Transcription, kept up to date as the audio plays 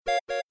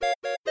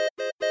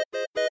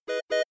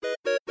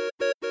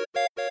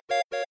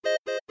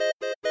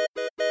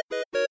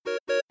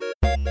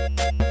All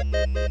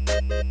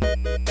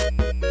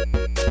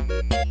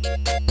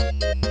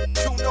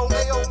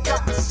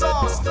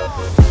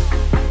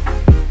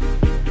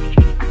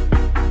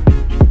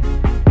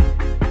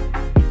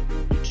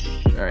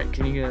right,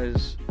 can you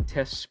guys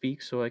test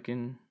speak so I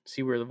can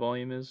see where the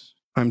volume is?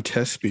 I'm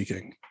test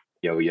speaking.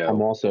 Yo.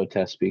 I'm also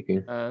test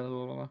speaking.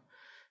 All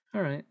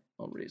right,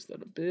 I'll raise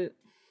that a bit.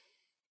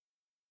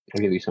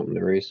 I'll give you something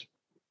to raise.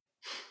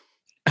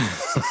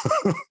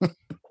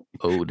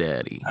 Oh,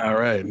 daddy. All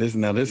right. This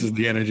is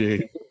the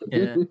energy.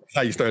 Yeah. That's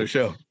how you start a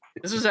show.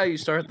 This is how you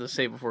start the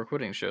Save Before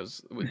Quitting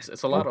shows.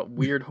 It's a lot of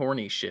weird,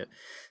 horny shit.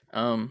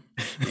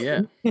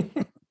 Yeah.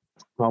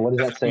 Well, what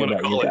does that say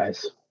about you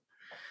guys?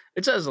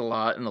 It says a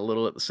lot and a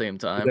little at the same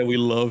time. That we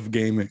love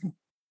gaming.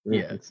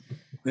 Yeah. It's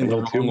A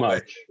little too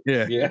much.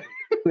 Yeah. Yeah.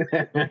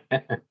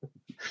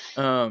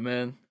 Oh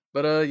man.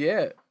 But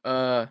yeah.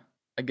 I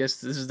guess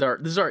this is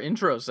our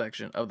intro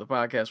section of the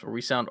podcast where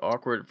we sound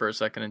awkward for a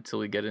second until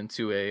we get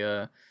into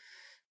a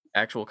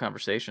actual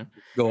conversation.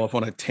 Go off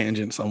on a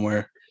tangent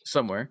somewhere.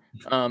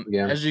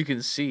 Yeah. As you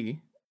can see,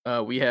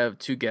 we have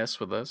two guests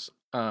with us.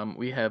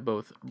 We have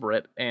both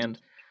Brett and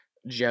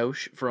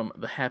Josh from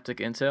the Haptic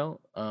Intel.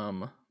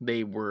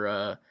 They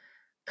were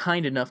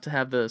kind enough to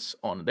have this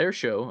on their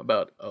show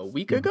about a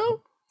week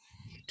ago,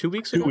 2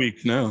 weeks ago. 2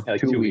 weeks now.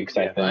 Like 2 weeks,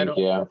 I think.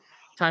 Yeah.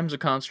 Time's a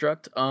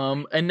construct.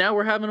 And now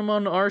we're having them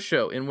on our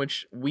show, in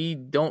which we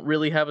don't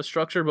really have a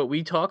structure, but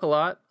we talk a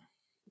lot.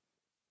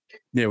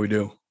 Yeah, we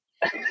do.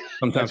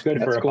 Sometimes That's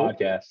good for a cool.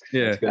 podcast.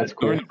 Yeah, That's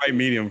cool. We're in the right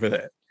medium for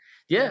that.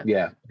 Yeah.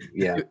 Yeah.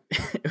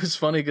 It was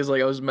funny because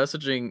like I was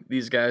messaging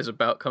these guys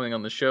about coming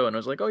on the show, and I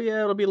was like, "Oh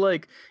yeah, it'll be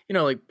like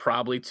like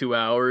probably 2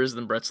 hours."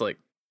 Then Brett's like,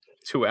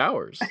 2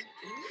 hours?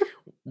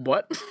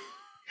 What?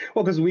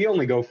 Well, because we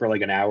only go for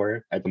like an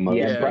hour at the most,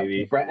 Yeah,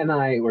 maybe. Brett and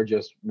I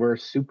we're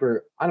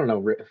super. I don't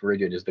know if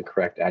rigid is the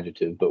correct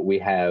adjective, but we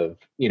have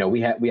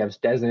we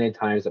have designated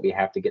times that we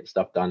have to get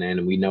stuff done in,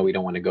 and we know we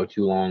don't want to go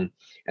too long.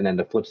 And then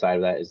the flip side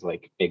of that is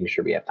like making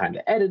sure we have time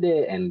to edit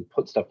it and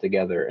put stuff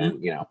together,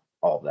 and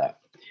all of that.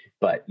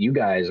 But you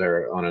guys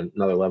are on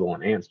another level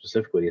on Ant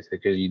specifically. It's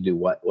because you do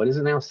what is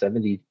it now?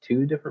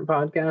 72 different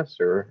podcasts,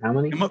 or how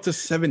many? I'm up to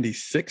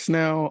 76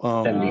 now.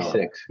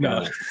 76.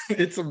 No,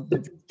 it's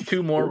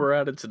 2 more were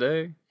added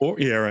today. 4.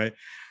 Yeah, right.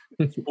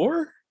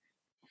 4.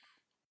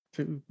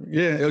 2.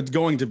 Yeah, it's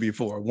going to be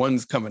 4.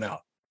 One's coming out,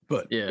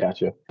 but Yeah.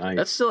 Gotcha. Nice.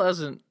 That still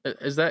hasn't.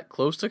 Is that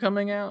close to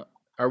coming out?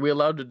 Are we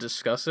allowed to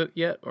discuss it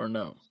yet, or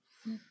no?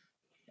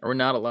 Are we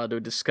not allowed to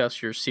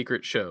discuss your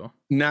secret show?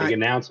 Big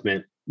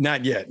announcement.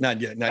 Not yet.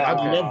 I'd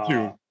love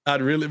to.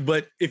 I'd really,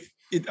 but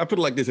I put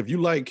it like this: if you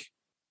like,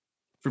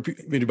 for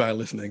anybody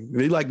listening, if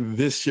they like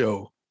this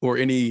show or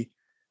any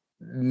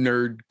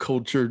nerd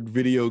cultured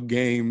video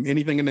game,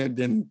 anything in there,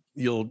 then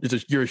you're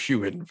a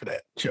shoo-in for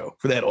that show,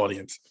 for that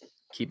audience.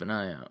 Keep an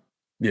eye out.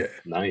 Yeah.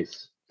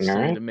 Nice. Still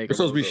need right. to make We're a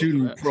supposed to be logo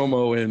shooting for that.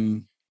 promo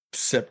in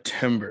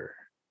September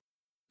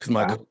because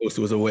my Wow. co-host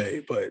was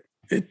away, but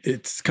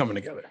it's coming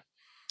together.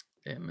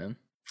 Yeah, man.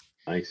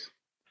 Nice.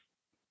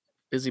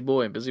 Busy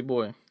boy.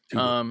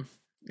 Too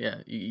Yeah,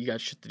 you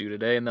got shit to do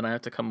today, and then I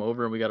have to come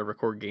over and we got to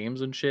record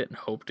games and shit, and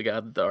hope to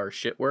God that our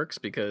shit works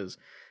because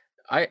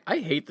I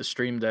hate the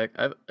Stream Deck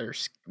or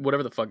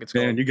whatever the fuck it's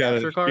called. Man, you got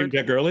Capture a card? Stream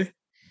Deck early?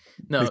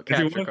 No, Did you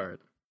capture want? card.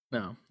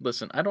 No,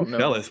 listen, I don't know.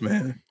 Jealous,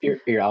 man. Your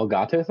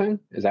Elgato thing?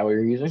 Is that what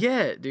you're using?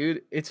 Yeah,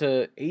 dude, it's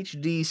a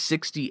HD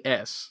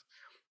 60S,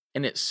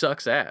 and it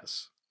sucks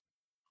ass.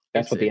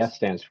 That's what the it's- S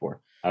stands for.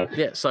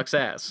 Yeah, it sucks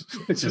ass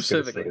I was just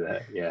gonna say specifically.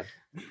 that. Yeah.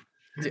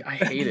 Dude, I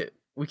hate it.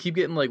 We keep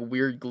getting like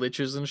weird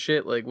glitches and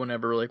shit. Like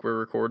whenever like we're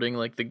recording,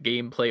 like the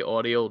gameplay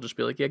audio will just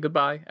be like, "Yeah,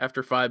 goodbye"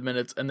 after 5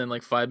 minutes, and then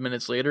like 5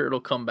 minutes later,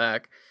 it'll come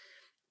back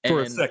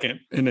For a and-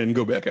 second, and then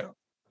go back out.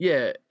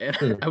 Yeah, and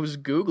Hmm. I was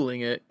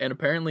googling it, and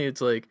apparently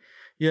it's like,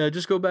 yeah,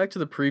 just go back to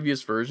the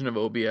previous version of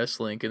OBS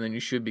Link, and then you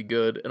should be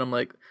good. And I'm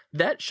like,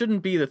 that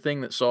shouldn't be the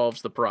thing that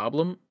solves the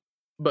problem,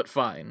 but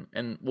fine,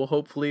 and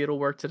hopefully it'll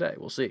work today.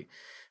 We'll see.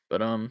 But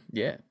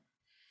yeah.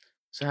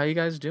 So how you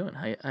guys doing?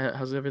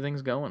 How's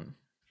everything's going,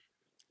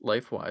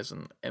 life wise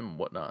and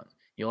whatnot?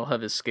 You all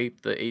have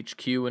escaped the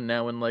HQ and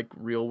now in like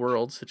real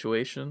world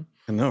situation.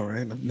 I know,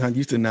 right? I'm not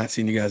used to not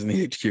seeing you guys in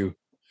the HQ.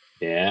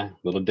 Yeah. A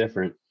little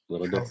different.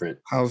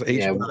 How's H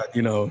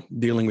Yeah.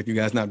 dealing with you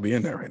guys not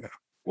being there right now?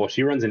 Well,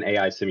 she runs an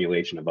AI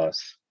simulation of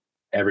us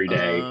every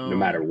day, no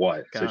matter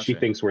what. So she gotcha.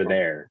 thinks we're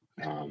there.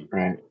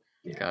 Right.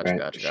 Gotcha, Right.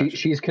 gotcha.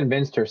 She's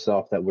convinced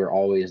herself that we're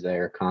always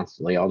there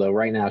constantly. Although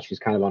right now she's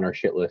kind of on our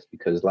shit list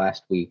because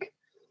last week,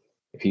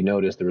 if you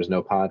noticed, there was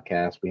no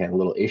podcast. We had a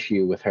little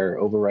issue with her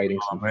overwriting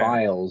some man.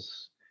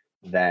 files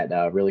that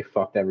really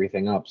fucked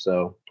everything up.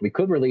 So we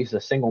could release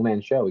a single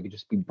man show. We could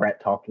just be Brett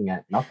talking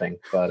at nothing.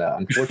 But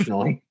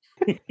unfortunately,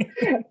 Give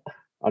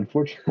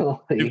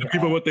the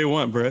people what they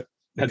want, Brett.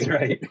 That's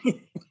right.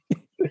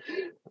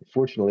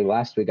 unfortunately,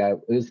 last week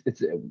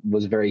it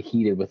was very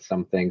heated with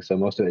something. So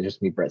most of it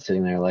just me, Brett,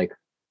 sitting there like,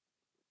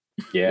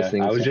 Yeah.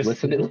 listening, I was just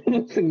listening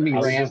to me I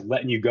was rant. just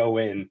letting you go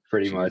in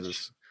pretty much.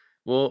 Jesus.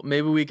 Well,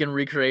 maybe we can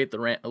recreate the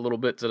rant a little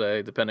bit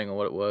today, depending on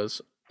what it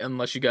was.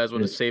 unless you guys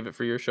want to save it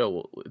for your show,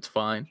 well, it's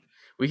fine.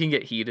 We can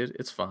get heated.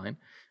 It's fine.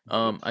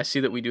 I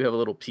see that we do have a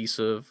little piece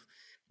of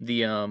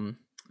the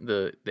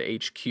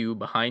HQ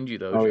behind you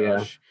though,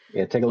 Josh.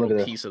 Yeah, take a look at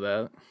this. Piece of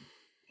that.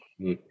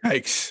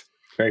 Yikes.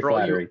 Very For all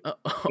flattering.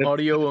 you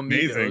audio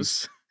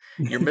amigos,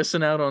 you're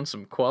missing out on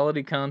some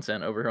quality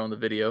content over here on the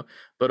video.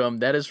 But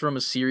that is from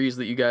a series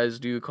that you guys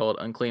do called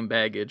Unclaimed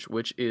Baggage,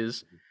 which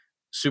is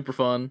super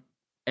fun,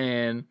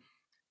 and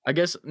I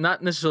guess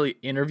not necessarily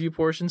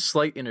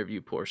slight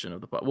interview portion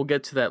of the pod. We'll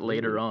get to that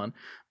later on.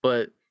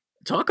 But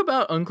talk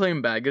about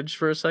Unclaimed Baggage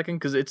for a second,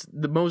 because it's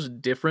the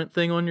most different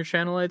thing on your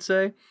channel, I'd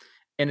say.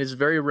 And it's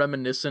very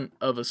reminiscent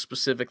of a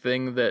specific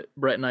thing that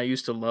Brett and I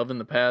used to love in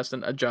the past,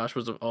 and Josh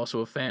was also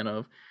a fan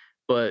of.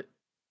 But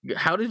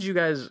how did you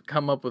guys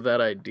come up with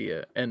that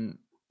idea and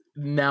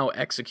now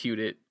execute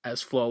it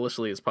as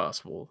flawlessly as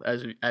possible,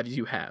 as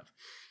you have?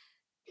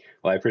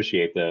 Well, I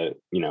appreciate the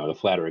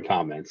flattering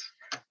comments.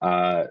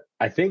 I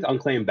think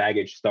Unclaimed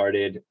Baggage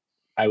started.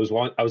 I was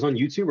on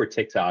YouTube or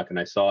TikTok, and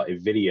I saw a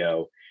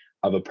video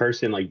of a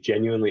person like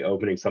genuinely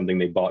opening something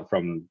they bought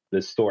from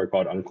this store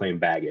called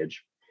Unclaimed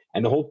Baggage.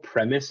 And the whole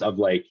premise of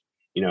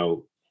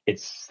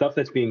it's stuff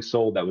that's being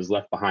sold that was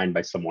left behind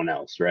by someone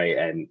else, right?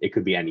 And it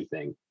could be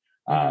anything.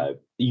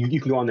 You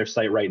can go on their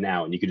site right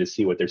now and you can just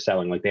see what they're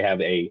selling. Like they have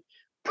a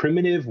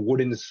primitive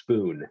wooden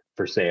spoon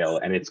for sale,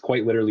 and it's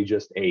quite literally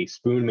just a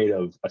spoon made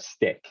of a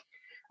stick.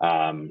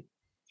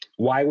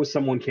 Why was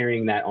someone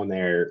carrying that on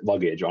their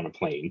luggage on a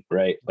plane,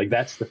 right? Like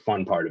that's the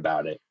fun part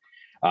about it.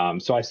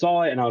 So I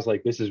saw it and I was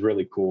like, this is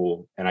really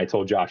cool. And I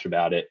told Josh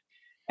about it.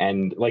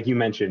 And like you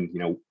mentioned,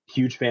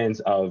 huge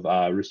fans of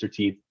Rooster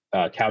Teeth,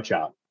 Cow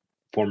Chop,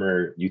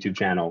 former YouTube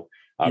channel.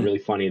 Really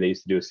funny. They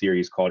used to do a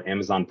series called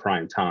Amazon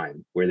Prime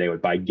Time, where they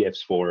would buy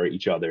gifts for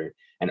each other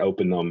and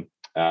open them.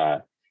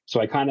 So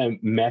I kind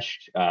of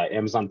meshed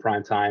Amazon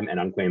Prime Time and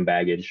Unclaimed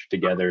Baggage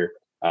together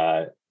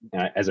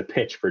as a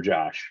pitch for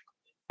Josh.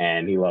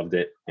 And he loved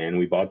it. And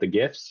we bought the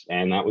gifts,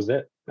 and that was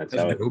it. That's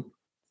how it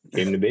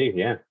came to be.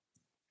 Yeah.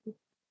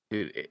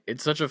 Dude,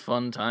 it's such a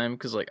fun time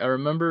because I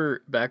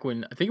remember back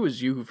when I think it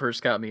was you who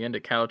first got me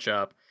into Cow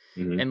Chop,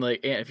 and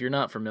if you're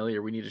not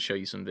familiar, we need to show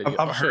you some videos.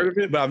 I've heard of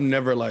it, but I've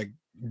never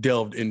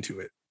delved into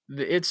it.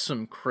 It's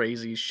some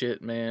crazy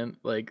shit, man.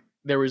 Like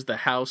there was the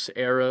house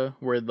era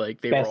where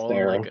they were all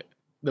in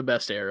the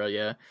best era,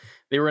 yeah.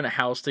 They were in a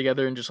house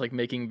together and just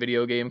making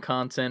video game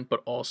content,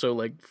 but also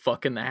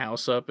fucking the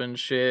house up and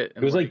shit.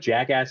 And it was like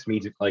Jackass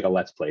meets a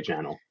Let's Play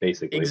channel,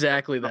 basically.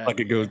 Exactly that.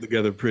 It goes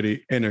together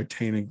pretty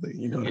entertainingly,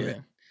 you know what I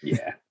mean?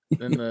 Yeah.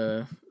 Then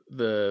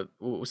the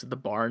what was it, the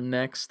barn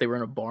next? They were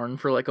in a barn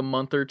for a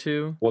month or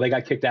two. Well, they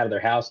got kicked out of their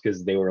house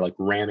because they were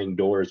ramming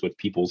doors with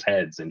people's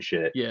heads and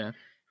shit. Yeah.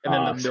 And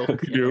then the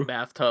milk in the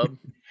bathtub.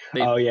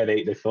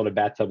 They filled a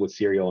bathtub with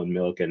cereal and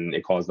milk, and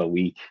it caused a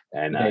leak.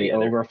 And they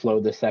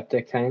overflowed the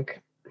septic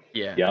tank.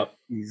 Yeah. Yep.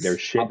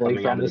 There's shit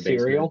coming out of the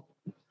cereal.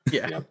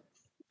 Yeah. Yep.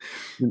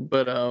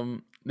 But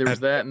there was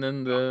that, and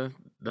then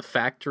the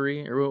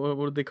factory, or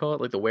what did they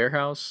call it? The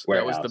warehouse.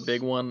 That was the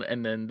big one,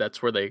 and then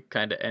that's where they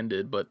kind of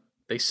ended. But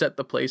they set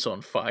the place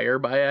on fire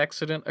by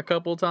accident a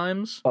couple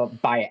times.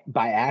 By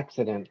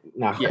accident?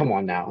 No, come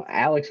on now.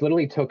 Alex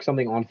literally took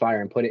something on fire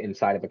and put it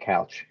inside of a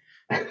couch.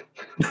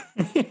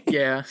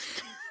 Yeah.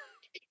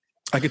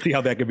 I could see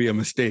how that could be a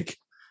mistake.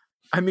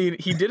 I mean,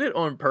 he did it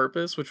on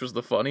purpose, which was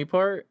the funny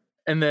part.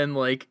 And then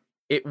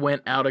it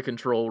went out of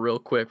control real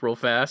quick, real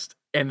fast.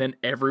 And then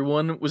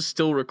everyone was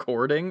still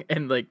recording,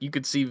 and you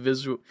could see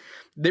visual.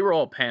 They were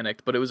all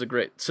panicked, but it was a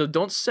great. So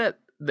don't set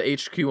the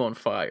HQ on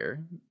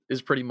fire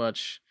is pretty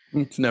much.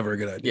 It's never a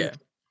good idea.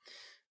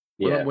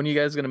 Yeah. When are you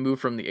guys gonna move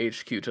from the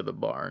HQ to the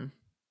barn?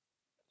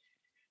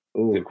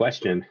 Ooh, good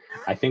question.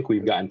 I think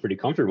we've gotten pretty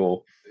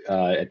comfortable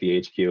at the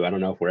HQ. I don't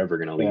know if we're ever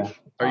gonna leave. Yeah.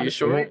 Are you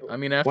sure? I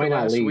mean, after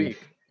last week.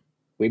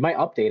 We might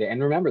update it.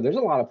 And remember, there's a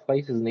lot of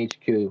places in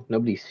HQ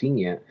nobody's seen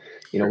yet.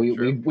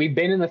 We've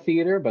been in the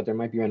theater, but there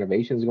might be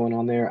renovations going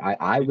on there.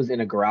 I was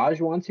in a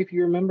garage once, if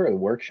you remember, a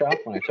workshop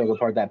when I took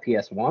apart that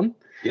PS1.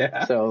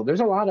 Yeah. So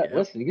there's a lot of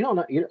listen. You don't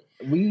know.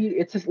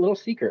 It's a little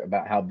secret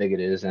about how big it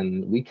is,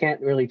 and we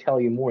can't really tell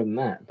you more than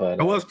that.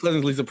 But I was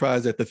pleasantly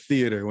surprised at the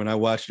theater when I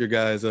watched your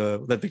guys. I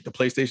think the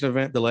PlayStation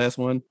event, the last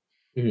one.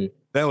 Mm-hmm.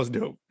 That was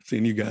dope.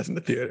 Seeing you guys in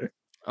the theater.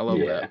 I love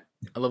that.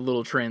 I love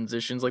little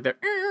transitions like that.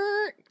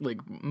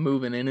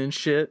 Moving in and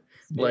shit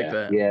like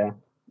that. Yeah.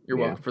 You're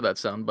welcome for that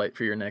sound bite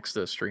for your next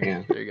stream.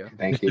 Yeah. There you go.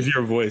 Thank you. It's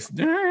your voice.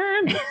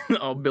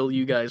 I'll bill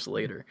you guys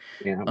later.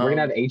 Yeah. We're going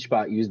to have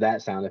HBot use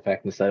that sound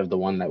effect instead of the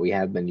one that we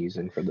have been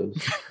using for those.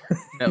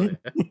 Hell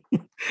yeah.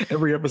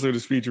 Every episode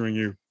is featuring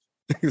you.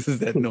 This is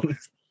that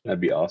noise.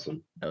 That'd be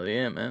awesome. Hell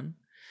yeah, man.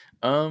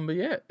 But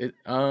yeah,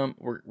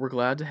 we're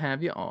glad to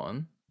have you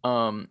on.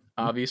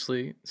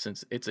 Obviously,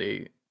 since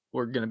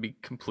we're gonna be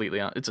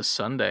completely on. It's a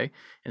Sunday,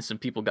 and some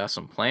people got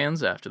some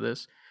plans after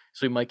this,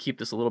 so we might keep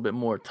this a little bit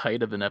more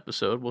tight of an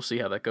episode. We'll see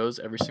how that goes.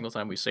 Every single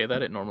time we say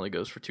that, it normally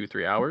goes for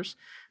 2-3 hours.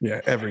 Yeah,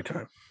 every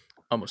time.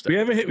 Almost. We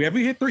haven't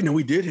hit 3. No,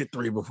 we did hit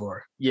 3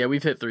 before. Yeah,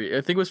 we've hit 3.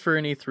 I think it was for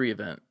an E3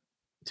 event.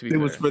 It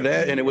was for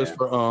that, and it was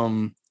for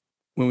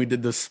when when we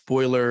did the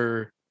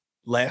spoiler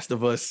Last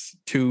of Us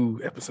 2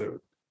 episode.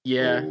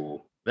 Yeah,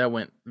 Ooh. that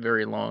went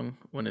very long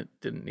when it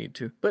didn't need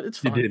to, but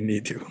it's You fine. didn't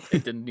need to.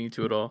 It didn't need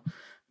to at all.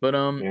 But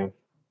Yeah.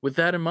 with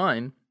that in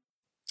mind,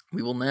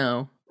 we will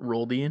now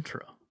roll the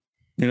intro.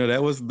 You know,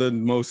 that was the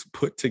most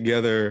put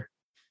together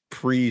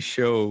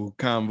pre-show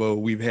combo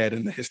we've had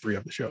in the history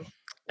of the show.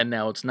 And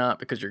now it's not,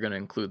 because you're going to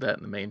include that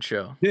in the main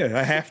show. Yeah,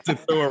 I have to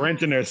throw a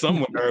wrench in there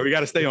somewhere. We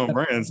got to stay on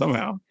brand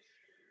somehow.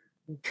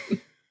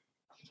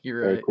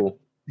 You're Very right. cool.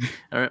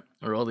 All right,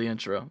 roll the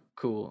intro.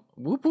 Cool.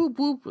 Whoop whoop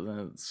whoop, and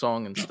then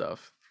song and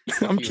stuff.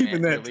 I'm You,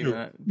 keeping Ant, that you're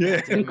too. leaving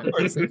Yeah, Damn of it.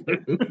 course.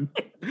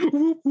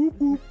 Whoop, whoop,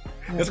 whoop.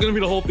 That's gonna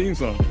be the whole theme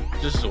song.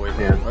 Just Zoidberg.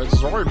 Yeah. Right,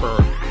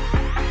 Zoidberg.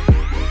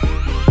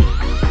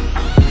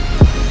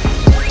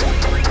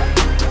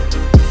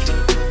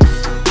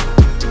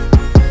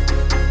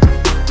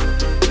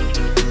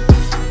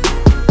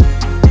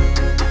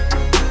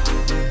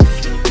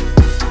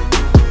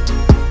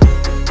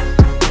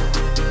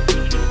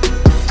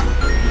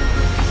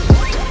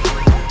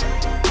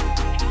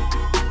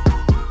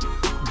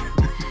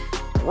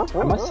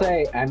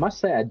 I must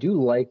say, I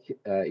do like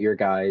your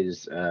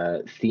guys'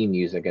 theme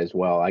music as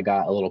well. I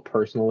got a little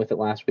personal with it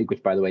last week,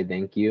 which, by the way,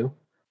 thank you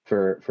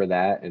for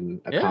that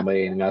and Yeah.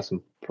 accommodating us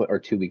and or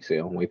 2 weeks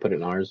ago when we put it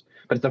in ours.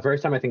 But it's the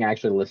first time I think I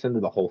actually listened to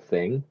the whole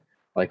thing,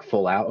 like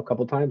full out a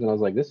couple times, and I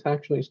was like, this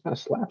actually kind of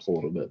slaps a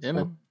little bit. Yeah, so,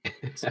 man.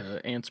 It's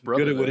Ant's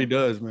brother. Good at what he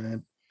there. does,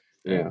 man.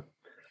 yeah.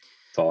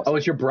 It's awesome. Oh,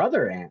 it's your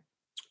brother, Ant.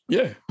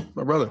 Yeah,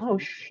 my brother. Oh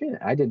shit,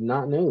 I did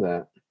not know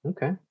that.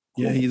 Okay.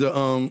 Yeah, he's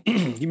a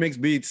he makes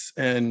beats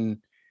and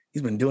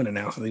he's been doing it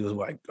now since he was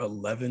like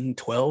 11,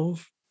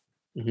 12.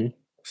 Mhm.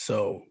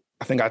 So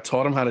I think I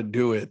taught him how to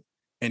do it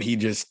and he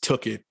just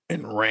took it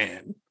and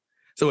ran.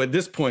 So at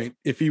this point,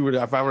 if I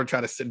were to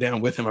try to sit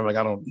down with him, I'm like,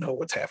 I don't know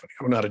what's happening.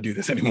 I don't know how to do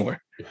this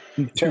anymore.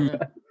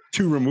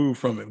 too removed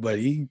from it, but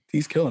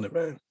he's killing it,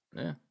 man.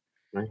 Yeah.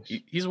 Nice.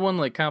 He's won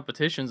like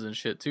competitions and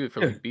shit too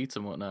for like beats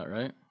and whatnot,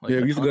 right? Like,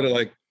 Yeah, we used to go to ton.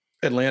 like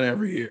Atlanta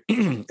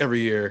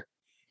every year,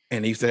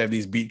 and he used to have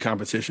these beat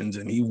competitions,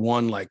 and he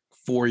won like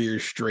 4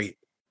 years straight.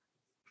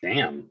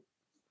 Damn,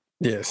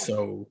 Yeah,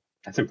 so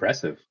that's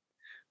impressive.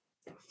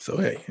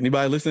 hey,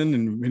 anybody listen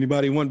and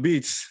anybody want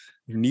beats,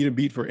 you need a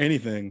beat for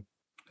anything,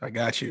 I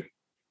got you.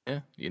 Yeah,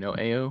 you know,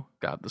 AO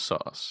got the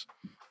sauce.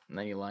 And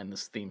then you line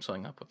this theme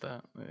song up with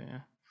that.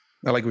 Yeah,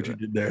 I like what you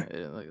did there.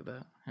 yeah, look at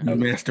that. You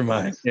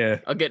mastermind. Yeah,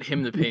 I'll get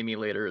him to pay me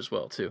later as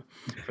well too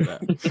for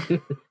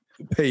that.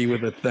 pay you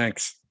with a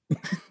thanks.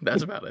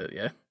 That's about it.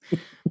 Yeah.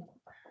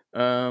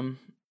 All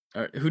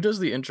right. Who does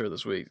the intro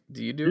this week?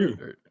 Do you do You.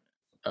 it? Or,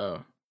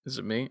 oh, is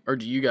it me? Or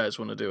do you guys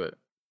want to do it?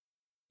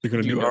 You're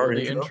gonna Do you do know our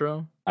the intro?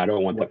 intro? I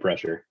don't want the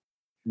pressure.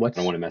 What's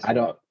I don't want to mess I it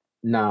don't. up.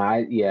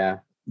 No, yeah.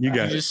 You You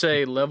got it. just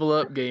say "Level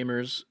Up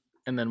Gamers"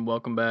 and then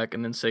 "Welcome back,"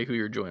 and then say who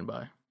you're joined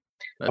by.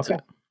 That's Okay.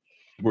 it.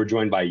 We're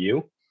joined by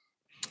you.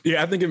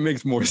 Yeah, I think it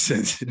makes more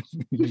sense.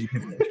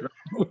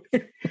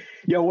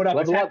 Yo, what up?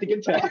 It's Level Hat Up. to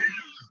Get Tech.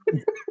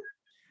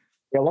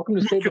 Yeah, welcome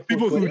to Save Before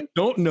People who Quitting.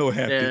 don't know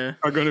Happy Yeah.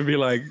 are gonna be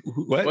like,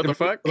 what? What the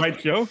fuck? Right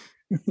show?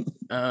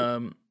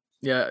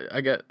 Yeah,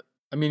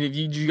 I mean, if do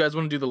you guys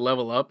want to do the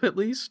level up at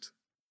least?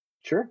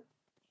 Sure.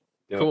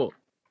 Yeah. Cool.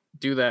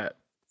 Do that.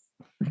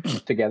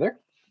 Together.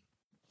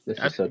 This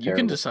is so You can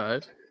terrible.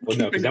 decide. Well,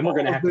 no, because then we're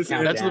gonna have to This is-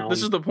 count down.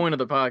 This is the point of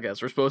the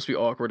podcast. We're supposed to be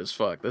awkward as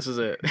fuck. This is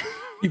it.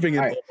 Keeping it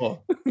All right.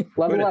 all.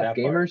 Level Good at up, that part.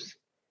 gamers.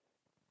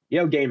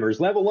 Yo, gamers,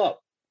 level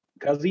up,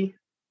 cuzzy.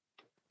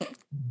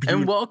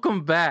 And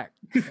welcome back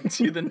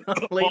to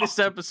the latest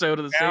episode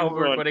of the Save Now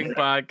Before run. Quitting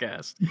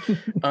podcast.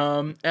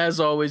 As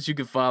always, you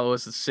can follow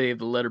us at Save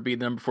the Letter B,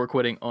 the number before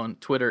quitting on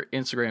Twitter,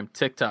 Instagram,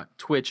 TikTok,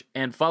 Twitch,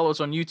 and follow us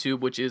on YouTube,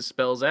 which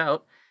spells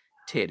out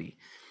titty.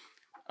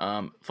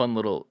 Fun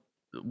little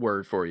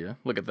word for you.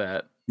 Look at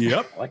that.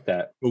 Yep. I like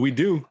that. But we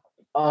do.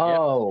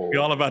 Oh. We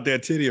all about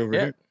that titty over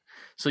Yeah. here.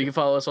 So you can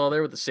follow us all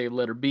there with the Save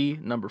Letter B,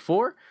 number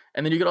 4.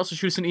 And then you can also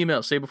shoot us an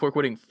email, Save Before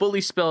Quitting, fully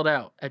spelled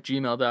out at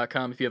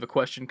gmail.com if you have a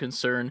question,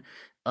 concern,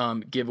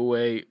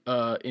 giveaway,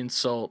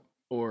 insult,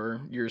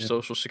 or your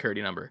social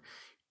security number.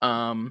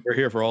 We're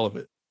here for all of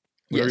it.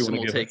 Whatever Yes, you and wanna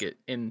we'll give take us. it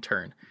in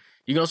turn.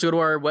 You can also go to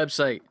our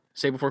website,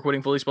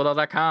 savebeforequitting, fully spelled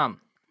out.com.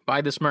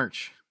 Buy this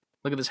merch.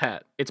 Look at this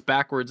hat. It's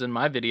backwards in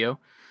my video,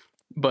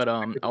 but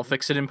I'll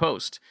fix it in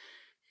post.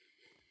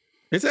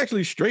 It's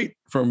actually straight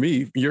for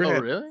me. Your Oh,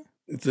 head, really?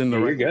 it's in the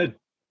You're right. good.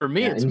 For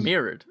me, Yeah, it's and-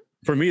 mirrored.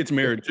 For me, it's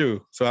mirrored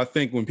too. So I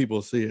think when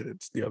people see it,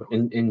 it's the other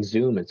way. In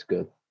Zoom, it's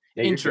good.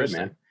 Yeah, you're good, Interesting.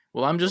 man.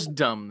 Well, I'm just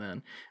dumb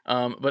then.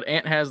 But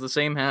Ant has the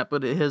same hat,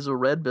 but it has a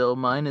red bill.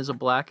 Mine is a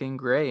black and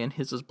gray, and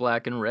his is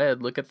black and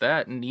red. Look at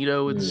that.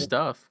 Neato and Mm.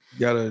 stuff.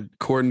 Gotta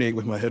coordinate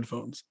with my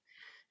headphones.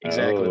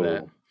 Exactly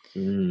that.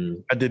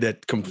 Oh. I did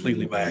that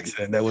completely by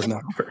accident. That was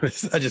not on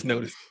purpose. I just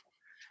noticed.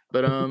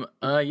 But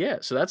yeah,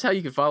 so that's how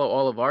you can follow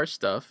all of our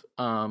stuff.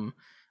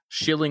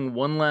 Shilling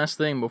one last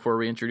thing before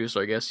we introduce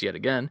our guests yet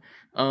again.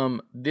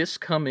 This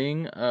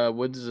coming,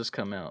 when does this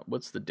come out?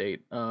 What's the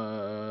date?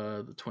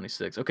 The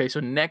 26th. Okay, so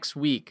next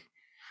week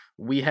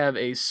we have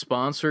a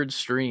sponsored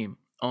stream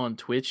on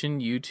Twitch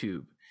and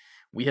YouTube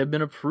we have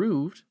been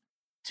approved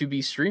to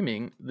be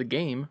streaming the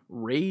game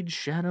Raid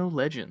Shadow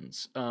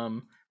Legends,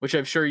 which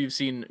I'm sure you've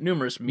seen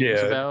numerous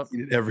memes about.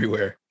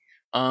 Everywhere.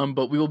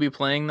 But we will be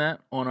playing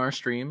that on our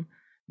stream.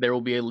 There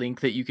will be a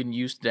link that you can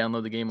use to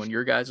download the game on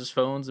your guys'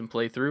 phones and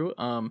play through.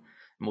 And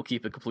we'll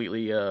keep it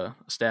completely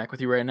stack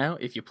with you right now.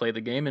 If you play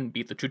the game and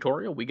beat the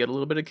tutorial, we get a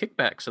little bit of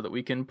kickback so that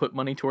we can put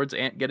money towards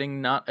Ant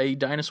getting not a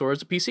dinosaur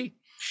as a PC.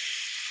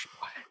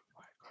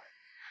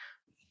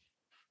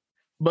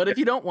 But if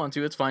you don't want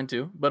to, it's fine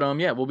too. But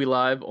yeah, we'll be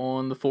live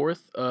on the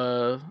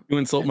 4th. You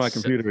insult my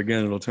computer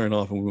again, it'll turn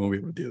off and we won't be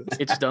able to do this.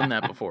 It's done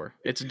that before.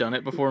 It's done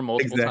it before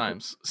multiple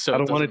times. So I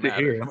don't want it to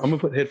hear. I'm gonna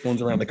put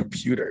headphones around the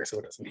computer so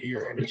it doesn't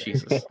hear anything.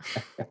 Jesus.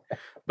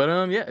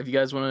 But yeah, if you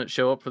guys want to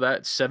show up for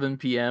that, 7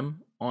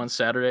 p.m. on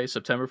Saturday,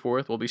 September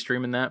 4th, we'll be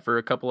streaming that for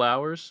a couple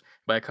hours.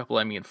 By a couple,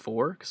 I mean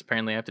 4, because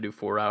apparently I have to do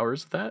 4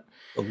 hours of that.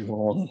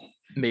 Long.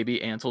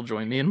 Maybe Ant will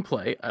join me and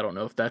play. I don't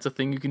know if that's a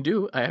thing you can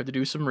do. I have to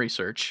do some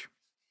research.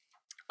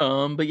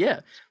 But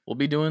yeah, we'll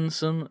be doing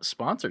some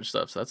sponsored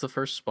stuff. So that's the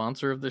first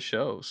sponsor of the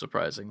show,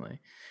 surprisingly.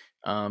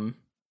 That's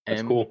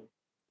and cool.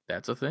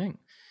 That's a thing.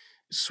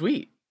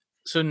 Sweet.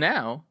 So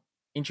now,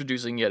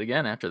 introducing yet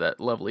again after that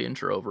lovely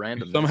intro of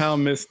randomness. Somehow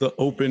missed the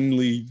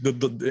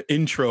the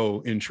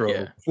intro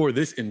for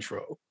this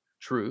intro.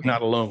 True.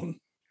 Not alone.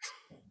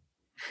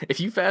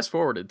 If you fast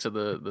forwarded to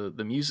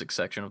the music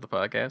section of the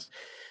podcast,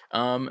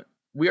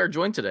 we are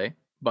joined today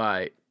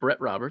by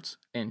Brett Roberts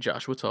and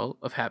Joshua Tull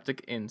of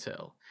Haptic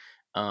Intel.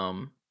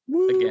 Again,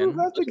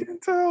 Haptic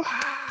Intel.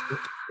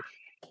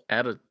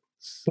 add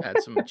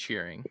some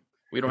cheering.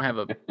 We don't have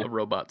a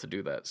robot to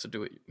do that, so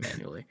do it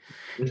manually.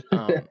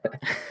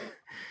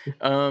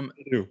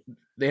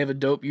 They have a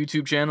dope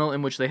YouTube channel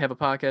in which they have a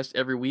podcast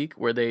every week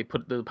where they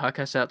put the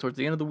podcast out towards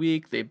the end of the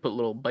week. They put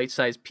little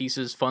bite-sized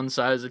pieces, fun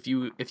size, if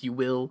you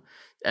will,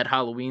 at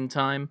Halloween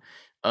time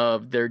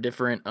of their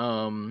different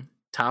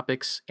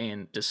topics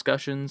and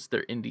discussions.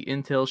 They're indie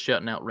intel,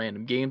 shouting out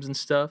random games and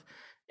stuff.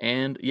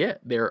 And yeah,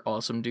 they're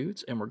awesome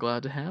dudes, and we're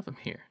glad to have them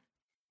here.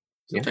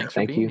 So thanks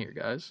for being here,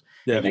 guys.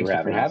 Yeah, thanks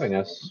for having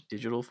us.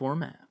 Digital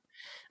format.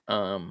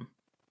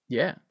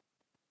 Yeah.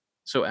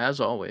 So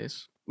as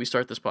always, we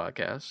start this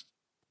podcast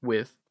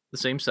with the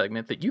same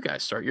segment that you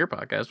guys start your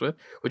podcast with,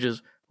 which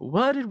is,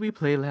 what did we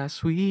play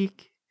last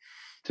week?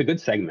 It's a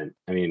good segment.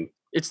 I mean,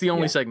 it's the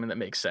only segment that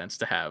makes sense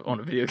to have on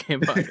a video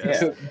game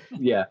podcast.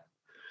 Yeah.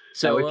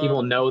 So that way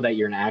people know that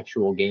you're an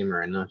actual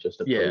gamer and not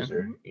just a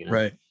poser. You know?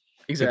 Right.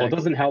 Exactly. Well, it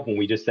doesn't help when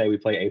we just say we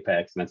play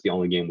Apex, and that's the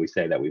only game we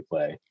say that we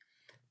play.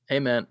 Hey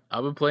man,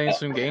 I've been playing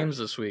some games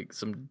this week.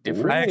 Some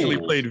different. I actually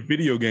games. played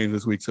video games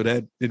this week, so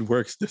that it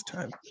works this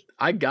time.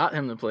 I got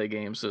him to play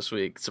games this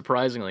week,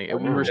 surprisingly.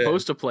 And we were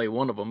supposed to play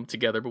one of them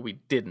together, but we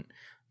didn't.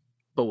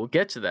 But we'll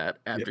get to that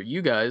after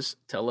you guys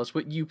tell us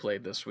what you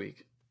played this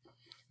week.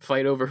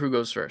 Fight over who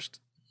goes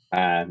first.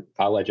 I'll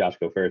let Josh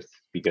go first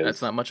because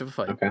that's not much of a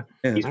fight. Okay.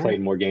 Yeah, he's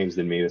played more games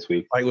than me this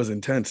week. Fight was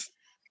intense.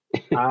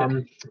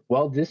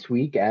 Well, this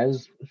week,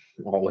 as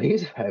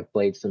always, I've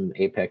played some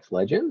Apex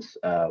Legends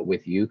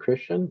with you,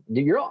 Christian.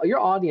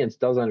 Your audience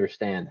does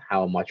understand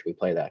how much we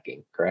play that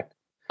game, correct?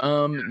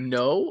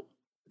 No,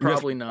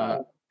 probably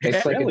not.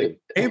 It's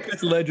like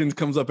Apex Legends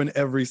comes up in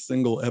every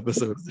single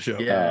episode of the show.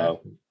 Yeah,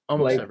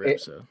 almost every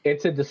episode.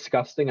 It's a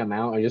disgusting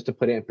amount. And just to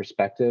put it in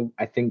perspective,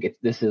 I think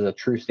this is a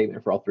true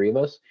statement for all three of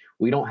us.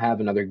 We don't have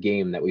another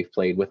game that we've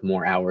played with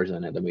more hours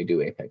in it than we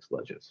do Apex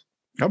Legends.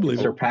 I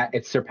believe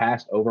it's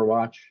surpassed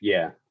Overwatch.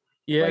 Yeah.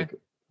 Like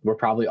we're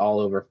probably all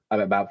over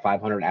about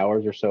 500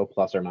 hours or so,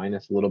 plus or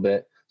minus a little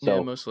bit. So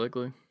yeah, most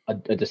likely a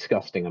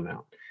disgusting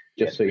amount.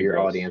 Just so your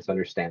audience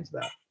understands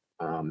that.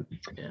 And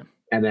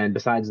then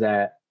besides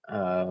that,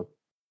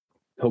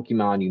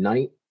 Pokemon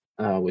Unite,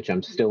 which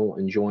I'm still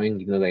enjoying,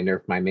 even though they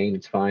nerfed my main.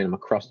 It's fine. I'm a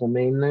Crustle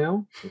main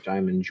now, which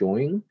I'm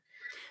enjoying.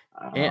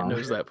 Ant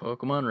knows that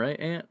Pokemon, right?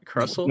 Ant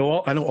Crustle.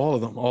 No, I know all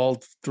of them.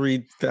 All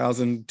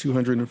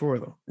 3,204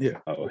 of them. Yeah.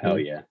 Oh hell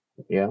yeah.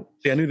 Yeah.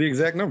 I knew the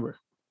exact number.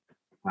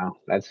 Wow,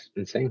 that's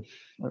insane.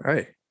 All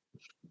right.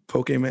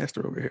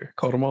 Pokemaster over here.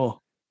 Caught them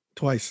all.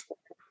 Twice.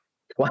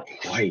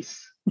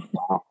 Twice.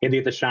 Wow. He had to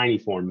get the shiny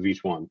form of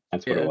each one.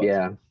 That's what it was.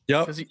 Yeah.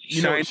 Yep.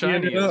 You know what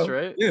shiny is,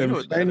 right? Yeah, you know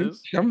what that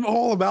is. I'm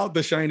all about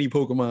the shiny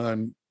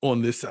Pokemon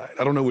on this side.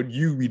 I don't know what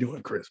you be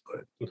doing, Chris,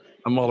 but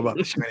I'm all about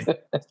the shiny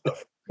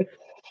stuff.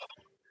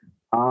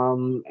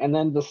 And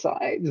then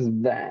besides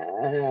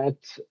that,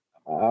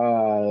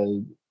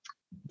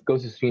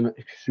 Ghost of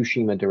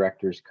Tsushima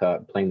Director's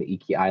Cut, playing the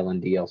Iki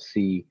Island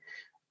DLC,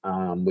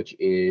 which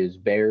is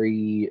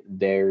very,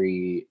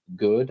 very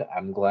good.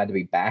 I'm glad to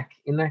be back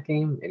in that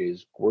game. It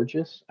is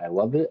gorgeous. I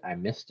love it. I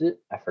missed it.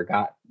 I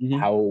forgot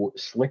how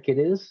slick it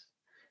is.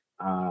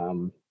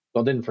 Well,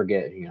 didn't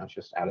forget, it's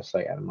just out of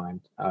sight, out of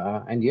mind.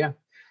 And yeah,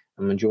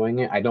 I'm enjoying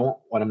it.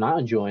 What I'm not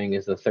enjoying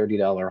is the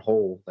 $30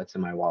 hole that's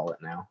in my wallet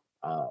now.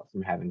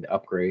 From having to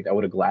upgrade. I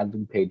would have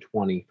gladly paid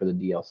 $20 for the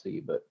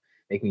DLC, but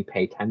make me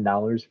pay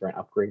 $10 for an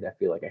upgrade I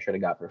feel like I should have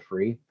got for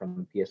free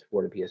from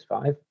PS4 to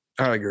PS5.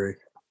 I agree.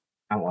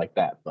 I don't like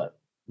that, but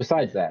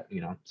besides that,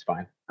 it's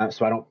fine.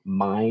 So I don't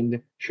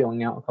mind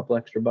chilling out a couple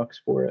extra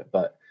bucks for it,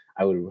 but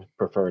I would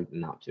prefer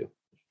not to.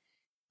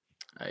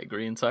 I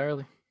agree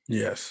entirely.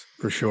 Yes,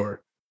 for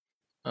sure.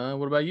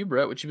 What about you,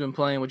 Brett? What you been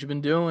playing? What you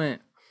been doing?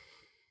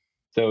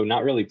 So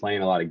not really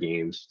playing a lot of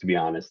games, to be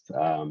honest.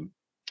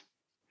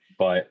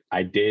 But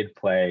I did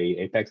play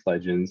Apex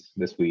Legends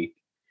this week.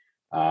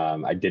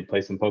 I did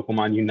play some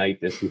Pokemon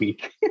Unite this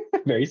week.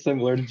 Very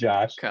similar to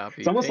Josh. Copy.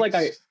 It's almost like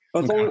it's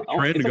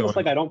almost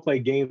like I don't play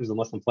games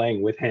unless I'm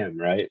playing with him,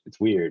 right? It's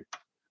weird.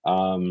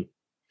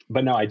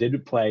 But no, I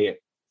did play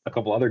a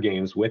couple other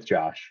games with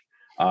Josh.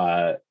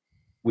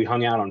 We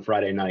hung out on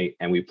Friday night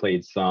and we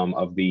played some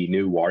of the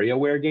new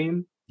WarioWare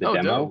game, the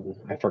demo. Dope.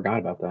 I forgot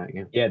about that.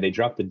 Yeah. Yeah, they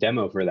dropped the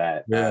demo for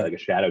that, like a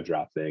shadow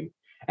drop thing.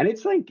 And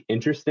it's like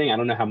interesting. I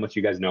don't know how much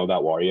you guys know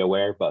about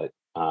WarioWare, but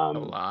A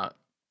lot.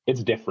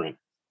 it's different.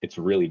 It's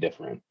really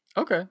different.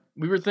 Okay.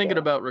 We were thinking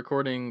Yeah. about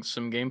recording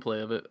some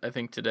gameplay of it, I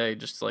think today,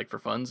 just like for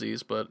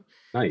funsies, but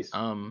Nice.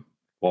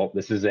 Well,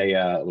 this is a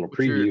little what's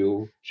your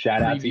preview.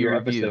 Shout out to your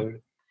review?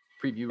 episode.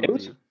 preview It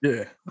was- review.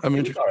 Yeah, I'm It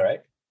was interested. all right.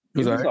 It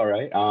was all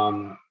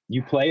right.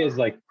 You play as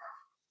like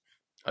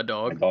A my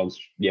dog. dog's.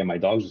 Yeah, my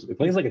dog's. It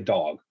plays like a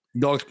dog.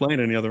 Dog's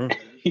playing in the other room.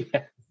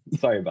 Yeah.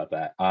 Sorry about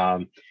that.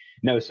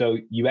 No, so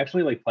you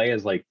actually like play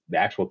as like the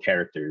actual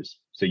characters.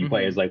 So you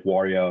play Mhm. as like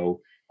Wario,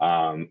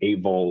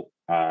 8-volt,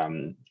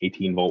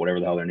 18-volt, whatever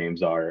the hell their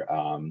names are,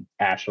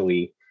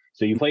 Ashley.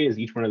 So you play as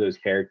each one of those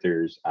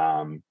characters,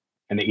 and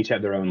they each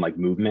have their own like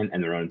movement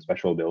and their own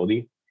special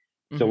ability.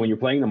 So Mhm. when you're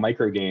playing the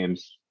micro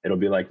games, it'll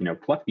be like,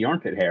 pluck the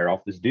armpit hair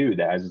off this dude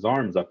that has his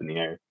arms up in the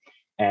air.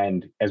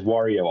 And as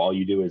Wario, all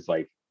you do is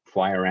like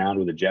fly around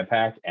with a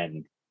jetpack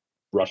and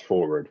rush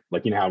forward.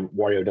 Like, how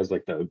Wario does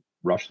like the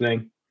rush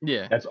thing?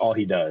 Yeah. That's all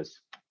he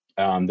does.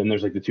 Then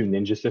there's like the two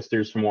ninja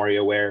sisters from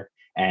WarioWare.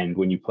 And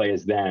when you play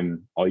as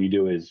them, all you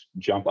do is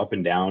jump up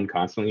and down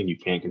constantly and you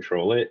can't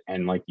control it.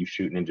 And like you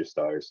shoot ninja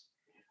stars.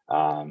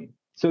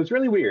 So it's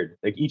really weird.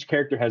 Like each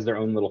character has their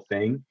own little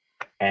thing.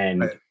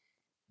 And Right.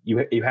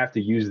 you have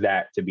to use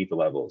that to beat the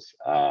levels.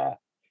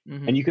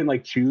 Mhm. And you can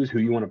like choose who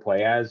you want to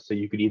play as. So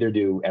you could either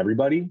do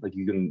everybody, like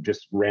you can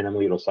just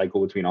randomly, it'll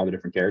cycle between all the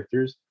different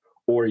characters,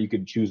 or you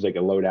could choose like a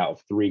loadout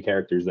of 3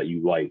 characters that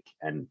you like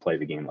and play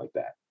the game like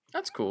that.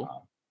 That's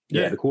cool.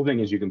 Yeah, Yeah. the cool thing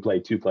is you can play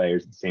 2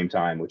 players at the same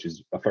time, which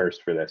is a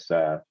first for this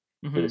for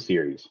Mhm. the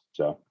series.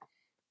 So I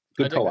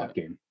good dig co-op that.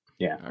 game.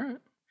 Yeah. All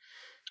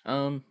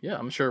right. Yeah,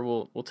 I'm sure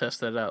we'll test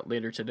that out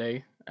later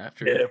today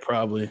after Yeah,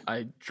 probably.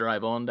 I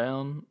drive on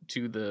down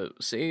to the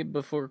save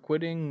before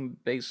quitting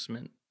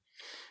basement.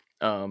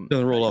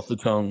 Doesn't roll off the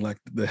tongue like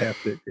the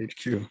half bit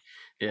HQ.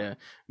 Yeah,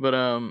 but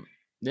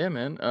yeah,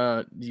 man.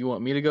 Do you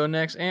want me to go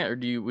next, Ant,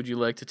 or would you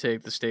like to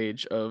take the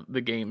stage of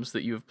the games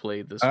that you have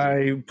played this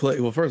week?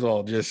 Well, first of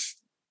all,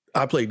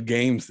 I played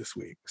games this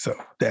week, so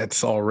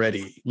that's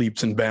already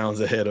leaps and bounds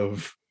ahead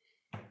of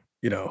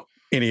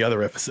any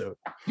other episode.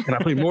 And I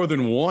played more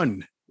than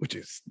one, which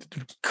is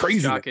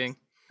crazy. Shocking.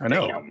 I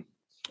know.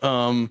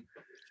 Damn.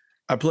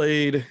 I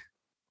played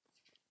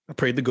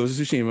the Ghost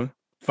of Tsushima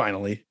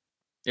finally.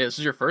 Yeah, this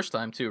is your first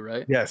time too,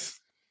 right? Yes,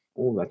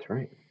 Oh, that's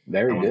right.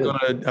 Very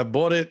good. I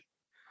bought it,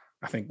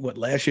 I think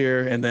last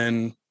year, and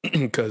then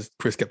because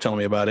Chris kept telling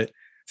me about it,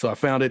 so I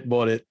found it,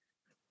 bought it,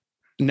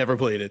 never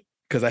played it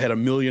because I had a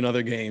million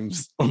other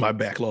games on my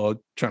backlog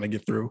trying to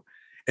get through.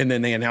 And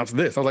then they announced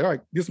this. I was like, all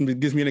right, this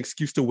gives me an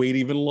excuse to wait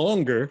even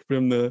longer for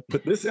them to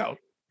put this out.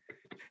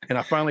 And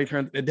I finally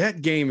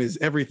that game is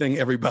everything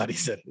everybody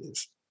said it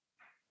is.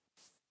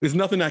 There's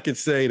nothing I could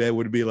say that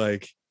would be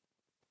like,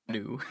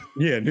 New.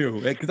 yeah,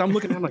 new. Because I'm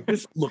looking at it, I'm like,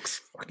 this looks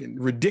fucking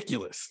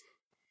ridiculous.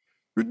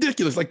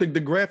 Ridiculous. Like the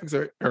graphics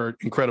are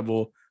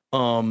incredible.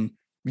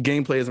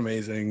 Gameplay is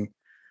amazing,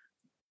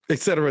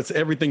 etc. It's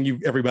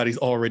everything everybody's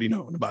already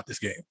known about this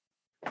game.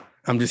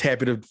 I'm just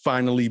happy to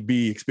finally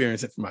be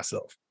experiencing it for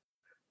myself.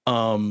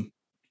 Other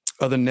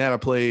than that, I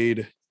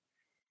played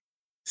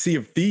Sea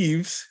of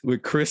Thieves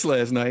with Chris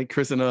last night.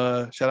 Chris and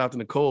shout out to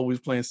Nicole. We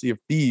was playing Sea of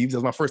Thieves. That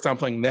was my first time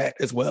playing that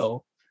as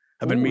well.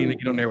 I've been meaning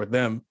to get on there with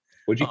them.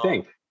 What'd you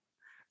think?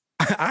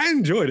 I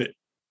enjoyed it.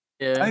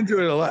 I Yeah. enjoyed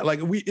it a lot. Like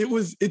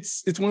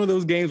it's one of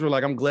those games where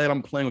like I'm glad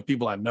I'm playing with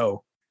people I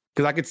know,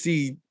 because I could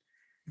see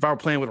if I were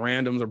playing with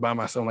randoms or by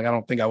myself, like I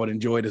don't think I would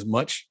enjoy it as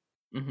much.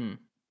 Mm-hmm.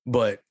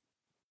 But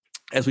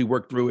as we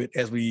worked through it,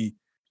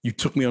 you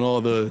took me on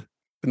all they're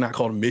not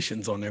called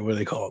missions on there. What are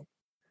they called?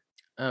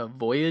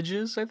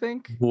 Voyages, I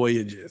think.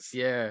 Voyages.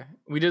 Yeah,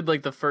 we did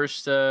like the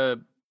first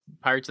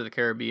Pirates of the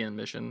Caribbean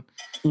mission.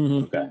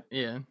 Mhm. Okay.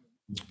 Yeah,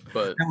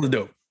 but That was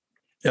dope.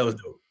 That was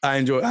dope.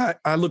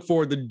 I look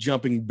forward to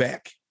jumping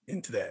back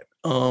into that.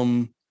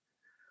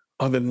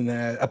 Other than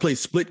that, I played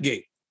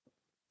Splitgate.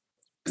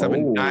 Because I've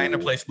been dying to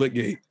play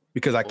Splitgate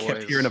because I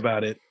kept Boys. hearing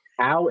about it.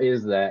 How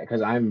is that?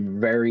 Because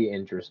I'm very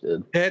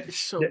interested. it's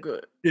so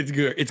good. It's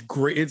good. It's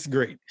great. It's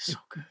great. So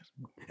good.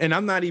 And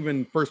I'm not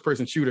even first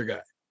person shooter guy.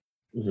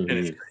 Mhm. And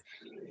it's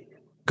great.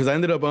 Because I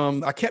ended up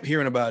I kept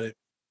hearing about it.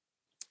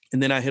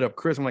 And then I hit up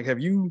Chris. I'm like, have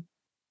you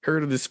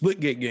heard of the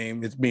Splitgate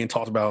game? It's being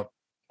talked about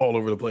all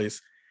over the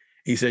place.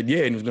 He said, yeah,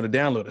 and he was going to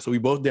download it. So we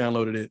both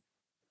downloaded it.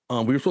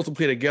 We were supposed to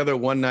play together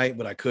one night,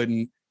 but I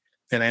couldn't.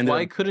 And I ended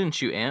Why up,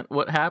 couldn't you, Ant?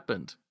 What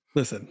happened?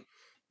 listen,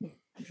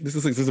 this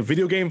is a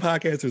video game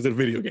podcast or is it a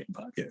video game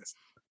podcast?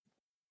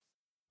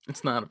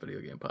 It's not a video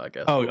game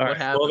podcast. Oh, What all right.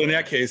 happened? Well, in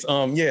that case,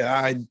 yeah,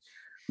 I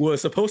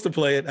was supposed to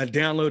play it. I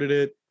downloaded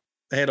it.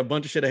 I had a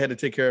bunch of shit I had to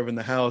take care of in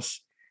the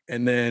house.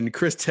 And then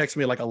Chris texted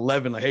me at like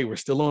 11, like, hey, we're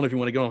still on if you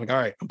want to go. I'm like, all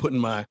right, I'm putting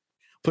my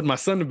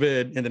son to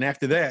bed. And then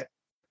after that,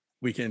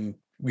 we can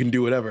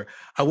do whatever.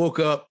 I woke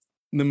up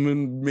in the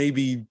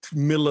maybe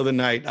middle of the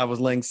night. I was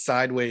laying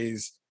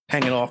sideways,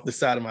 hanging off the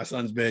side of my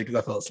son's bed because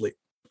I fell asleep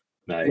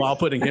Nice. while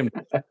putting him.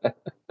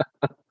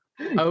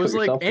 I was Put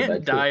like, yourself to Ant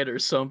bed, too. died or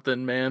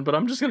something, man, but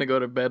I'm just gonna go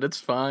to bed. It's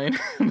fine.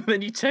 But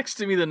then you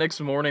texted me the next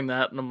morning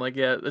that, and I'm like,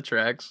 yeah, that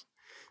tracks.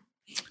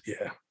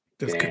 Yeah.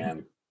 Just couldn't.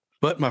 Damn.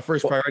 But my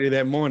first priority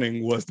that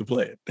morning was to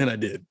play it, and I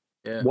did.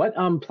 Yeah. What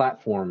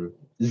platform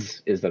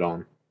is it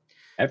on?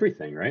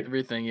 Everything, right?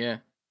 Everything, yeah.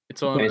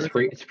 It's on. And it's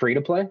free. It's free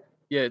to play.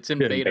 Yeah, it's in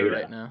Yeah, beta, beta.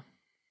 right now.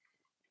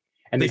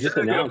 And they They just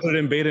said they're gonna announced. put it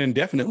in beta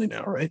indefinitely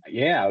now, right?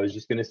 Yeah, I was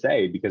just gonna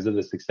say because of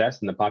the success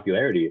and the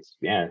popularity, it's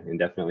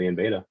indefinitely in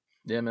beta.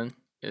 Yeah, man.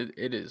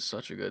 It is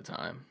such a good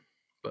time.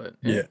 But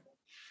Yeah.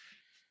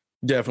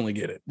 Definitely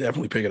get it.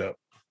 Definitely pick it up.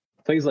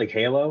 Things like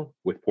Halo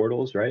with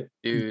portals, right?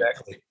 dude,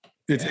 Exactly.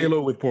 It's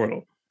Halo with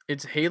Portal.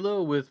 it's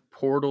Halo with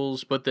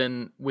portals, but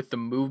then with the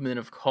movement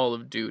of Call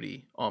of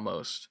Duty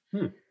almost.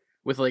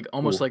 With like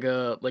almost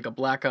Cool. like a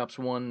Black Ops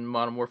 1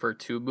 Modern Warfare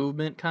 2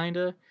 movement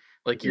kinda.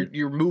 Like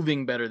you're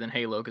moving better than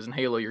Halo, because in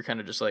Halo you're kind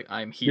of just like,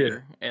 I'm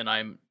here and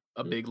I'm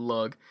a big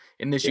lug.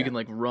 In this you Yeah. can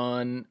like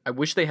run. I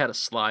wish they had a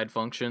slide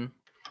function.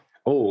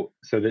 Oh,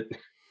 so that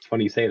it's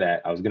funny you say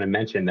that. I was gonna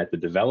mention that the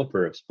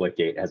developer of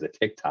Splitgate has a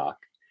TikTok,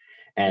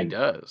 It and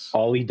does.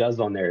 all he does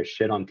on there is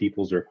shit on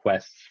people's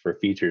requests for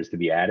features to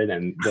be added.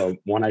 And the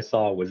one I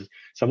saw was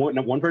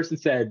one person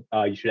said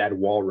you should add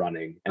wall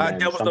running, and then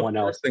That was the someone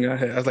else, first thing I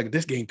had. I was like,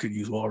 this game could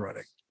use wall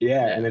running.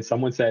 yeah, and then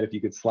someone said if you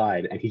could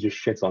slide, and he just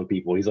shits on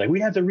people. He's like, we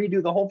have to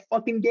redo the whole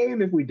fucking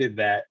game if we did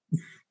that.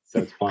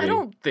 So it's funny. I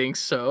don't think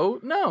so.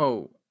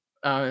 No.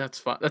 That's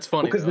fun. That's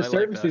funny. Because the though. I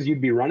like that. services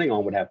you'd be running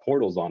on would have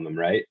portals on them,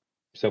 right?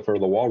 So for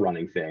the wall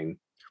running thing,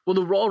 Well,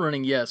 the wall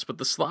running, yes, but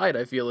the slide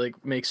I feel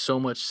like makes so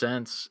much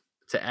sense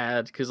to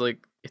add, because like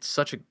it's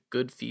such a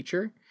good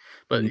feature.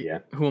 But yeah.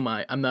 who am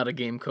I? I'm not a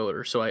game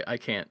coder, so I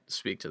can't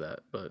speak to that.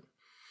 But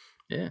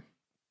yeah,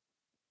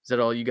 is that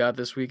all you got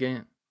this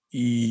weekend?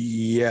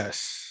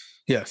 Yes.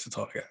 Yes, that's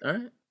all I got. All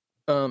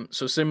right.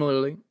 So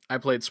similarly, I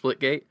played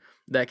Splitgate.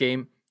 That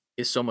game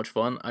is so much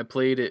fun. I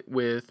played it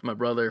with my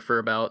brother for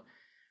about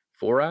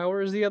 4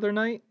 hours the other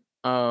night.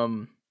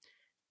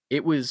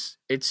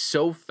 It's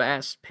so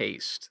fast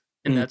paced,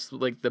 and that's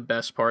like the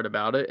best part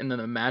about it. And then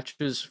the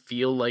matches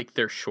feel like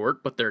they're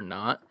short, but they're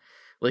not.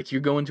 Like you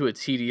go into a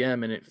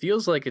TDM and it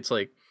feels like it's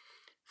like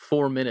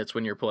 4 minutes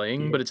when you're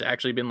playing, but it's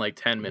actually been like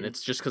 10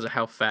 minutes just because of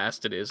how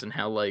fast it is and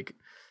how like,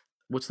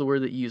 what's the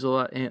word that you use a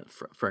lot?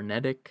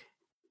 Frenetic.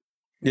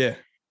 Yeah.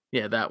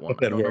 Yeah, that one. What's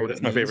that I don't know word? what That's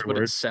it my means, favorite but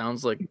word. it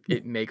sounds like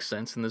it makes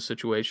sense in this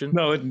situation.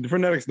 No,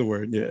 frenetic's the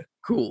word. Yeah.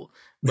 Cool.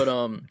 But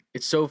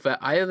it's so fast.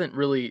 I haven't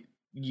really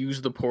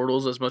used the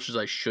portals as much as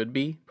I should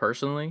be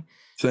personally.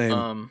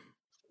 Same.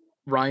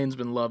 Ryan's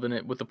been loving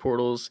it with the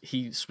portals.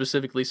 He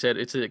specifically said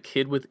it's a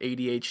kid with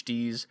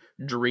ADHD's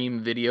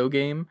dream video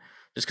game,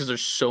 just because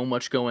there's so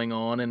much going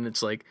on and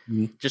it's like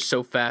just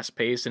so fast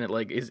paced, and it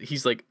like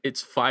he's like,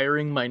 it's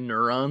firing my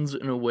neurons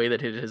in a way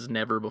that it has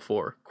never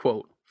before.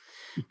 Quote.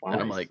 Wow.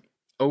 And I'm like,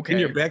 okay. And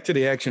you're back to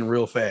the action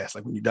real fast.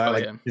 Like when you die, Oh,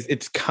 like yeah.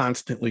 it's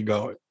constantly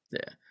going.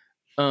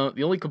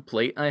 The only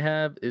complaint I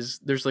have is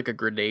there's like a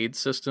grenade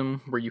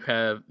system where you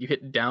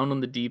hit down on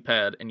the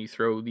D-pad and you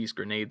throw these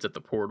grenades at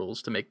the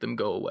portals to make them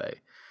go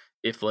away.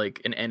 If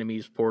like an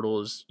enemy's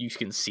portal is, you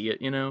can see it,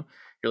 you're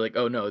like,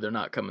 oh no, they're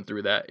not coming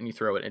through that, and you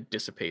throw it and it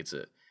dissipates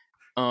it.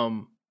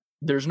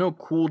 There's no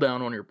cooldown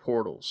on your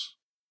portals.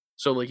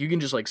 So like you can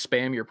just like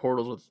spam your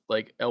portals with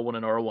like L1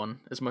 and R1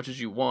 as much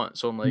as you want.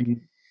 So I'm like,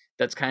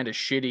 that's kind of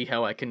shitty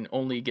how I can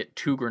only get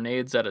 2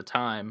 grenades at a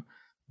time,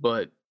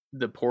 but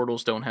the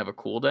portals don't have a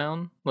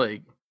cooldown.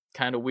 Like,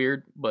 kind of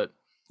weird, but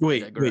Wait.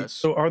 digress.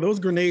 So are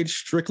those grenades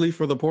strictly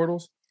for the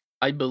portals?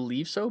 I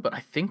believe so, but I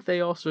think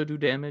they also do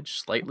damage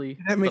slightly.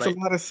 That makes but a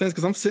lot of sense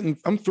because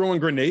I'm throwing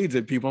grenades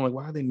at people. I'm like,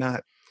 why are they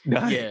not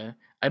dying? Yeah,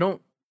 I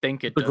don't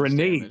think it The does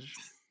grenades. damage.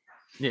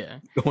 Yeah,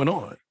 Going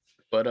on?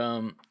 but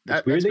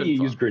It's weird that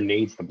you use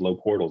grenades to blow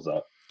portals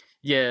up.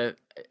 Yeah,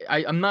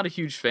 I'm not a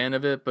huge fan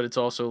of it, but it's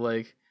also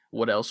like,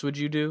 what else would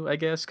you do, I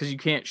guess? Because you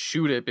can't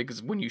shoot it,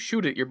 because when you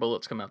shoot it, your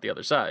bullets come out the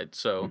other side.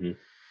 So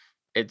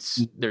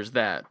there's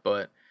that,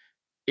 but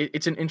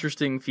it's an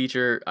interesting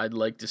feature. I'd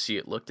like to see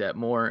it looked at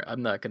more.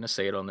 I'm not going to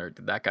say it on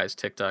that guy's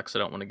TikTok, so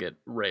I don't want to get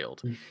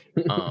railed.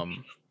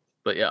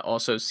 But yeah,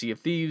 also Sea of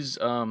Thieves.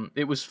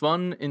 It was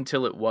fun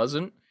until it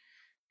wasn't,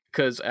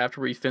 because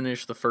after we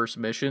finished the first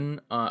mission,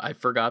 I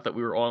forgot that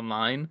we were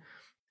online,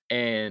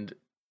 and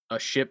a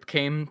ship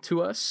came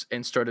to us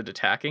and started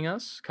attacking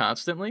us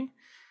constantly.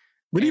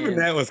 But even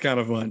And that was kind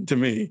of fun to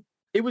me.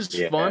 it was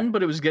fun,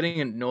 but it was getting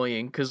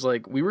annoying because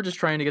like we were just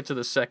trying to get to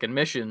the second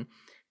mission,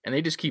 and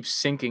they just keep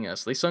sinking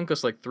us. They sunk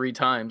us like 3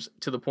 times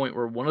to the point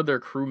where one of their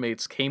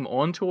crewmates came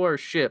onto our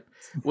ship,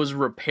 was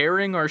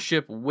repairing our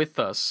ship with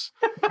us.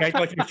 Act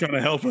like he's trying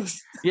to help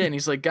us. Yeah, and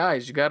he's like,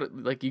 guys, you gotta,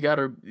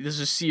 this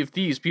is Sea of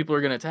Thieves. People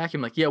are gonna attack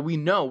him. Like, yeah, we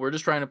know. We're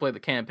just trying to play the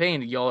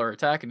campaign. Y'all are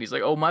attacking. He's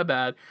like, oh, my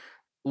bad.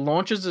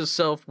 Launches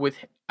himself with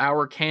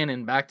our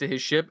cannon back to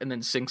his ship and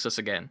then sinks us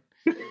again.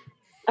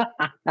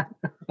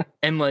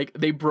 And like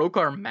they broke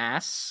our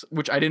masts,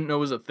 which I didn't know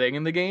was a thing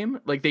in the game.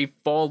 Like they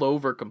fall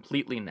over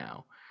completely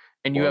now.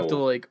 And you have to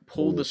like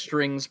pull the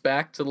strings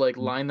back to like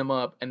line them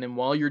up, and then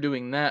while you're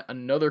doing that,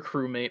 another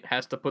crewmate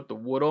has to put the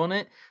wood on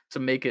it to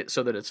make it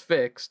so that it's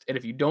fixed. And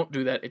if you don't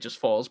do that, it just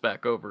falls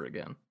back over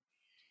again.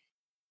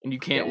 And you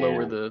can't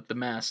lower the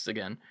masts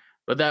again.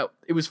 But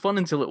it was fun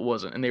until it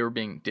wasn't, and they were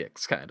being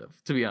dicks, kind of,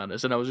 to be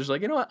honest. And I was just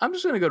like, you know what? I'm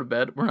just gonna go to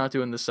bed. We're not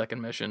doing this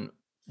second mission.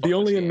 The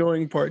only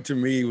annoying part to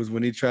me was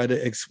when he tried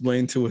to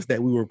explain to us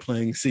that we were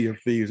playing Sea of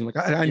Thieves. I'm like,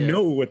 I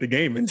know what the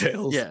game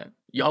entails. Yeah,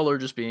 y'all are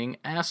just being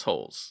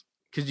assholes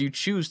because you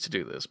choose to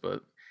do this.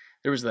 But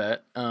there was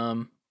that.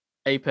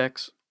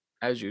 Apex,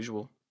 as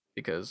usual,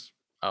 because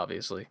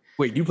obviously.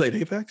 Wait, you played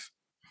Apex?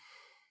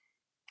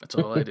 That's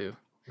all I do.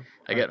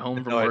 I get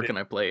home from work and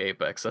I play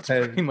Apex. That's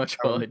pretty much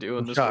all I do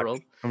in this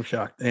world. I'm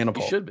shocked. And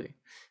appalled. You should be.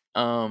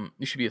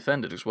 You should be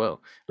offended as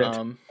well.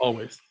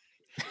 Always.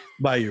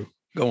 By you.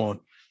 Go on.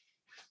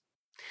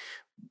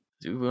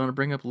 Do we want to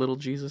bring up Little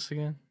Jesus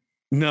again?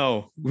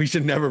 No, we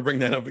should never bring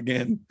that up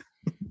again.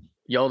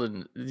 Y'all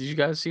didn't. Did you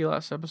guys see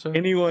last episode?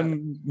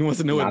 Anyone who wants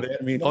to know what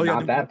that means?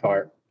 Not that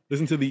part.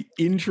 Listen to the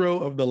intro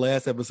of the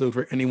last episode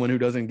for anyone who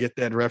doesn't get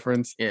that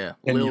reference. Yeah,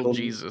 Little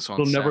Jesus on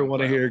SoundCloud. You'll never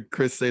want to hear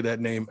Chris say that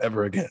name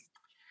ever again.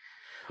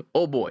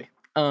 Oh boy.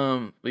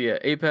 But yeah,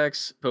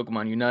 Apex,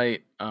 Pokemon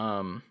Unite.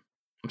 I'm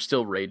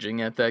still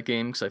raging at that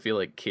game because I feel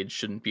like kids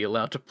shouldn't be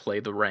allowed to play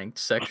the ranked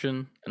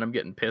section, and I'm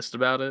getting pissed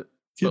about it.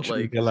 Kids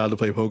shouldn't be allowed to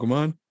play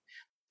Pokemon.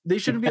 They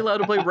shouldn't be allowed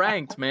to play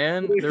ranked,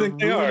 man. They're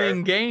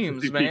ruining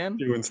games, man.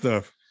 Doing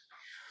stuff.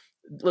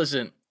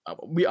 Listen, I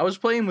was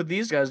playing with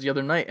these guys the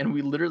other night, and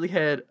we literally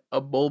had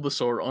a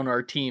Bulbasaur on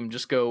our team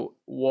just go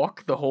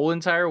walk the whole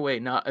entire way,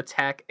 not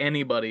attack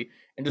anybody,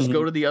 and just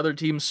go to the other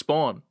team's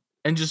spawn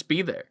and just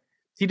be there.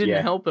 He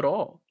didn't help at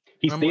all.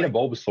 He stayed a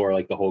Bulbasaur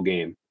like the whole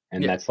game,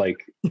 and that's like,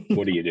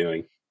 what are you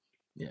doing?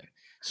 Yeah.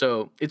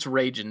 So it's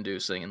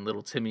rage-inducing, and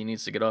little Timmy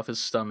needs to get off his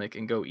stomach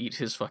and go eat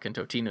his fucking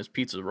Totino's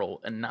pizza roll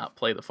and not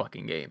play the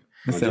fucking game.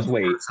 Just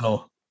wait.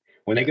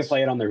 When they can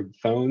play it on their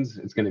phones,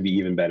 it's going to be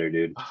even better,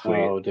 dude.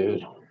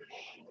 Dude.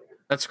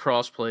 That's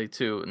crossplay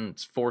too, and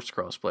it's forced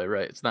crossplay,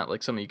 right? It's not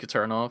like something you could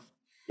turn off.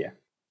 Yeah.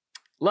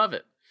 Love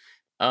it.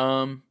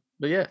 But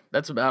yeah,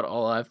 that's about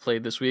all I've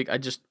played this week. I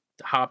just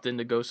hopped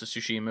into Ghost of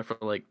Tsushima for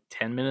like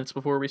 10 minutes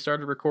before we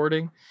started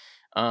recording.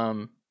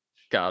 God,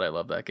 I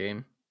love that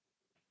game.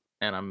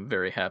 And I'm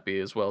very happy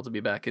as well to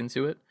be back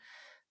into it.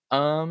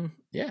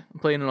 Yeah, I'm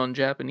playing it on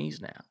Japanese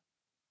now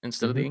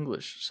instead of the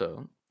English.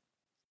 So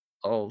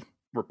I'll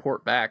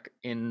report back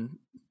in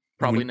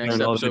probably next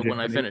episode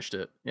when I finished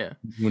it. Yeah.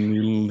 When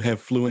you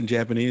have fluent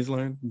Japanese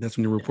learn, that's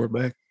when you report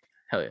back.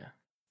 Hell yeah.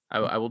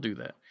 I will do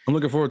that. I'm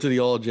looking forward to the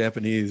all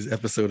Japanese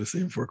episode of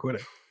Save Before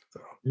Quitting.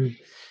 So.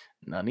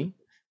 Nani?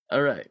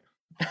 All right.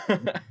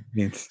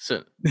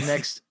 So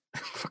next,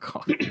 fuck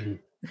off.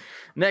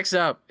 Next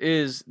up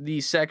is the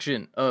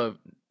section of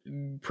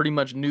pretty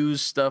much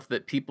news stuff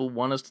that people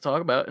want us to talk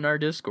about in our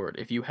Discord.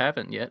 If you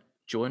haven't yet,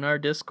 join our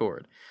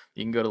Discord.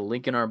 You can go to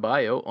link in our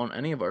bio on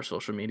any of our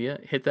social media,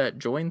 hit that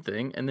join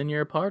thing, and then you're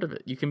a part of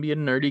it. You can be a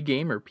nerdy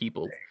gamer,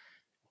 people.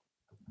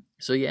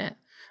 So yeah.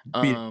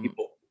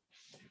 People.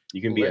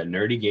 You can be a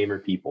nerdy gamer,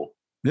 people.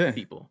 Yeah.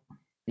 People.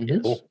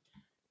 Yes. Cool.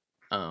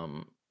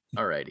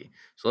 Alrighty.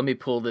 So let me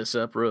pull this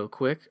up real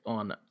quick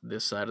on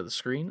this side of the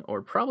screen,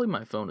 or probably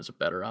my phone is a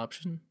better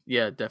option.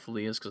 Yeah, it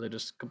definitely is, because I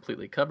just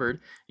completely covered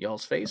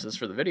y'all's faces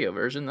for the video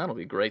version. That'll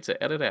be great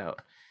to edit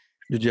out.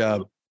 Good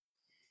job.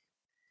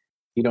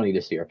 You don't need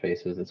to see our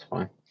faces. It's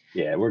fine.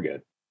 Yeah, we're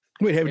good.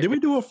 Wait, did we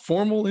do a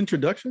formal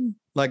introduction?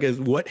 Like as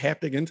what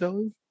Haptic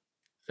Intel is?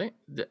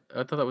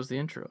 I thought that was the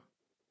intro.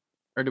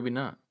 Or did we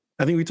not?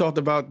 I think we talked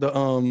about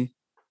the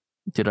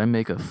Did I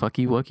make a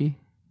fucky wucky?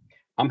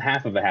 I'm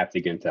half of a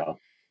Haptic Intel.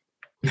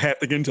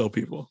 Haptic Intel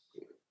people.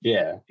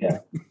 Yeah.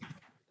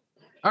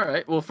 All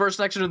right. Well, first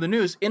section of the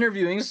news,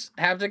 interviewing's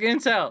Haptic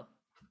Intel.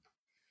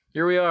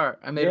 Here we are.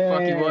 I made a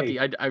fucky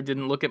wucky. I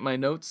didn't look at my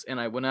notes and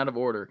I went out of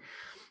order.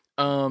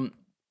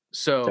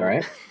 So all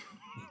right.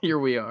 Here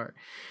we are.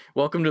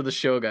 Welcome to the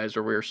show, guys,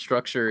 where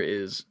structure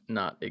is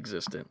not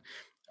existent.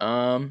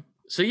 So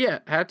yeah,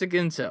 Haptic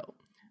Intel.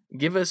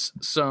 Give us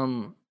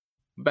some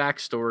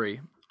backstory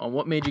on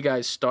what made you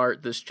guys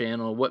start this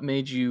channel. What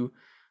made you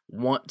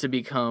want to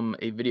become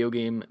a video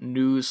game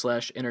news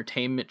 /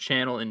 entertainment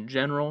channel in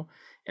general,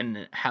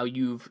 and how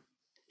you've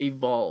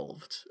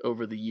evolved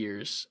over the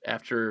years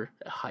after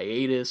a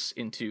hiatus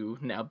into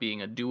now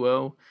being a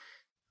duo.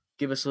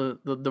 Give us the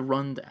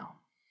rundown.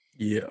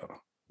 Yeah.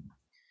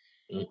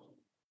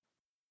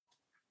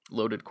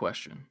 Loaded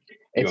question.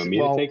 You want me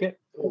to take it?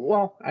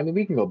 Well, I mean,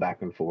 we can go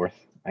back and forth,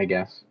 I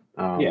guess.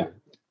 Yeah.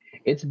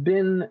 It's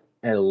been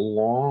a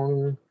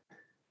long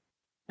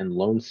and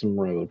lonesome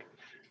road.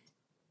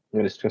 I'm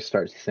gonna just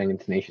start singing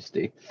Tenacious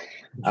D.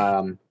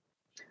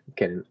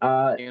 Kidding.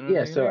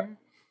 Yeah. So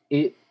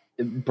it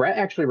Brett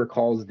actually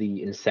recalls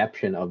the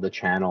inception of the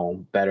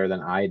channel better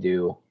than I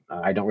do.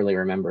 I don't really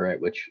remember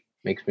it, which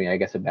makes me, I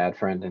guess, a bad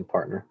friend and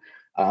partner.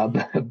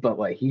 But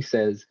what he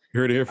says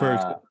You heard it here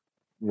first.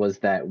 was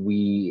that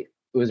it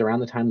was around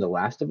the time The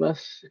Last of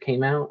Us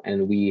came out,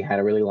 and we had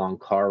a really long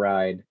car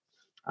ride.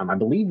 I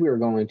believe we were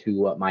going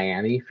to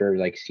Miami for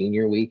like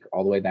senior week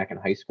all the way back in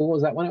high school.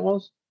 Is that when it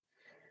was?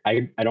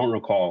 I don't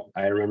recall.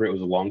 I remember it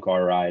was a long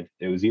car ride.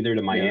 It was either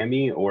to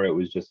Miami or it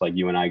was just like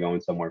you and I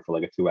going somewhere for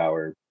like a 2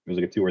 hour. It was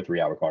like a 2 or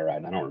 3 hour car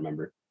ride. I don't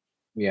remember.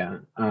 Yeah.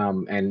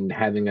 And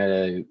having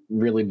a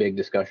really big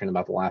discussion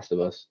about The Last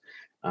of Us,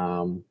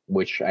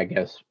 which I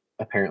guess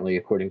apparently,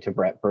 according to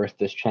Brett, birthed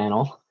this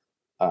channel.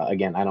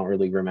 Again, I don't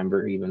really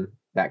remember even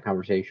that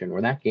conversation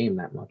or that game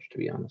that much, to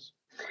be honest.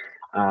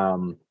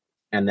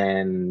 And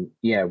then,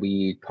 yeah,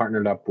 we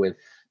partnered up with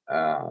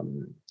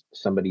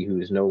somebody who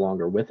is no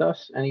longer with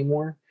us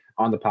anymore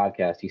on the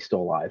podcast. He's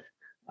still alive,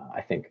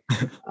 I think.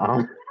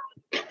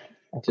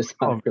 Just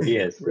he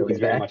is. Really he's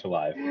very much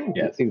alive.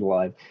 Yes, he's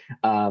alive.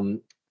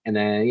 And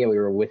then, yeah, we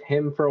were with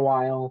him for a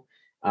while.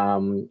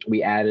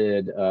 We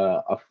added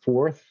a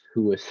fourth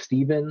who was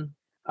Steven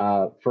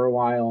for a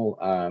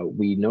while.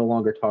 We no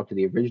longer talked to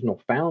the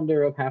original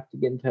founder of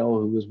Haptic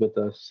Intel, who was with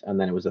us. And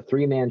then it was a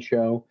 3-man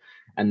show.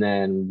 And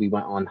then we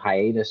went on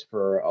hiatus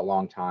for a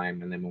long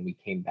time. And then when we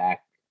came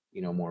back,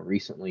 more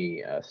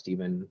recently,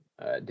 Steven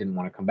didn't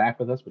want to come back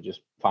with us, which is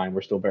fine.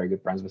 We're still very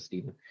good friends with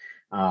Steven.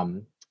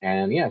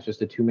 And yeah, it's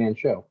just a 2-man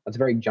show. That's a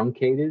very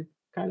junkated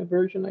kind of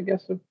version, I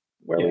guess, of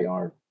where we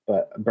are.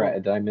 But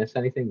Brett, did I miss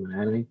anything? Did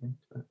I add anything?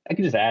 I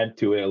could just add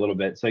to it a little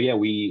bit. So yeah,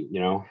 we,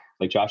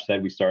 like Josh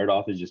said, we started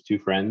off as just 2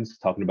 friends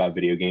talking about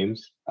video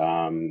games.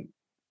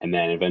 And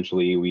then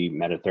eventually we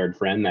met a third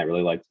friend that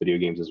really liked video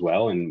games as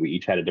well. And we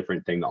each had a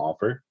different thing to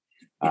offer.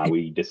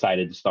 We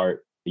decided to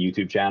start a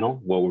YouTube channel.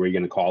 What were we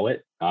going to call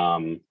it?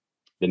 The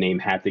name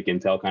Haptic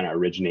Intel kind of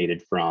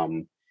originated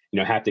from,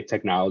 haptic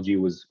technology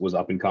was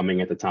up and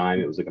coming at the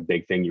time. It was like a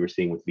big thing you were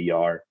seeing with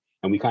VR.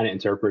 And we kind of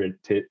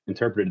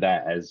interpreted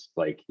that as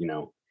like,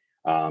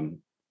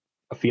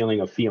 a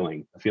feeling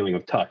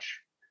of touch.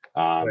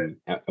 And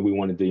we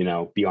wanted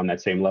to, be on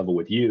that same level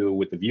with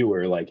the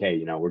viewer, like,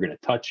 hey, we're going to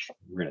touch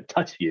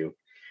you.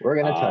 We're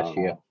going to touch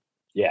you.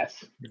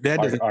 Yes.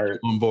 That doesn't get you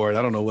on board.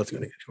 I don't know what's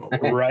going to get you on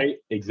board. Right.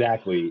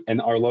 Exactly.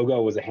 And our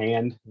logo was a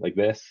hand like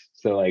this.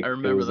 So like, I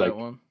remember that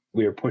one.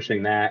 We were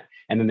pushing that.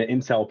 And then the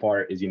Intel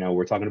part is,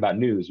 we're talking about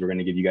news. We're going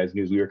to give you guys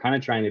news. We were kind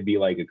of trying to be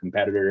like a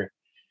competitor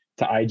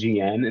to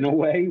IGN in a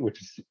way,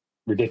 which is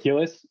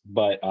ridiculous,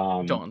 but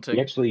daunting.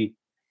 We actually,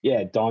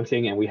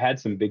 daunting. And we had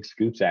some big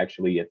scoops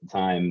actually at the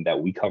time that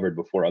we covered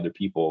before other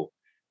people.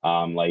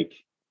 Like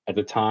at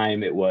the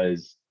time it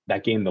was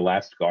that game, The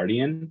Last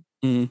Guardian.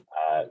 Mm-hmm.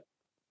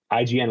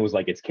 IGN was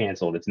like, it's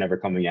canceled. It's never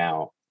coming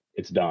out.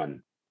 It's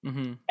done.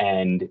 Mm-hmm.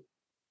 And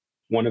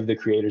one of the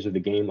creators of the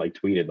game like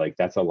tweeted like,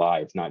 that's a lie.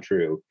 It's not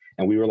true.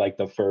 And we were like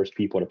the first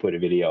people to put a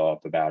video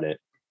up about it.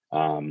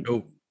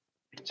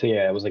 So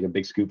yeah, it was like a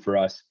big scoop for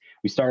us.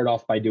 We started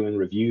off by doing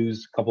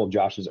reviews. A couple of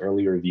Josh's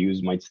early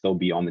reviews might still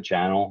be on the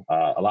channel.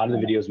 A lot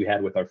of the videos we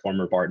had with our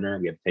former partner,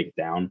 we had to take it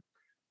down.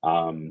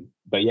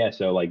 But yeah,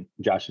 so like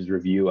Josh's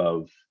review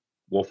of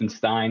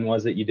Wolfenstein,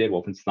 was it you did?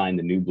 Wolfenstein,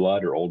 the New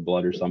Blood or Old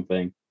Blood or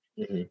something.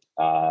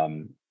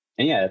 Mm-hmm.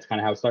 And yeah, that's kind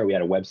of how it started. We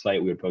had a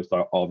website. We would post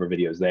all of our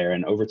videos there.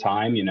 And over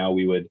time,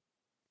 we would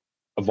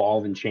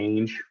evolve and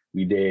change.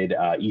 We did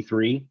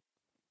E3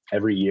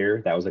 every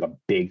year. That was like a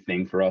big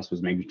thing for us,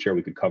 was making sure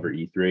we could cover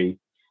E3.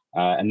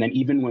 And then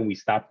even when we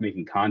stopped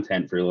making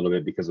content for a little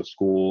bit because of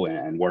school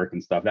and work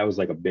and stuff, that was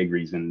like a big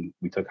reason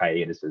we took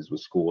hiatuses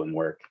with school and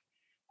work.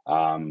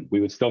 We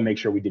would still make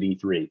sure we did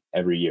E3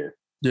 every year.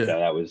 Yeah, so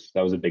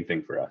that was a big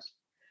thing for us.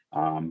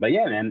 But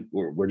yeah, man,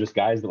 we're just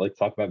guys that like to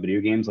talk about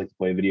video games, like to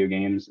play video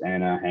games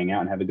and hang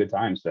out and have a good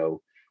time.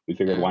 So we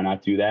figured why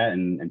not do that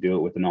and do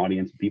it with an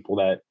audience of people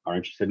that are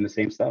interested in the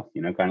same stuff,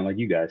 kind of like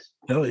you guys.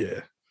 Hell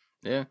yeah.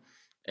 Yeah.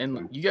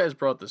 And you guys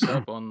brought this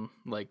up on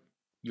like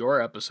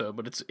your episode,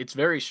 but it's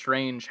very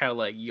strange how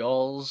like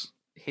y'all's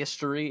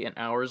history and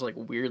ours like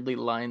weirdly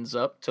lines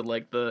up to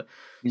like the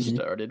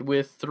started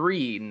with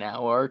 3,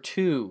 now are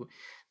 2.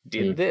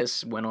 Did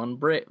this, went on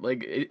break.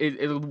 Like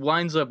it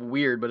lines up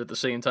weird, but at the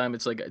same time,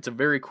 it's like it's a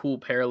very cool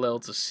parallel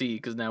to see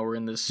because now we're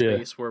in this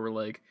space where we're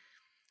like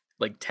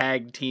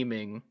tag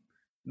teaming,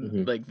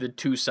 like the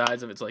two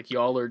sides of it. It's like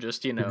y'all are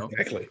just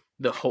exactly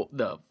the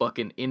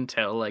fucking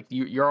intel. Like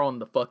you're on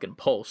the fucking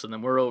pulse, and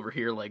then we're over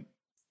here like,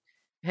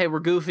 hey, we're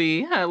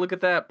goofy. Yeah, look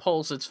at that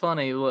pulse. It's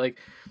funny. Like,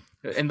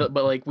 but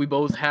like we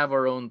both have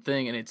our own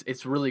thing, and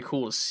it's really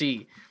cool to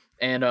see.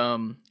 And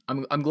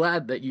I'm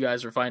glad that you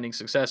guys are finding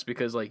success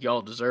because like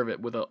y'all deserve it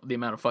with the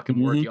amount of fucking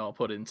work y'all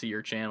put into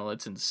your channel.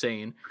 It's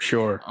insane.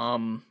 Sure.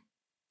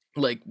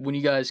 Like when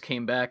you guys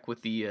came back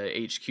with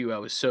the HQ, I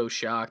was so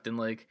shocked, and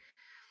like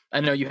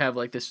I know you have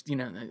like this,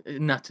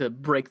 not to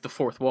break the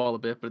fourth wall a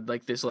bit, but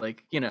like this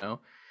like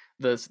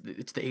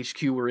it's the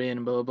HQ we're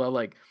in, blah blah blah.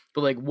 Like,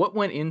 but like, what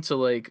went into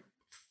like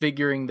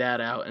figuring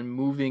that out and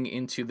moving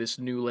into this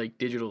new like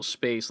digital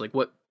space? Like,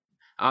 what?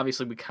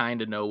 Obviously, we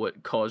kind of know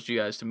what caused you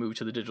guys to move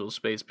to the digital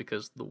space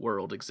because the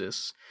world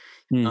exists.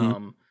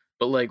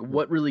 But like,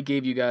 what really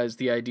gave you guys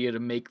the idea to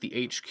make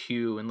the HQ,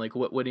 and like,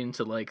 what went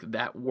into like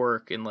that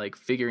work and like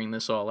figuring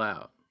this all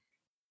out?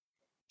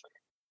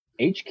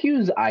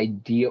 HQ's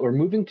idea, or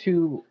moving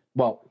to,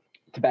 well,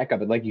 to back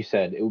up, like you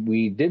said,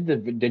 we did the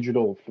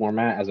digital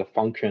format as a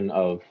function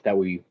of that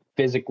we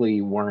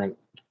physically weren't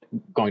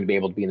going to be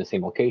able to be in the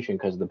same location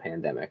because of the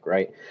pandemic,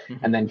 right?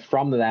 And then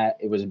from that,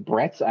 it was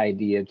Brett's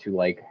idea to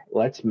like,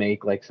 let's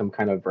make like some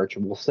kind of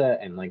virtual set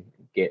and like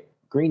get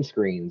green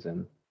screens,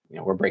 and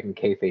we're breaking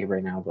kayfabe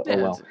right now, but oh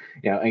well,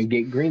 and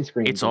get green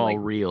screens. It's all like,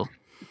 real.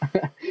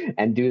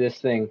 and do this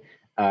thing.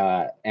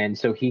 And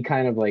so he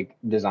kind of like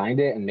designed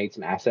it and made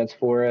some assets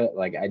for it.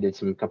 Like I did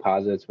some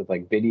composites with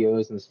like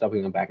videos and stuff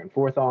we went back and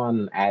forth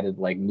on, added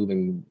like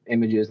moving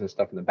images and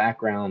stuff in the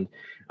background.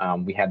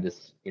 We had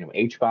this,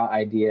 HBot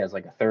idea as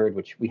like a third,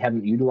 which we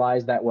haven't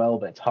utilized that well,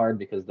 but it's hard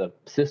because the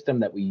system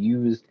that we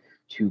used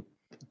to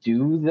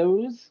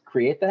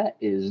create that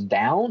is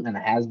down, and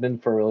it has been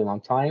for a really long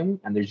time.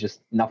 And there's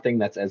just nothing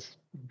that's as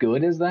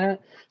good as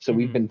that. So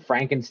we've been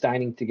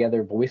Frankensteining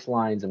together voice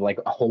lines of like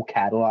a whole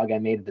catalog I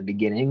made at the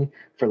beginning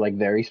for like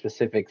very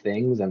specific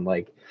things. And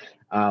like,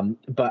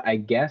 but I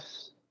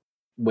guess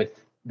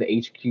with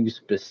the HQ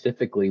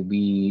specifically,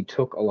 we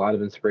took a lot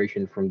of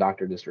inspiration from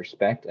Dr.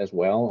 Disrespect as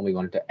well. And we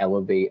wanted to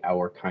elevate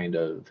our kind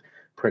of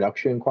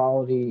production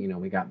quality.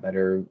 We got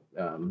better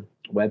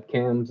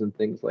webcams and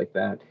things like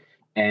that.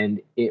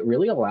 And it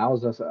really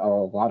allows us a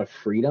lot of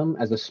freedom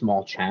as a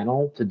small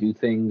channel to do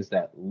things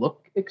that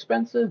look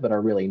expensive, but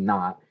are really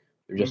not.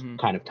 They're just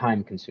kind of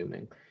time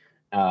consuming.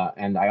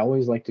 And I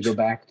always like to go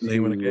back to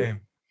name of the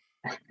game.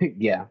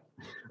 Yeah.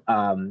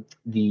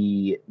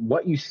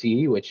 What you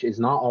see, which is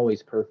not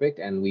always perfect,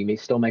 and we may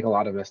still make a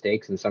lot of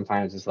mistakes. And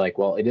sometimes it's like,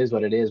 well, it is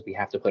what it is. We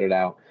have to put it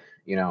out,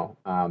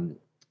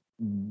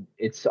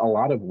 it's a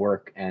lot of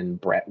work, and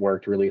Brett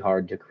worked really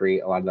hard to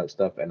create a lot of that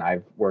stuff. And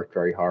I've worked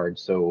very hard.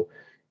 So,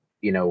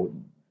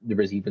 there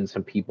was even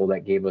some people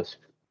that gave us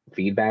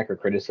feedback or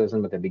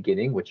criticism at the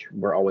beginning, which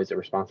we're always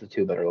responsive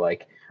to, that are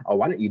like, oh,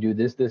 why don't you do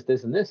this, this,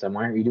 this, and this? And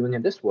why aren't you doing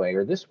it this way?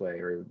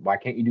 Or why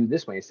can't you do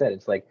this way instead?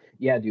 It's like,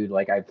 yeah, dude,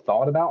 like I've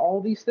thought about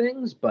all these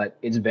things, but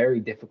it's very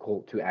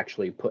difficult to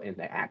actually put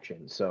into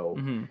action. So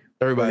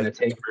we're going to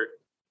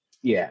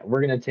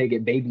take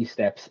it baby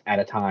steps at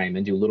a time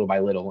and do little by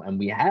little. And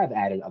we have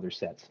added other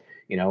sets.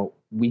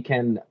 We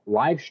can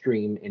live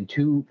stream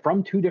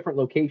from two different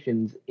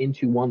locations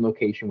into one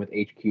location with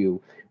HQ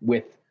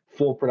with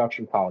full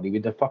production quality. We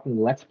did a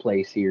fucking Let's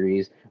Play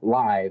series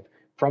live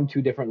from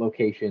two different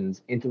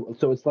locations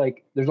so it's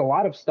like there's a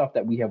lot of stuff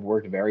that we have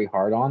worked very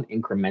hard on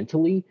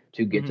incrementally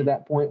to get to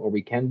that point where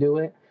we can do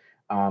it.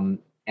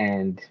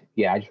 And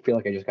yeah, I just feel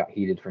like I just got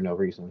heated for no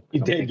reason.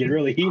 You did get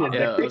really heated.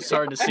 Yeah, it was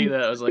starting to see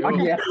that. I was like, I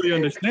can really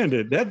understand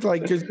it. That's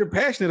like, because you're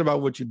passionate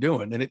about what you're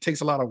doing, and it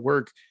takes a lot of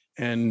work.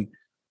 And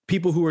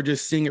people who are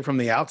just seeing it from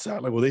the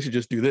outside, like, well, they should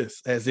just do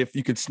this, as if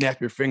you could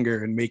snap your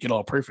finger and make it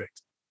all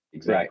perfect.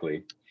 Exactly.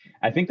 Right.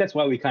 I think that's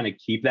why we kind of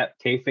keep that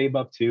kayfabe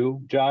up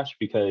too, Josh,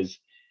 because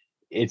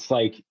it's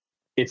like,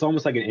 it's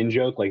almost like an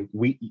in-joke. Like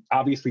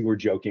we're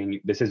joking.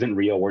 This isn't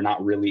real. We're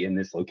not really in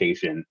this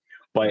location,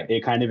 but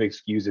it kind of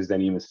excuses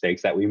any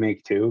mistakes that we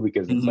make too,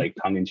 because it's like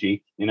tongue in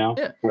cheek,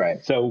 Yeah.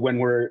 Right. So when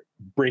we're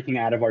breaking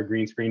out of our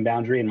green screen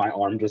boundary and my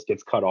arm just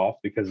gets cut off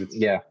because it's,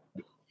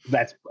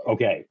 that's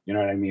okay. You know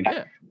what I mean?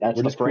 Yeah.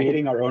 We're just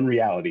creating our own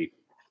reality.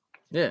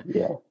 Yeah.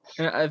 Yeah.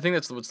 And I think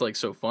that's what's like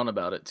so fun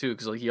about it too,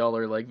 because like y'all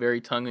are like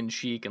very tongue in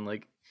cheek and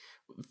like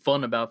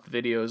fun about the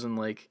videos, and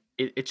like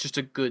it's just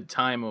a good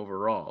time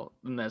overall.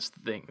 And that's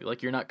the thing.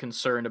 Like you're not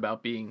concerned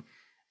about being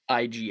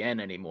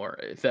IGN anymore,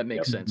 if that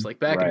makes sense. Like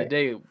back in the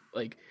day,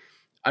 like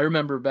I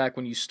remember back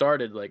when you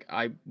started, like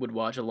I would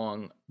watch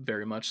along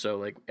very much so.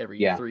 Like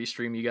every E3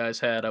 stream you guys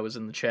had, I was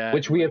in the chat,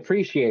 which we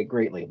appreciate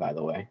greatly, by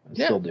the way.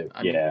 Still do.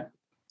 I mean,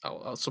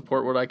 I'll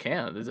support what I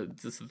can.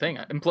 It's the thing.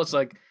 And plus,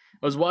 like,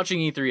 I was watching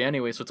E3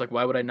 anyway, so it's like,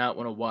 why would I not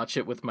want to watch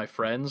it with my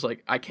friends?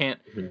 Like, I can't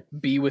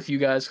be with you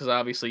guys because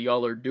obviously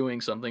y'all are doing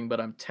something, but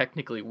I'm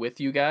technically with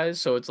you guys.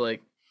 So it's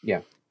like,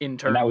 in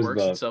turn, it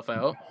works itself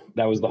out.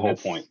 That was the whole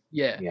point.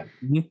 Yeah.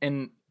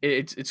 And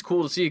it's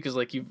cool to see because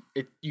like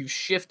you've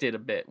shifted a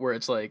bit where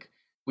it's like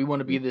we want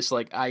to be this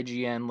like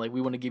IGN, like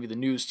we want to give you the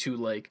news to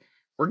like.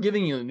 We're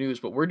giving you the news,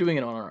 but we're doing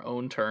it on our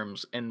own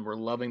terms, and we're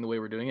loving the way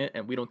we're doing it,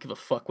 and we don't give a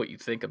fuck what you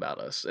think about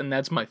us. And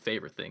that's my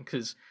favorite thing,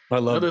 because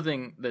another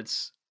thing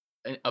that's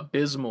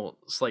abysmal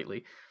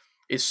slightly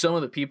is some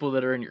of the people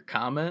that are in your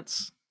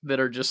comments that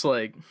are just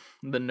like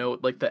the note,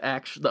 like the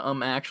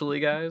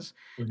actually guys.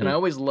 And I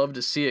always love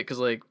to see it because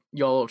like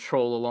y'all will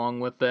troll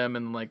along with them,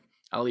 and like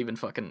I'll even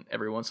fucking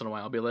every once in a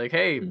while be like,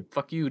 hey,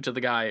 fuck you to the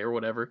guy or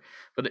whatever.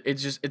 But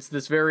it's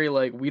this very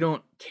like, we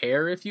don't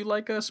care if you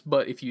like us,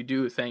 but if you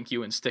do, thank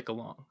you and stick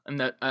along. And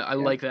that I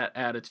like that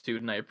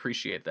attitude, and I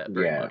appreciate that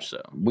very much.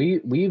 So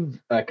we've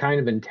kind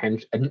of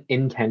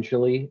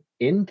intentionally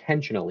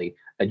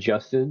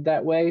adjusted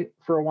that way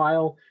for a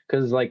while,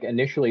 because like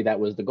initially that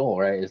was the goal,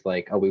 right? Is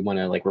like, oh, we want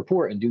to like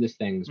report and do this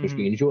things which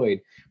we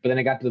enjoyed, but then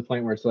it got to the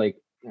point where it's like,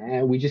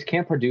 we just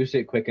can't produce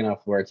it quick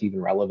enough where it's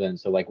even relevant.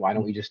 So like, why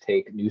don't we just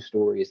take news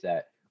stories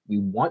that we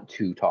want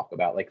to talk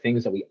about, like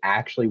things that we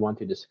actually want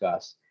to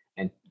discuss,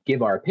 and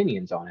give our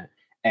opinions on it?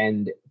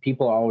 And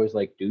people are always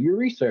like, do your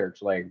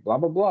research, like blah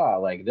blah blah,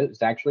 like this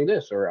is actually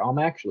this, or I'm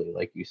actually,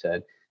 like you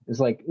said. It's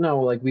like,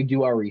 no, like we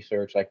do our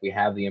research, like we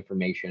have the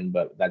information,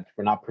 but that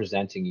we're not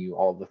presenting you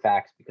all of the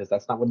facts, because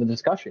that's not what the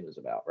discussion is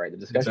about, right? The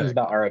discussion is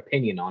about our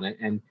opinion on it.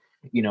 And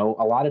you know,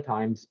 a lot of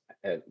times,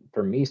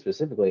 for me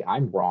specifically,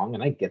 I'm wrong,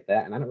 and I get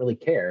that, and I don't really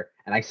care.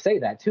 And I say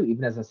that too,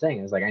 even as I'm saying,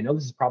 it's like, I know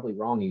this is probably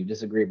wrong and you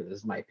disagree, but this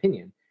is my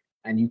opinion.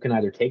 And you can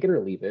either take it or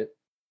leave it.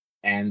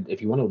 And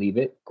if you want to leave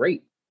it,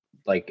 great.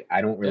 Like,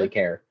 I don't really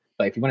care.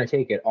 But if you want to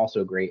take it,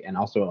 also great. And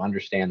also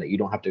understand that you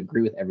don't have to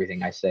agree with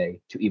everything I say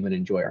to even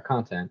enjoy our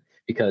content.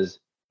 Because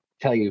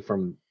tell you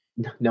from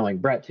knowing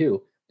Brett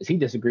too, is he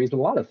disagrees with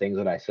a lot of things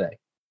that I say,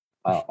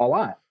 a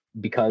lot,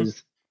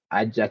 because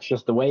that's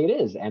just the way it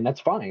is, and that's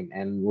fine.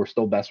 And we're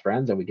still best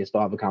friends, and we can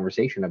still have a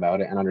conversation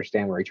about it and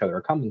understand where each other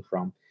are coming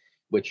from,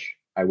 which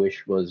I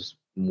wish was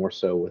more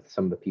so with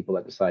some of the people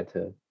that decide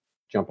to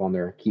jump on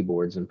their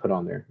keyboards and put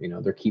on their, you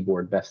know, their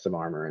keyboard best of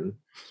armor and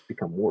just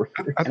become warriors.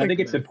 I think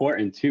it's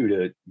important too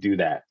to do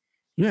that.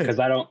 Yeah. Because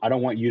I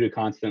don't want you to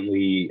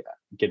constantly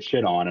get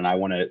shit on, and I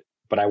want to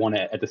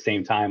at the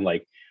same time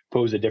like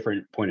pose a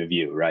different point of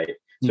view, right?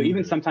 So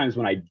even sometimes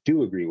when I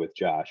do agree with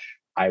Josh,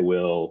 I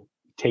will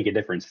take a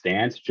different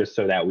stance just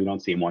so that we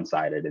don't seem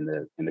one-sided in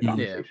the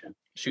conversation.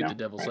 Shoot the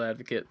devil's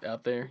advocate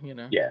out there, you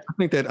know. Yeah. I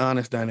think that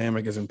honest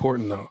dynamic is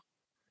important though.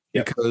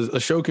 Because a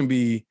show can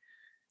be,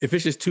 if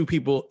it's just two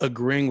people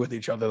agreeing with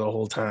each other the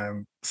whole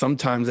time,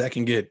 sometimes that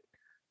can get,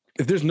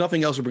 if there's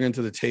nothing else to bring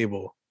to the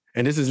table,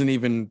 and this isn't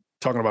even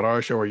talking about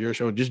our show or your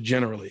show, just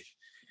generally,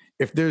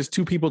 if there's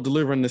two people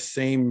delivering the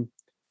same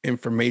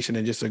information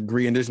and just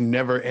agree, and there's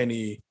never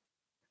any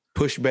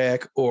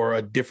pushback or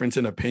a difference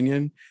in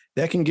opinion,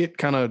 that can get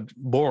kind of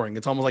boring.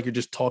 It's almost like you're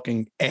just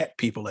talking at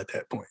people at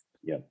that point.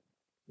 Yeah.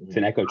 It's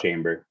an echo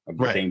chamber of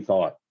the same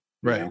thought.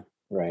 Right. You know?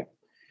 Right.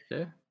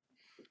 Yeah.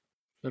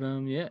 But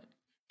yeah.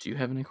 Do you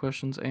have any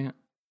questions, Ant?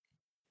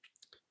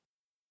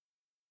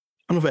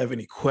 I don't know if I have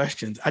any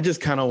questions. I just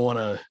kind of want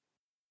to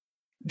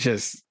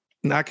just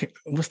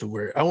what's the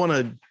word?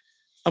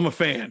 I'm a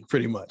fan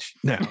pretty much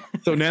now.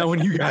 So now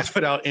when you guys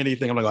put out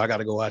anything, I'm like, oh, I got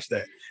to go watch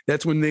that.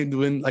 That's when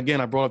again,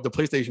 I brought up the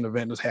PlayStation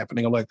event was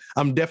happening. I'm like,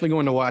 I'm definitely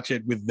going to watch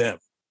it with them.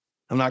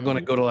 I'm not going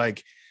to go to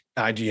like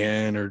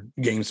IGN or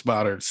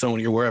GameSpot or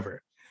Sony or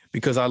wherever,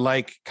 because I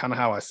like kind of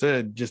how I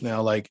said just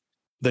now, like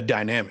the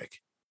dynamic.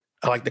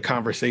 I like the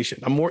conversation.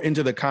 I'm more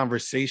into the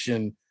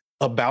conversation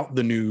about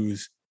the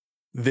news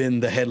than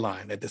the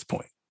headline at this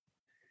point.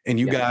 And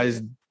you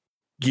guys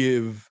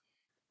give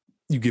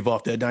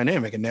off that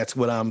dynamic, and that's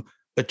what I'm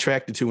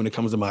attracted to when it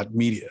comes to my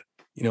media.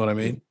 You know what I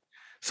mean?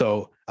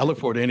 So I look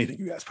forward to anything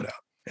you guys put out.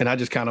 And I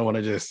just kind of want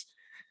to just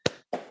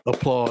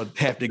applaud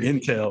Haptic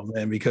Intel,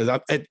 man, because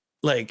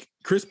like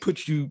Chris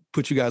put you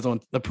guys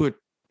on, put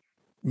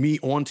me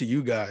onto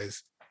you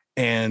guys,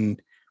 and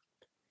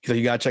he said,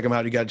 you got to check him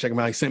out. You got to check him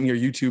out. He sent me your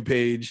YouTube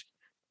page,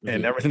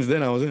 and ever since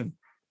then I was in.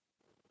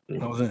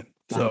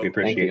 So we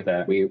appreciate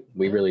that. We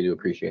really do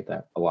appreciate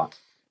that a lot.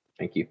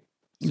 Thank you.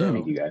 So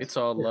thank you guys. It's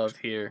all love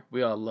here.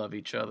 We all love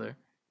each other.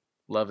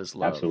 Love is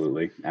love.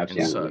 Absolutely.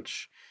 And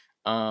such.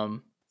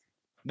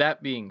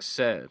 That being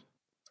said,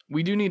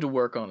 we do need to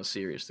work on a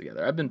series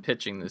together. I've been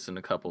pitching this in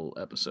a couple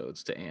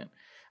episodes to Ant.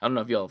 I don't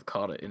know if y'all have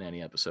caught it in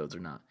any episodes or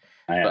not.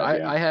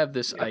 I have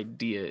this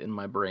idea in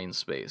my brain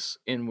space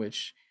in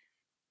which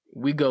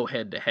we go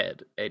head to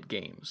head at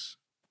games.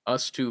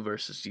 Us two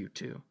versus you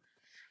two.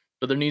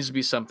 But there needs to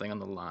be something on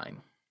the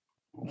line.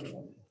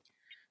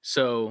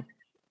 So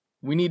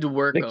we need to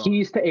work on... The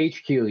keys to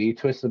HQ. You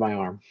twisted my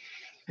arm.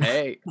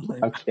 Hey.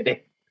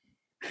 Okay.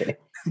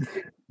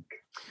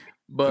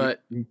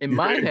 But in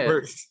my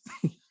head,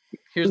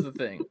 here's the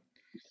thing.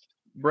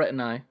 Brett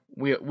and I,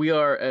 we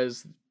are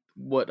as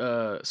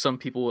what some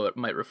people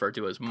might refer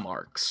to as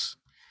marks.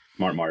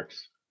 Smart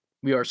marks.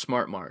 We are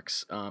smart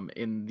marks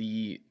in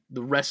the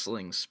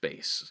wrestling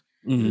space.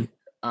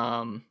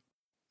 Mm-hmm.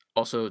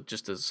 Also,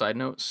 just as a side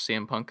note,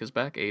 CM Punk is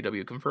back.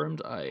 AEW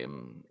confirmed. I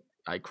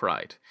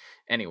cried.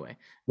 Anyway.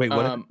 Wait,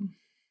 what?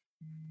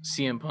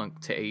 CM Punk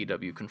to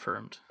AEW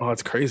confirmed. Oh,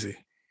 it's crazy.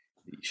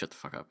 Shut the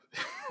fuck up.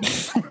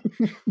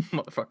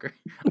 Motherfucker.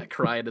 I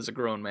cried as a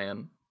grown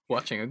man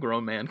watching a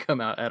grown man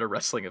come out at a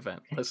wrestling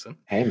event. Listen.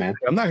 Hey, man.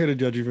 I'm not going to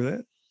judge you for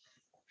that.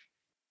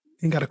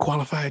 You ain't got to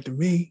qualify it to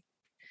me.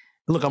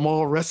 Look, I'm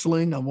all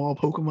wrestling. I'm all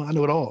Pokemon. I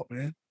know it all,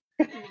 man.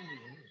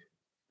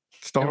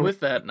 And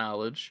with that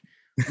knowledge,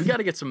 we got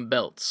to get some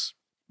belts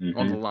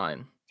on the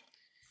line.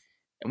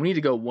 and we need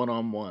to go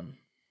 1-on-1,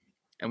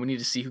 and we need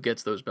to see who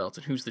gets those belts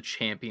and who's the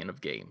champion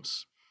of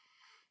games,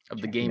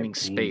 of the gaming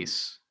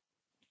space.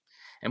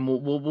 And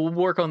we'll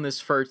work on this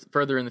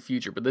further in the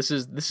future. But this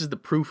is the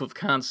proof of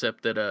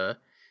concept that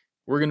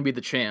we're gonna be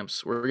the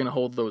champs. We're gonna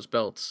hold those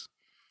belts,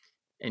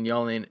 and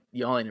y'all ain't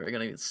ever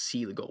gonna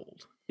see the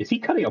gold. Is he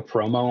cutting a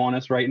promo on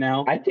us right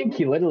now? I think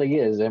he literally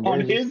is. And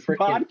on his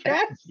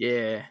podcast?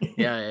 Yeah, I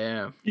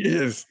am.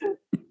 Yes.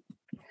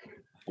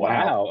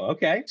 Wow.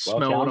 Okay.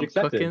 Smell what I'm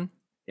cooking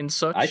and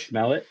such. I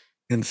smell it.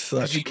 And 'Cause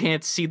such. you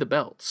can't see the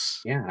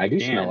belts. Yeah, I do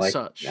smell like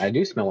such. I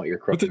do smell what you're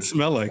cooking. What's it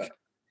smell like?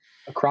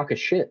 A crock of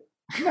shit.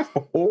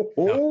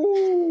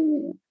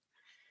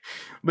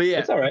 But yeah,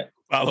 It's all right.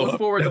 Follow look up.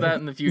 forward to that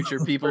in the future.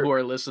 People who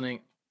are listening,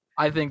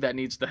 I think that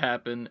needs to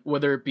happen,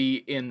 whether it be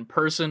in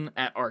person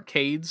at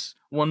arcades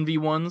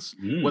 1v1s,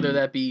 whether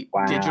that be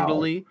Wow.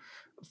 digitally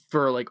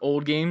for like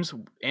old games.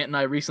 Ant and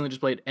I recently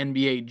just played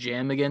NBA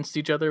Jam against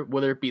each other,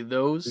 whether it be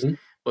those, Mhm.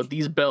 but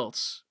these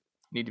belts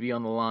need to be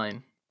on the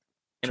line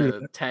in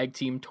True. a tag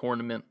team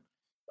tournament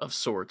of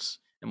sorts,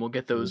 and we'll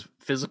get those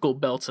physical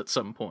belts at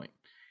some point,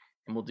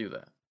 and we'll do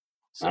that.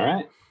 So, All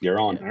right. You're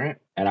on. All right.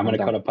 And I'm going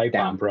to I'm cut a pipe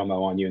down. bomb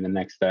promo on you in the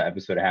next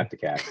episode of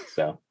Hapticast.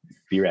 So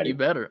be ready. you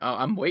better.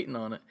 I'm waiting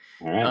on it.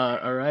 All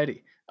right.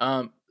 Alrighty.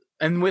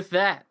 And with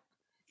that,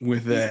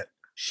 With that.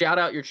 shout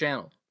out your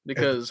channel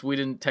because we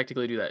didn't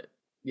technically do that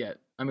yet.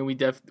 I mean, we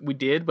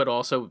did, but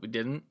also we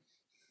didn't.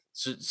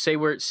 So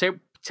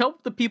tell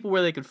the people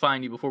where they could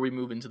find you before we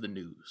move into the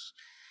news.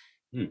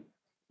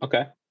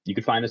 Okay. You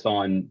can find us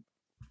on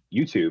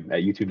YouTube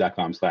at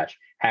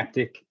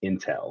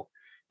youtube.com/hapticintel.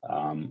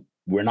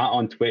 We're not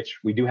on Twitch.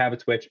 We do have a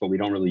Twitch, but we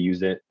don't really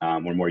use it.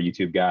 We're more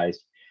YouTube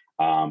guys.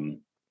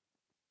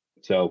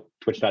 So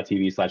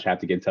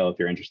twitch.tv/hapticintel if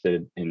you're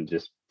interested in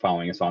just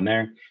following us on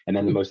there. And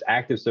then the most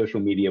active social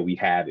media we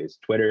have is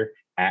Twitter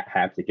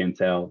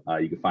 @hapticintel.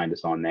 You can find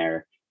us on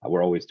there.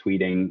 We're always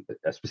tweeting,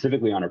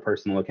 specifically on our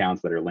personal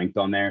accounts that are linked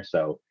on there.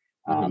 So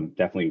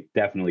definitely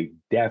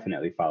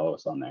follow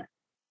us on there.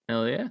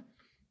 Hell yeah.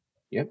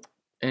 Yep.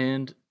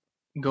 And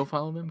go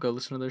follow them. Go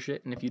listen to their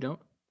shit. And if you don't,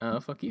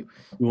 fuck you.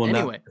 You will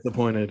Anyway. not be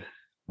disappointed.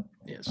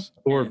 Yes.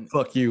 Or And-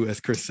 fuck you, as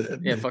Chris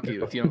said. Yeah, fuck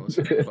you. If you don't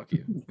listen, fuck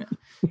you. Yeah.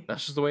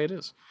 That's just the way it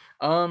is.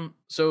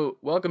 So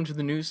welcome to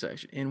the news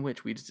section in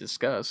which we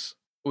discuss,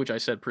 which I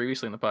said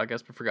previously in the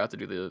podcast, but forgot to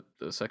do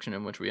the section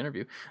in which we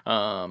interview,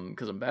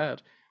 because I'm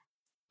bad.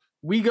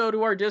 We go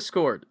to our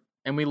Discord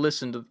and we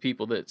listen to the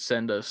people that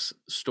send us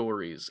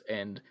stories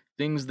and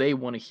things they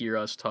want to hear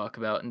us talk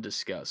about and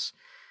discuss.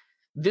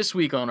 This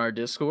week on our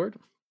Discord,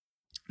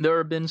 there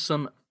have been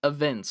some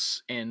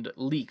events and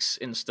leaks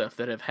and stuff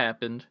that have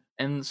happened,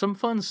 and some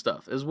fun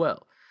stuff as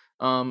well.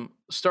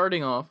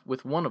 Starting off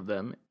with one of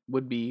them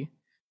would be,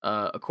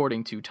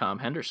 according to Tom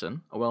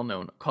Henderson, a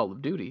well-known Call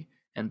of Duty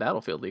and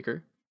Battlefield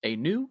leaker, a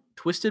new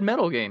Twisted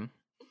Metal game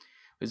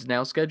is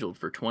now scheduled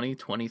for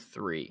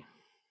 2023.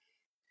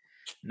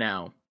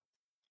 Now,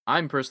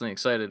 I'm personally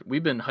excited.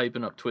 We've been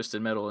hyping up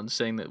Twisted Metal and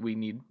saying that we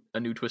need a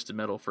new Twisted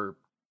Metal for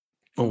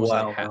A almost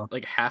while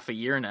like half a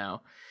year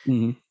now.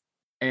 Mhm.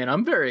 And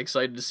I'm very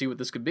excited to see what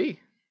this could be.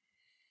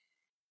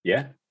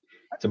 Yeah.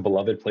 It's a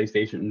beloved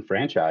PlayStation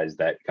franchise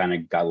that kind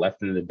of got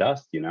left in the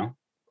dust, you know?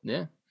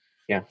 Yeah.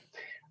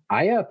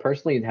 I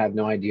personally have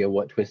no idea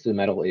what Twisted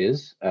Metal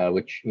is,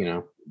 which,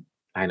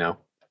 I know.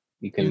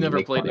 You never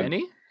make played fun of-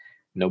 any?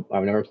 Nope,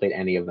 I've never played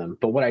any of them.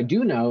 But what I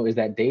do know is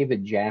that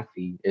David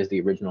Jaffe is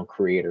the original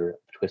creator of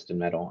Twisted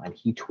Metal, and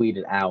he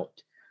tweeted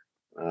out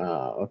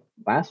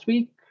last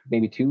week,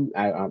 maybe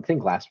I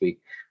think last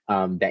week,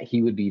 that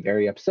he would be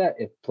very upset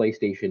if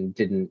PlayStation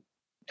didn't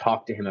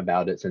talk to him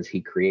about it since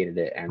he created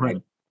it. And Right.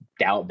 I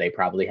doubt they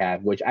probably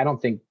have, which I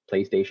don't think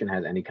PlayStation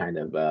has any kind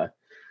of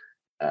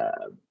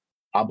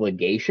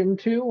obligation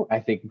to. I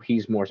think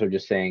he's more so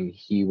just saying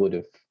he would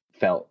have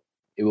felt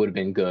it would have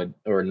been good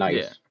or nice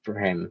Yeah. for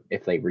him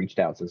if they reached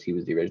out since he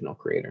was the original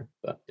creator.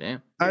 But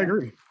Damn. I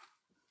agree.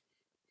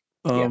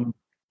 You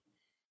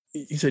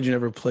said you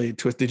never played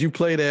Twist. Did you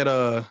play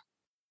that?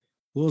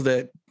 What was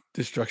that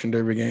Destruction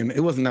Derby game?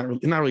 It was not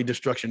really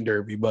Destruction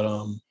Derby,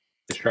 but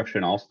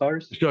Destruction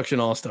All-Stars? Destruction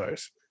All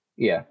Stars.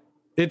 yeah,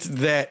 It's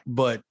that,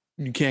 but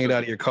you can't get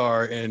out of your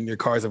car, and your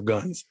cars have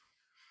guns.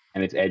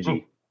 And it's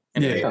edgy.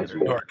 And Yeah, it's sounds it's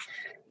cool. dark.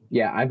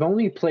 yeah. I've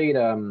only played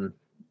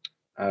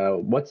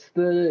what's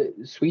the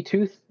Sweet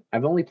Tooth?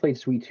 I've only played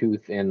Sweet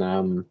Tooth in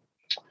PlayStation.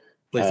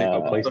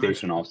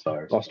 PlayStation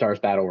All-Stars. All Stars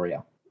Battle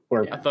Royale.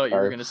 Or I thought you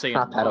were or going to say in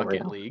not Battle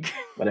Rocket Royale, League.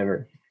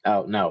 whatever.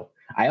 Oh no,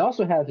 I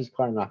also have his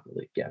car in Rocket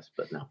League. Yes,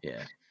 but no.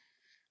 Yeah.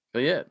 But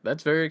yeah,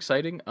 that's very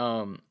exciting.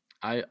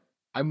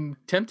 I'm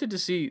tempted to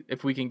see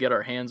if we can get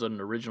our hands on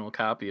an original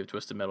copy of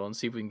Twisted Metal and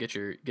see if we can get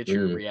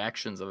your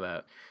reactions of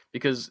that,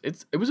 because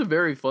it was a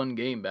very fun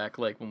game back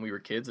like when we were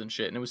kids and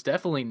shit, and it was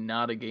definitely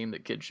not a game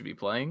that kids should be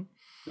playing.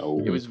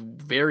 No. It was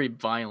very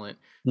violent,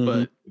 Mhm.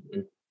 but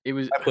it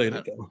was I played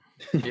it though.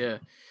 yeah.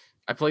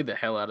 I played the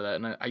hell out of that,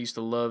 and I used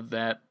to love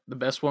that. The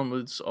best one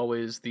was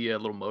always the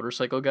little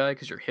motorcycle guy,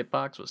 because your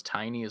hitbox was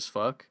tiny as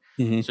fuck,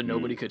 Mhm. so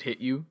nobody could hit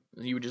you.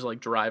 You would just like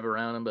drive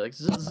around and be like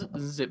zip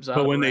But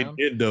zop when around.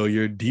 they did, though,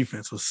 your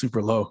defense was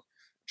super low.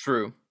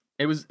 True,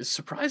 it was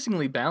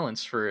surprisingly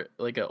balanced for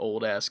like an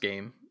old ass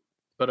game.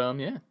 But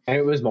yeah, And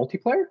it was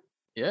multiplayer.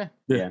 yeah,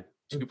 Yeah.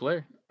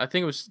 2-player. I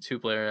think it was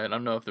 2-player. I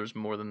don't know if there's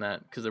more than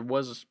that, because there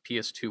was a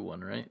PS2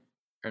 one, right?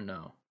 Or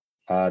no?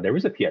 There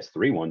was a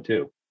PS3 one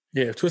too.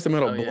 Yeah, Twisted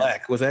Metal Oh, yeah.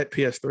 Black. Was that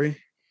PS3?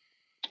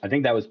 I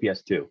think that was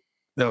PS2.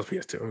 That was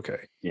PS2. Okay.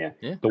 Yeah.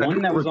 Yeah. The I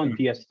one that was on remember-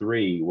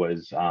 PS3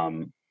 was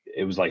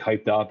it was like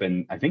hyped up,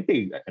 and I think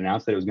they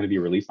announced that it was going to be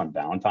released on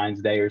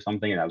Valentine's Day or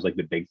something, and that was like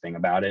the big thing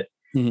about it.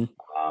 Mhm.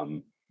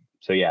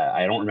 So yeah,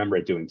 I don't remember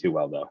it doing too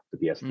well though, the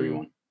PS3 Mm.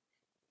 one.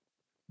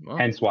 Well,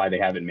 Hence why they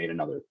haven't made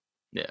another.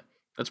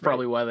 that's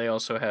probably why they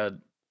also had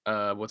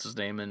what's his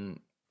name in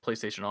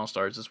PlayStation All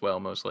Stars as well,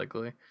 most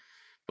likely.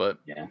 But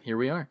Yeah. here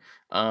we are.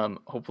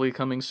 Hopefully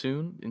coming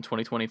soon in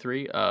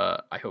 2023.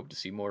 I hope to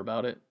see more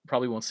about it.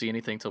 Probably won't see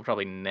anything till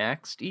probably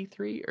next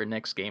E3 or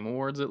next Game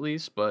Awards at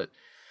least, but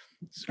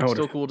it's I would-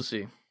 still cool to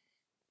see.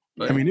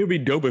 But I mean, it would be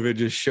dope if it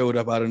just showed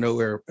up out of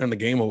nowhere in the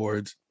Game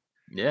Awards.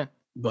 yeah,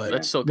 But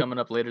that's still coming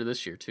up later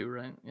this year too,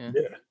 right? Yeah.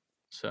 yeah,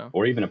 So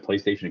Or even a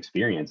PlayStation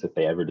experience if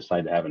they ever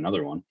decide to have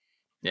another one.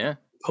 yeah,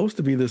 supposed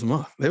to be this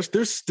month.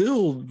 There's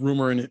still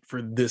rumor in it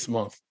for this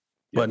month,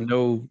 but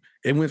no,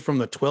 it went from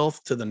the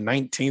 12th to the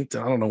 19th,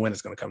 and I don't know when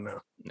it's going to come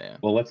now. yeah.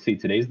 Well, let's see.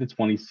 Today's the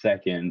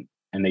 22nd,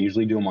 and they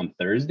usually do them on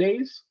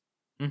Thursdays.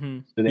 Mm-hmm.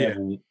 So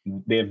Yeah.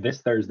 they have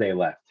this Thursday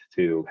left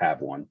to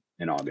have one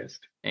in August.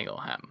 Ain't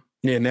gonna happen.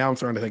 Yeah, now I'm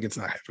starting to think it's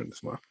not happening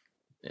this month.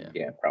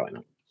 Yeah, probably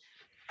not.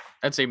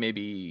 I'd say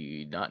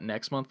maybe not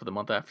next month, but the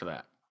month after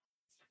that.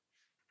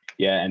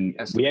 Yeah, and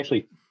That's we the-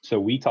 actually, so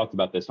we talked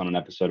about this on an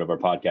episode of our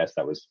podcast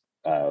that was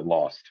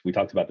lost. We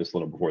talked about this a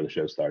little before the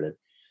show started.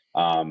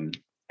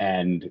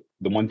 And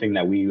the one thing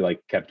that we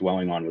like kept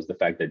dwelling on was the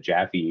fact that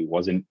Jaffe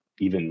wasn't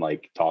even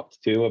like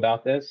talked to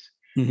about this.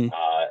 Mhm.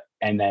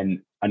 And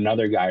then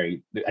another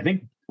guy, I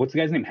think, what's the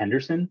guy's name?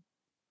 Henderson?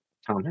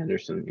 Tom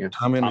Henderson. Yeah.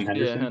 Tom Tom Henderson.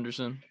 Henderson. Yeah,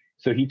 Henderson.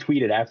 So he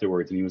tweeted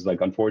afterwards and he was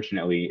like,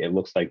 unfortunately, it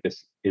looks like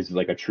this is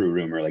like a true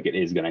rumor. Like it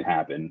is going to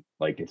happen.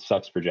 Like it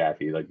sucks for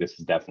Jaffe. Like this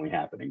is definitely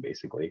happening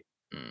basically.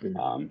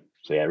 Mm.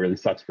 So yeah, it really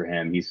sucks for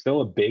him. He's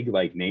still a big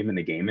like name in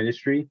the game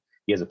industry.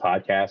 He has a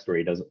podcast where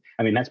he does,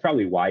 I mean, that's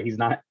probably why he's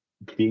not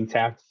being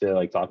tapped to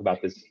like talk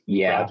about this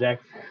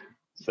project.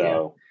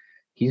 So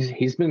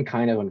he's been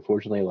kind of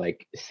unfortunately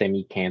like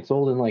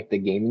semi-canceled in like the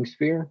gaming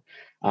sphere.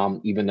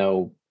 Even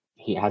though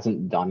he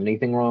hasn't done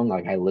anything wrong.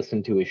 Like I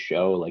listened to his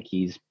show, like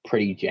he's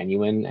pretty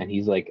genuine and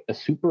he's like a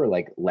super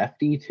like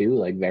lefty too,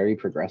 like very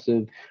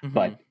progressive,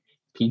 but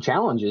he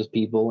challenges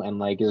people and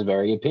like is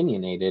very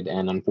opinionated.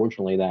 And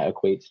unfortunately that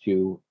equates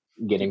to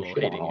getting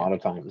People shit on hating a lot it.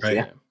 of times.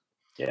 Right.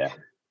 Yeah.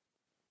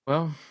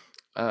 Well,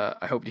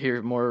 I hope to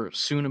hear more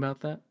soon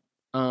about that.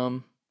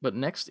 But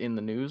next in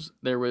the news,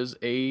 there was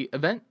a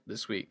event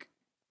this week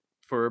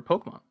for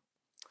Pokemon,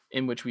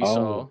 in which we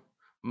saw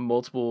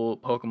multiple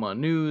Pokemon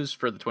news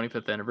for the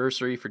 25th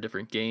anniversary for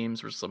different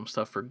games. There's some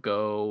stuff for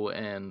Go,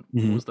 and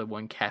what was the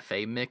one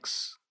Cafe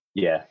Mix?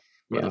 yeah.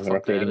 What Yeah, the they're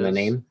fuck that updating the is.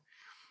 name.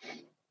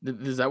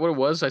 Is that what it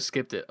was? I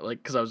skipped it, like,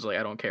 because I was like,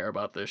 I don't care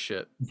about this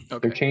shit. They're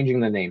Okay. changing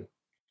the name.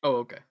 Oh,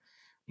 okay.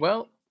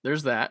 Well,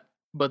 there's that.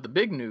 But the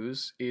big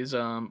news is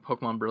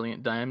Pokemon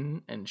Brilliant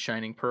Diamond and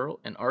Shining Pearl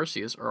and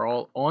Arceus are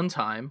all on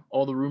time.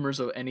 All the rumors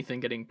of anything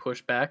getting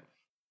pushed back,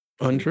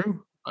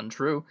 Untrue.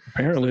 untrue. So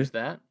Apparently. there's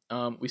that.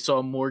 We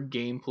saw more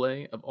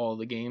gameplay of all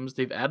the games.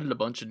 They've added a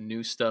bunch of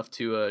new stuff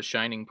to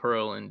Shining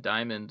Pearl and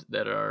Diamond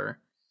that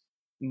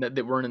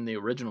weren't in the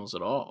originals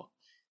at all.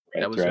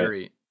 That was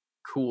very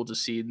cool to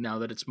see now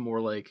that it's more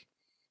like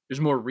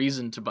there's more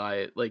reason to buy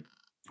it. Like,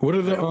 What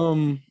are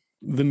the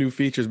new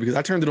features? Because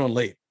I turned it on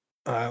late.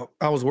 I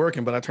was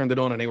working, but I turned it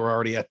on and they were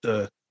already at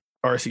the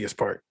Arceus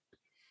part.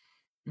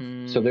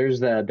 So there's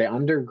the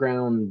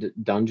underground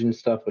dungeon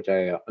stuff, which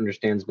I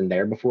understand has been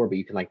there before, but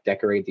you can like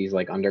decorate these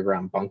like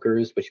underground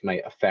bunkers, which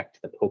might affect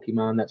the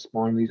Pokemon that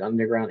spawn in these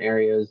underground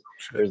areas.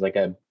 There's like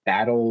a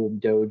battle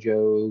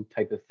dojo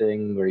type of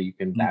thing where you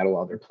can battle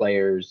other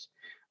players.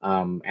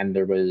 And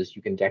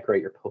you can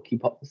decorate your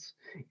Pokeballs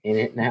in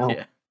it now.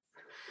 yeah.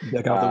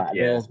 Check out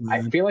the walls,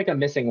 I man. feel like I'm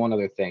missing one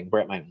other thing.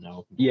 Brett might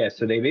know. Yeah,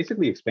 so they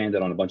basically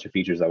expanded on a bunch of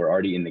features that were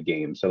already in the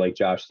game. So like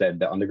Josh said,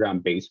 the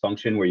underground base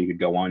function where you could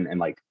go on and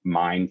like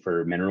mine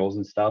for minerals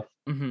and stuff,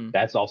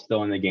 that's all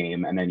still in the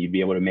game. And then you'd be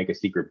able to make a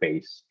secret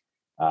base.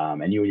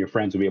 And you and your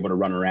friends will be able to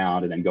run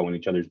around and then go in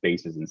each other's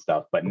bases and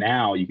stuff. But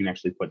now you can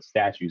actually put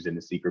statues into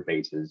secret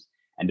bases.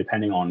 And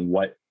depending on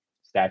what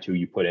statue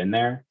you put in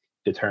there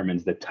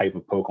determines the type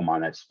of Pokemon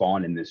that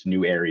spawn in this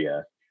new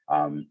area.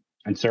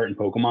 And certain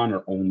Pokemon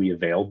are only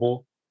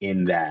available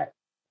in that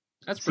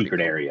That's pretty secret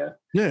cool. area.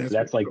 Yeah,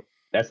 So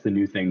that's the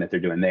new thing that they're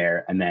doing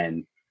there. And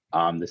then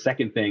the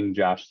second thing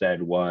Josh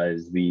said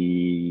was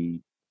the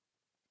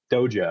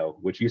dojo,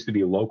 which used to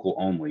be local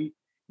only.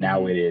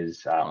 Now it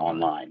is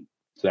online.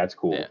 So that's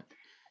cool. Yeah.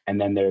 And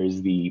then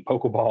there's the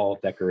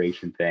Pokeball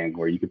decoration thing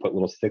where you can put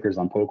little stickers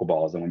on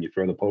Pokeballs, and when you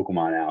throw the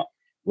Pokemon out,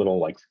 little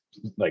like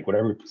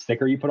whatever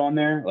sticker you put on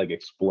there like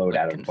explode Like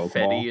out of the confetti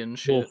Pokeball. and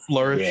Little shit.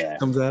 flourish Yeah.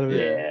 comes out of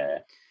it. Yeah.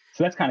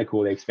 So that's kind of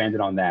cool. They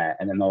expanded on that.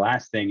 And then the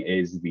last thing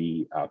is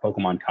the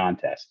Pokemon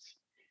contests,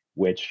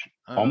 which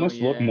almost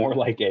look more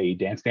like a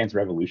Dance Dance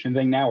Revolution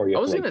thing now, where you I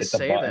have was to like gonna hit the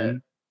say button.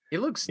 that. It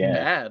looks Yeah.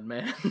 bad,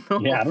 man. No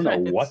Yeah, I don't know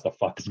offense. what the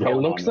fuck is It going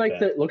on. looks like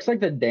with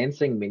the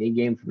dancing mini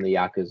game from the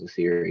Yakuza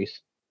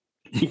series.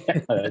 that.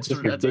 Yeah, that's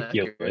just That's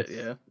ridiculous. accurate,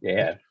 yeah.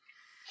 Yeah.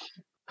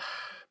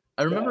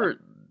 I remember,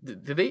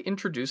 did they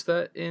introduce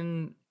that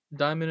in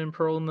Diamond and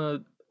Pearl in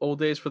the old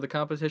days for the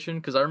competition?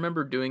 Because I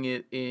remember doing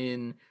it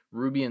in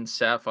Ruby and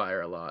Sapphire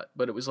a lot,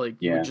 but it was like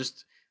you Yeah. would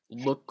just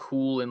look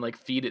cool and like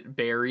feed it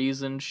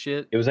berries and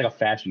shit. It was like a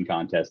fashion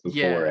contest before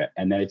Yeah. it,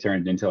 and then it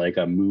turned into like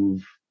a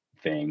move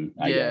thing.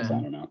 I Yeah. guess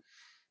I don't know.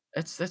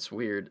 That's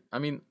weird. I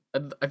mean,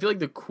 I feel like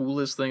the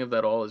coolest thing of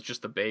that all is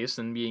just the base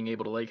and being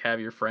able to like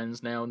have your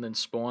friends now and then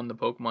spawn the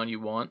Pokemon you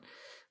want,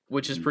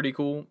 which is Mhm. pretty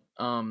cool.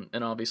 And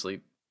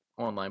obviously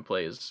online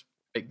play is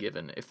a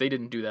given. If they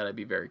didn't do that, I'd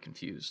be very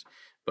confused.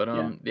 But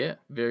yeah,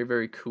 very,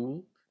 very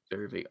cool.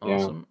 Very, very Yeah.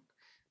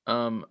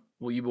 awesome.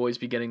 Will you boys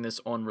be getting this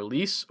on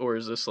release, or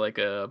is this like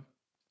a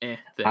thing?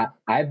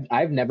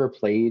 I've never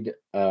played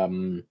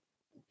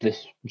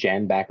this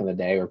gen back in the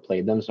day or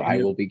played them, so I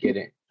will be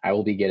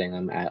getting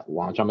them at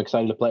launch. I'm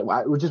excited to play,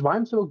 which is why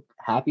I'm so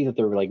happy that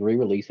they're like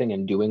re-releasing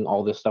and doing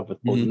all this stuff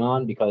with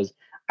Pokemon, because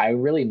I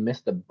really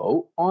missed the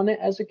boat on it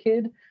as a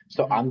kid.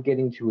 So I'm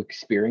getting to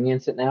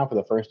experience it now for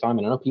the first time.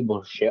 And I know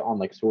people shit on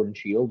like Sword and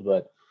Shield,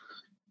 but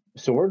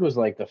Sword was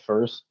like the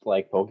first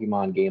like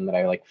Pokemon game that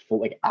I like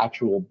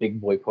actual big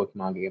boy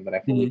Pokemon game that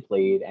I fully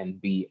played and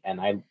beat, and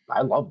I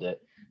loved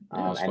it.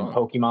 Yeah, And fun.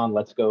 Pokemon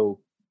Let's Go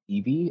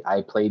Eevee,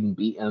 I played and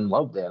beat and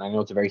loved it. And I know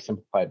it's a very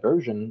simplified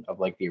version of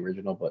like the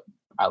original, but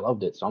I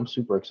loved it, so I'm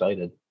super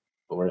excited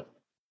for it.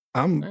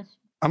 Nice.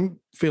 I'm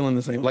feeling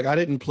the same. Like I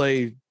didn't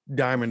play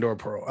Diamond or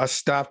Pearl. I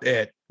stopped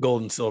at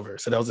Gold and Silver,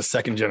 so that was the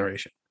second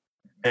generation.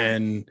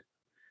 And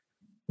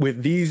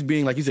with these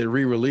being, like you said,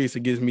 re-released,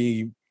 it gives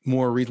me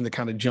more reason to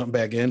kind of jump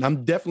back in.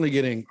 I'm definitely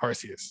getting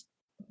Arceus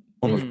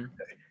on the first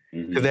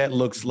day, because that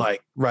looks like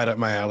right up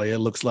my alley. It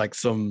looks like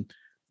some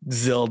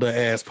Zelda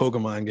ass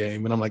Pokemon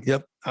game, and I'm like,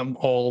 yep, I'm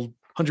all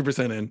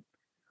 100% in.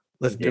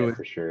 Let's do it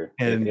for sure.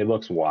 And it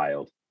looks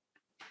wild.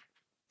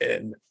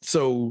 And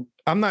so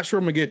I'm not sure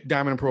I'm gonna get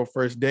Diamond and Pearl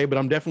first day, but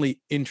I'm definitely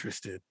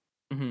interested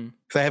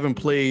because I haven't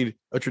played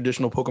a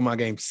traditional Pokemon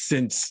game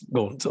since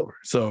Gold and Silver.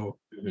 So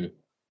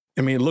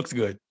I mean, it looks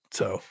good.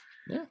 So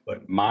yeah.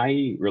 But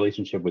my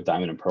relationship with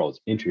Diamond and Pearl is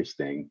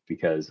interesting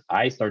because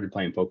I started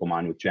playing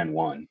Pokemon with Gen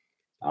 1,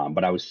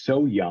 but I was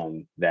so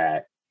young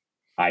that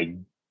I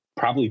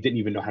probably didn't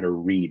even know how to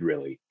read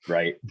really,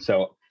 right?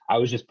 So I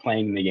was just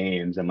playing the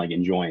games and like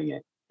enjoying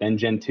it. Then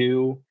Gen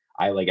 2,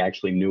 I like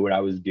actually knew what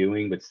I was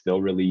doing, but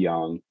still really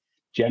young.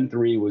 Gen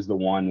 3 was the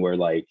one where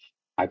like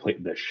I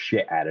played the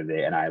shit out of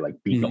it and I like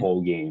beat the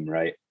whole game,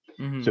 right?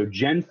 So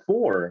Gen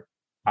 4,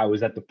 I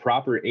was at the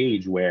proper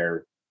age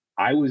where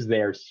I was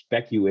there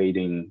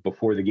speculating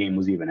before the game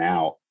was even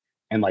out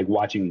and like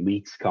watching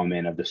leaks come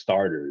in of the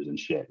starters and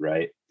shit,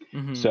 right?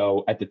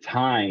 So at the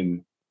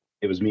time,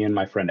 it was me and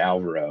my friend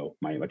Alvaro,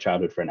 my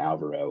childhood friend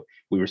Alvaro.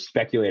 We were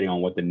speculating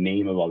on what the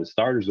name of all the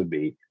starters would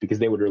be because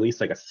they would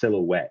release like a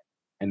silhouette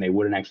and they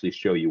wouldn't actually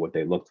show you what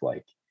they looked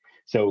like.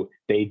 So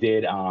they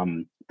did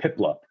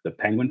Piplup, the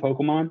penguin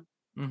Pokemon,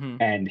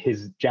 and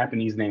his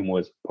Japanese name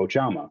was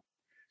Pochama.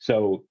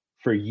 So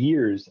for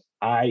years,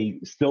 I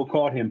still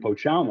called him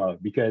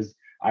Pochama because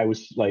I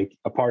was like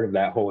a part of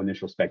that whole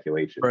initial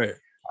speculation. right.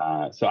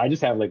 So I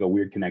just have like a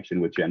weird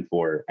connection with Gen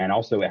 4. And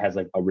also it has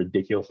like a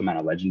ridiculous amount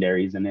of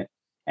legendaries in it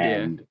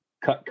and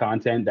cut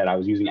content that I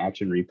was using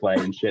Action Replay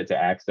and shit to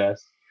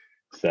access.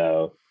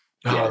 So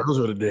Oh, those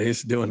were the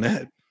days doing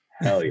that.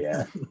 Hell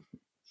yeah.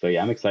 So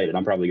yeah, I'm excited.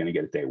 I'm probably going to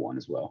get it day one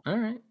as well. All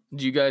right.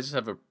 Do you guys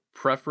have a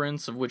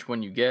preference of which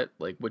one you get?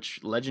 Like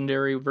which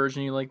legendary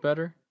version you like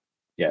better?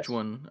 Yes. Which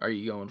one are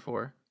you going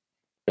for?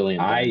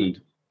 I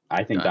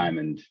think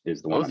Diamond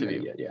is the one Both I'm of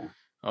going you. to get. Yeah.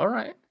 All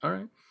right.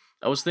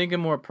 I was thinking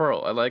more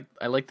Pearl. I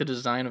like the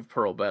design of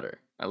Pearl better.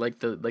 I like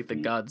the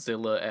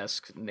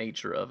Godzilla-esque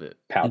nature of it.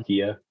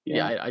 Palkia.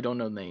 Yeah, I don't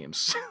know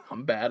names.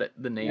 I'm bad at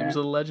the names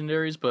of the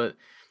legendaries, but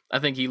I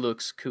think he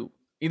looks cool.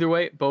 Either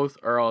way, both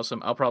are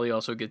awesome. I'll probably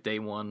also get day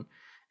one,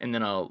 and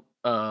then I'll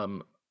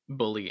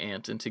bully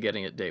Ant into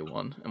getting it day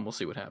one, and we'll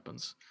see what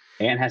happens.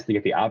 Ant has to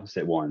get the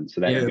opposite one.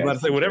 So that I'm about to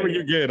say, whatever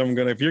you get, I'm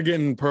gonna. If you're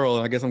getting Pearl,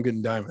 I guess I'm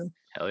getting Diamond.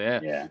 Hell yeah.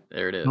 Yeah.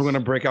 There it is. I'm gonna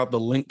break out the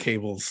link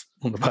cables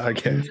on the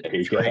podcast. There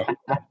you go.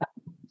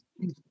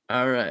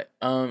 All right.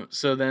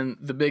 So then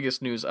the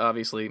biggest news,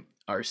 obviously,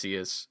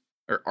 Arceus,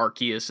 or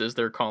Arceus as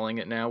they're calling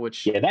it now,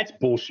 which that's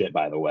bullshit,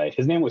 by the way.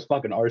 His name was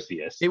fucking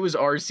Arceus. It was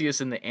Arceus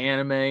in the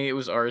anime. It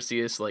was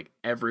Arceus like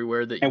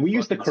everywhere that. And we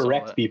used to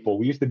correct people.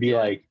 We used to be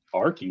like,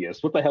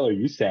 Arceus, what the hell are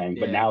you saying?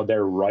 But now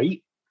they're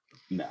right.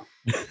 No.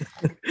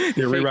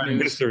 They're rewriting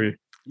history.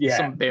 Yeah.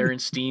 Some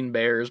Berenstein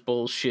Bears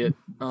bullshit.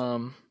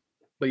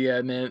 But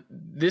yeah, man,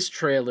 this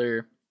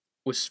trailer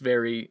was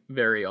very,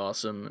 very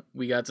awesome.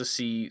 We got to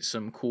see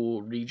some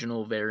cool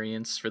regional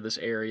variants for this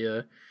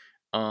area.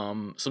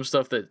 Some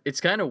stuff that it's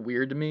kind of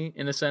weird to me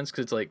in a sense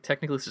because it's like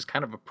technically this is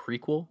kind of a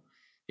prequel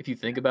if you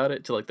think about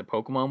it to like the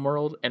Pokemon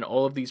world, and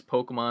all of these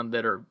Pokemon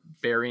that are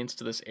variants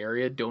to this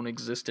area don't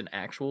exist in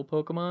actual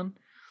Pokemon,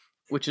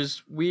 which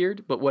is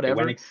weird, but It whatever.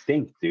 went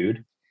extinct,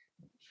 dude.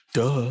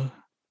 Duh.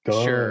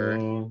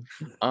 Sure.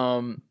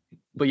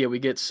 But yeah, we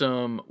get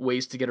some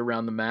ways to get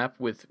around the map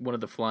with one of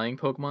the flying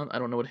Pokemon. I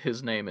don't know what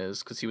his name is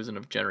because he was in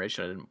a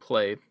generation I didn't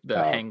play.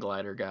 The hang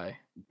glider guy.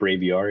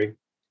 Braviary.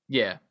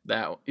 Yeah,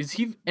 that is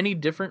he any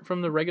different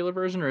from the regular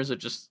version, or is it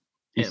just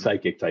He's him?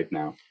 psychic type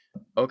now.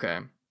 Okay.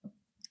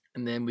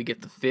 And then we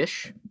get the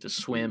fish to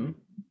swim,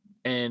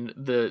 and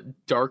the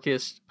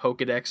darkest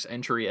Pokedex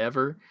entry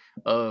ever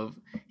of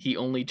he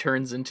only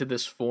turns into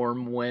this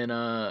form when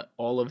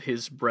all of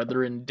his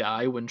brethren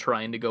die when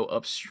trying to go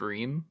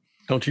upstream.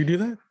 Don't you do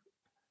that?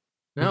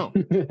 No.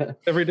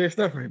 Everyday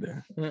stuff right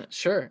there.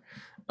 Sure.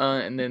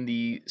 And then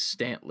the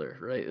Stantler,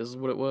 right, is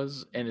what it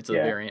was, and it's a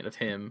variant of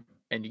him,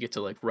 and you get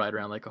to like ride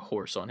around like a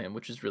horse on him,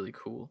 which is really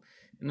cool.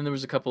 And then there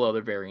was a couple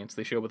other variants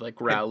they showed with like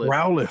Growlithe.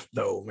 Growlithe,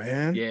 though,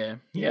 man. Yeah.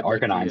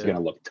 Arcanine's gonna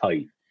look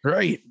tight.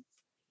 Right.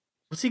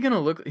 What's he gonna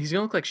look? He's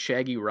gonna look like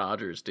Shaggy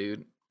Rogers,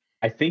 dude.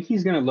 I think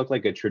he's gonna look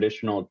like a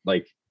traditional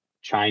like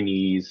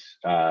Chinese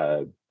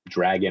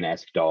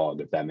dragon-esque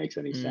dog, if that makes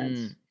any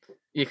sense.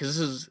 Yeah, because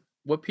this is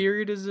what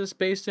period is this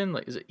based in?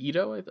 Like, is it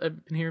Edo?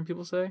 I've been hearing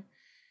people say.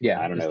 Yeah,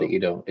 I don't know. The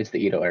Edo. It's the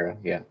Edo era.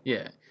 Yeah.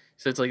 Yeah.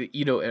 So it's like the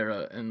Edo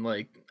era, and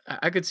like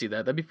I could see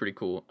that. That'd be pretty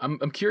cool.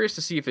 I'm curious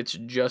to see if it's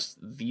just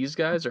these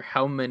guys or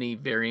how many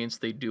variants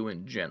they do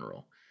in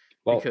general.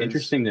 Well, Because-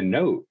 interesting to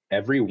note,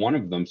 every one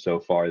of them so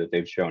far that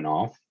they've shown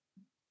off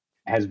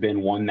has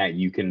been one that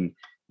you can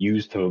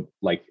use to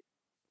like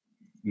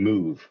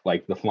move.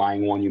 Like the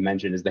flying one you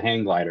mentioned is the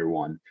hang glider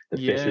one. The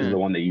fish is Yeah. the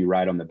one that you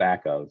ride on the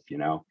back of, you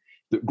know.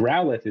 The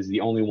Growlithe is the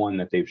only one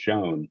that they've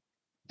shown,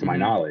 to my Mhm.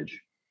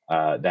 knowledge,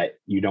 that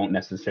you don't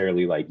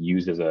necessarily like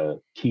use as a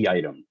key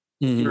item,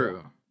 Mhm.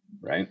 True.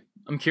 right?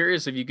 I'm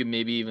curious if you could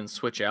maybe even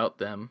switch out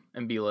them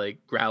and be like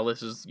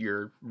Growlithe is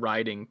your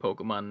riding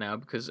Pokemon now,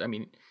 because I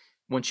mean,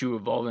 once you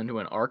evolve into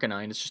an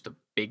Arcanine, it's just a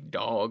big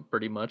dog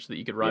pretty much that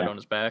you could ride Yeah. on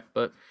his back.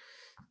 But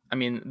I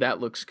mean, that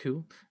looks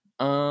cool.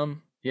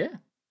 Yeah,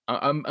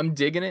 I'm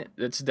digging it.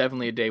 It's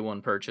definitely a day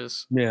one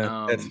purchase.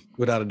 Yeah, that's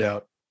without a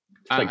doubt.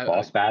 It's like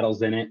boss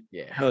battles in it.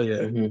 Yeah, Hell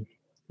yeah. Mhm.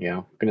 Yeah.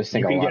 I'm gonna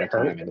sink You a can lot get of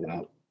time hurt. into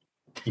that.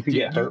 You can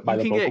get hurt by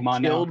the you can Pokemon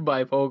get now. killed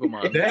by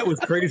Pokemon. That was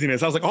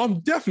craziness. I was like, oh,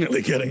 I'm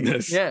definitely getting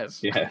this.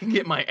 Yes. Yeah. I can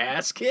get my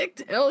ass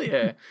kicked. Hell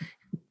yeah.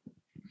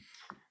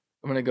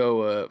 I'm gonna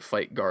go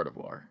fight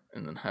Gardevoir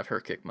and then have her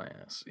kick my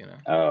ass. You know.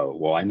 Oh,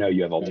 well, I know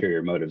you have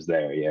ulterior motives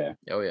there. Yeah.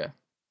 Oh yeah.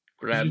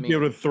 You Grab should me. be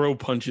able to throw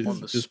punches,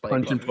 on the just spike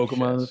punching on your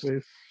Pokemon in the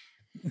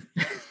chest.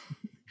 face.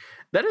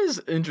 That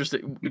is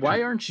interesting.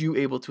 Why aren't you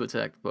able to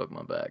attack the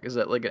Pokemon back? Is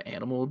that like an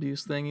animal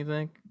abuse thing, you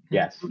think?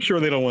 Yes. I'm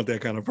sure they don't want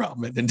that kind of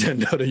problem at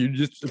Nintendo. That you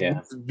just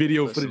Yeah.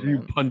 video Listen, footage of you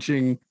man.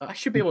 punching. I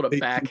should be able to They-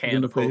 backhand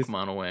in a the face.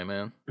 Pokemon away,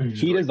 man.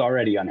 Cheetah's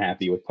already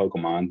unhappy with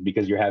Pokemon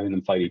because you're having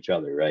them fight each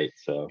other, right?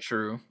 So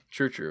True.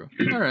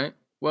 All right.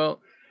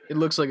 Well, it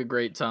looks like a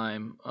great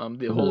time.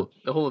 The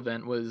whole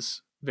event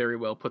was very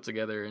well put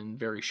together and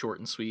very short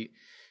and sweet.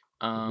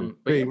 But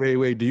yeah,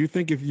 Wait. Do you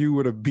think if you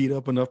were to beat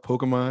up enough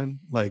Pokemon,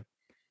 like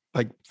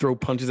throw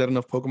punches at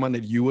enough Pokemon,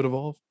 that you would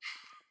evolve?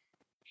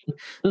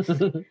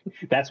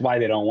 that's why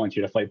they don't want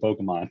you to fight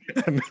Pokemon.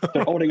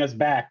 They're holding us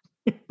back.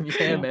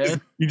 yeah,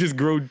 man. You just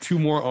grow 2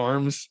 more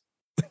arms.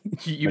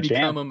 You Machamp.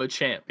 become a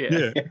Machamp.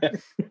 Yeah.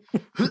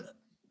 Yeah.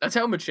 That's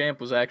how Machamp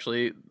was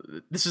actually.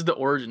 This is the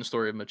origin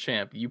story of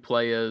Machamp. You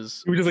play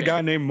as. He was just a Machamp.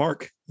 guy named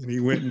Mark, and he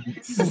went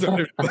and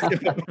started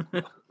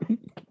playing.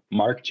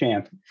 Mark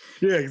Champ.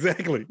 Yeah,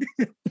 exactly.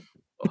 Oh,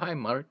 hi,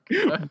 Mark.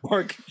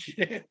 Mark.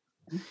 Yeah.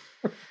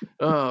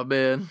 Oh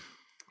man.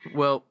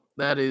 Well,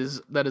 that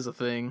is a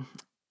thing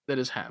that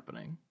is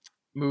happening.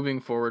 Moving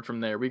forward from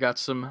there, we got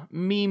some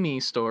meme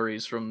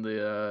stories from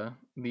the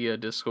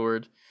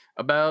Discord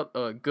about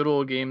a good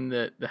old game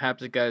that the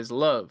Haptic guys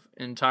love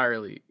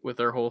entirely with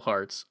their whole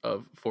hearts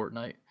of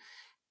Fortnite.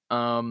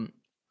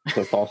 It's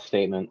a false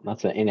statement.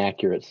 That's an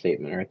inaccurate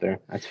statement right there.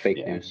 That's fake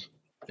Yeah. news.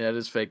 That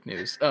is fake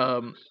news.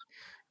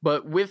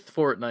 But with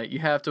Fortnite, you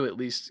have to at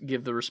least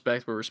give the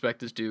respect where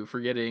respect is due for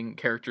getting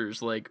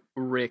characters like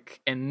Rick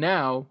and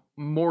now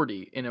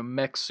Morty in a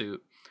mech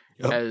suit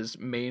Yep. as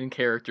main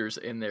characters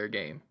in their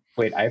game.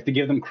 Wait, I have to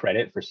give them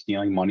credit for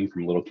stealing money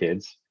from little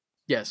kids.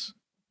 Yes.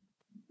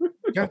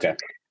 Okay.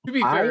 To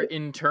be fair,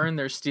 in turn,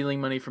 they're stealing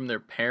money from their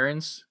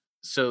parents,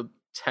 so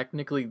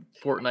technically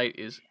Fortnite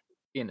is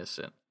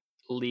innocent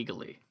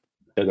legally.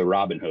 They're the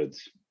Robin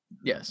Hoods.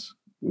 Yes,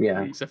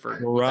 Yeah. except for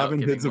Well, without Robin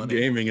giving Hoods of money.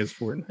 gaming is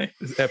Fortnite.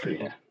 It's epic.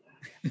 Yeah.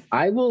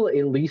 I will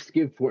at least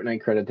give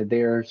Fortnite credit that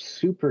they're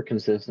super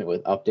consistent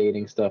with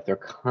updating stuff. They're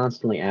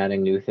constantly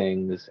adding new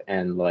things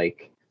and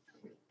like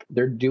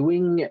they're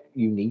doing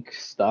unique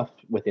stuff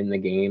within the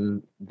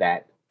game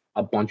that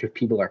a bunch of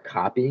people are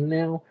copying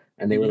now.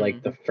 and they were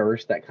like the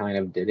first that kind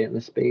of did it in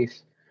the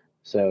space.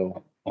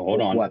 So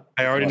hold on. What?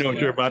 I already know what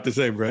you're about to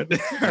say, Brett.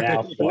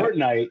 Now,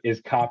 Fortnite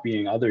is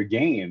copying other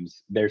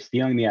games. They're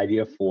stealing the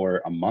idea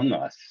for Among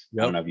Us.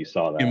 I don't know if you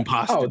saw that.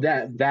 Imposter. Oh,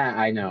 that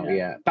I know,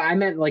 yeah. But I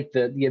meant like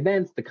the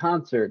events, the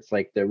concerts,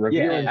 like the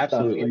revealing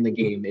stuff in the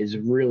game is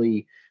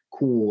really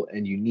cool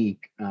and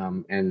unique.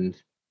 And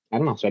I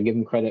don't know, so I give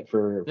him credit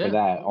for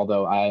that.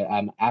 Although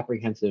I'm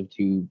apprehensive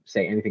to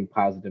say anything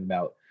positive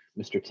about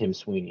Mr. Tim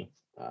Sweeney.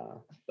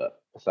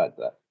 But besides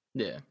that,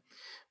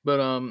 but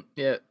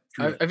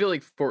I feel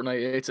like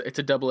Fortnite, it's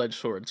a double-edged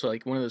sword. So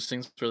like one of those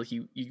things where like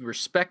you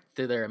respect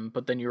them,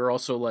 but then you're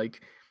also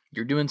like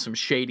you're doing some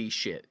shady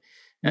shit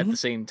at the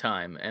same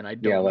time. And I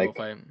don't know if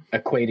I'm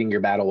equating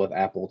your battle with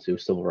Apple to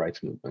civil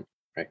rights movement,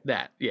 right?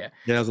 Yeah,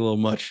 that was a little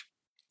much.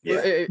 Yeah,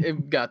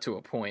 it got to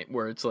a point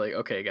where it's like,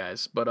 okay,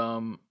 guys, but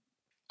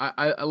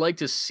I like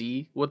to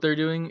see what they're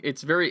doing.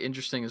 It's very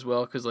interesting as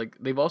well because like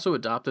they've also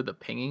adopted the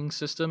pinging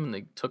system and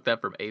they took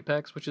that from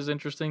Apex, which is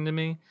interesting to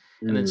me.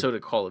 And then so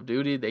did Call of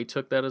Duty. They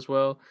took that as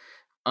well.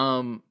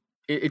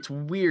 It's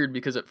weird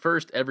because at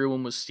first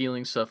everyone was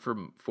stealing stuff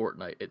from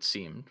Fortnite. It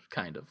seemed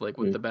kind of like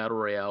with the battle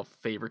royale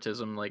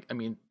favoritism. Like, I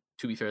mean,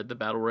 to be fair, the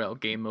battle royale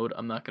game mode,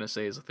 I'm not gonna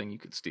say is a thing you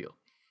could steal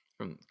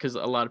from because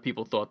a lot of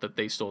people thought that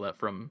they stole that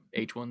from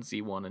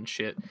H1Z1 and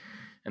shit,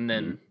 and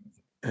then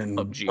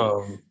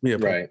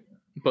PUBG. Right.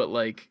 But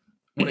like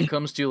when it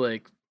comes to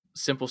like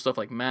simple stuff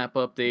like map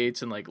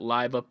updates and like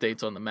live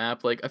updates on the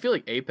map, like I feel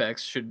like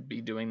Apex should be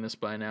doing this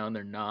by now and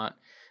they're not.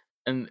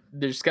 And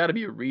there's got to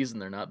be a reason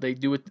they're not. They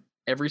do it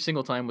every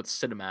single time with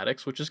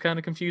cinematics, which is kind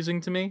of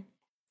confusing to me.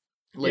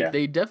 Like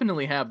they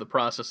definitely have the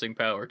processing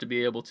power to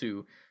be able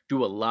to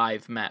do a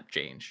live map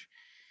change.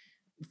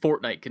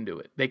 Fortnite can do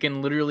it. They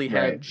can literally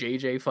have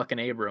JJ fucking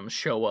Abrams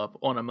show up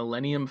on a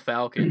Millennium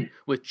Falcon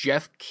with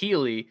Jeff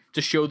Keighley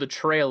to show the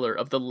trailer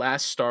of the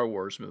last Star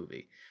Wars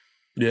movie.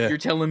 Yeah. You're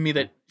telling me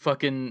that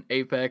fucking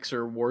Apex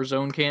or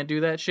Warzone can't do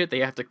that shit?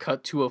 They have to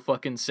cut to a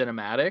fucking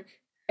cinematic?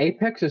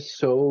 Apex is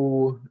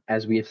so,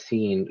 as we have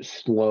seen,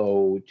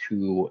 slow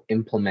to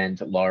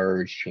implement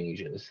large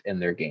changes in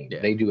their game. Yeah.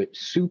 They do it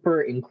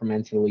super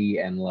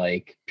incrementally and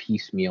like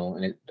piecemeal,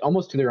 and it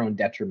almost to their own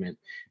detriment.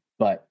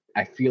 But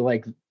I feel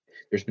like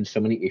there's been so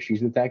many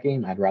issues with that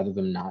game. I'd rather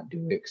them not do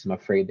it because I'm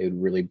afraid they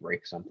would really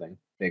break something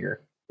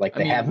bigger, like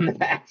they have in the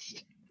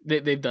past.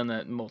 They've done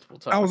that multiple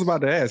times. I was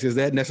about to ask, is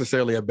that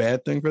necessarily a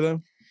bad thing for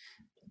them?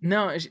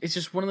 No, it's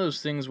just one of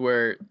those things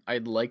where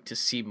I'd like to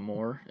see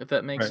more, if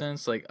that makes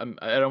sense. Like, I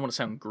don't want to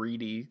sound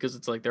greedy because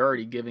it's like they're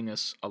already giving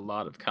us a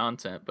lot of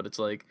content, but it's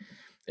like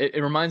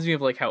it reminds me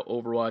of like how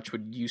Overwatch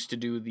would used to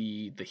do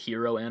the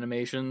hero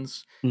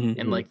animations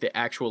and like the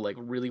actual like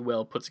really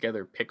well put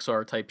together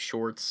Pixar type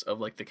shorts of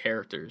like the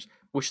characters,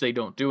 which they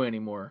don't do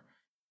anymore,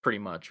 pretty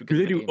much. Do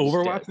they do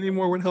Overwatch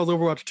anymore? When the hell's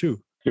Overwatch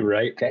 2?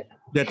 Right.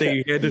 That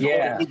they had this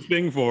whole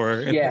thing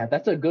for. Yeah,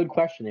 that's a good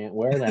question, Ant.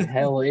 Where the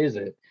hell is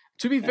it?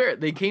 To be fair,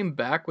 they came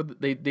back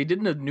with they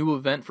did a new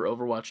event for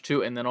Overwatch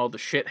 2 and then all the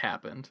shit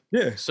happened.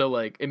 Yeah. So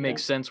like it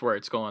makes sense where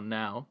it's going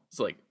now.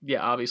 It's like, yeah,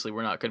 obviously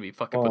we're not going to be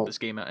fucking put this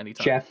game out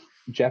anytime.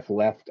 Jeff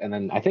left, and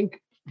then I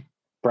think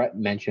Brett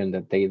mentioned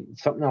that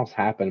something else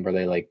happened where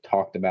they like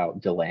talked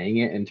about delaying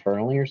it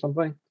internally or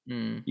something.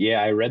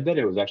 Yeah, I read that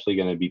it was actually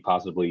going to be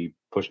possibly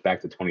pushed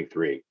back to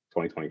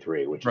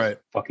 2023, which is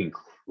fucking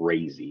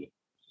crazy.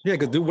 Yeah,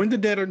 because when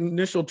did that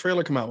initial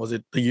trailer come out? Was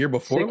it the year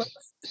before?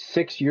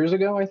 6 years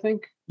ago, I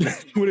think.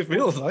 That's what it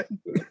feels like.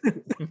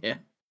 Yeah.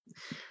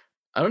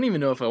 I don't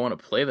even know if I want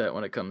to play that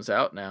when it comes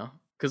out now.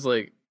 Because,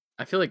 like,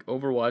 I feel like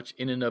Overwatch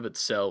in and of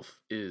itself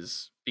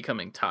is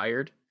becoming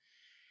tired.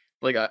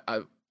 Like,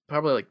 I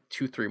probably like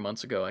 2-3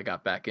 months ago, I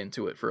got back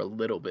into it for a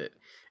little bit.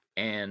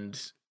 And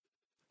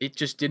it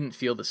just didn't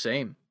feel the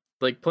same.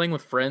 Like, playing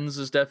with friends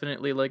is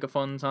definitely, like, a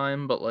fun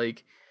time. But,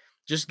 like,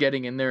 just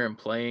getting in there and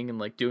playing and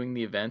like doing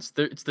the events,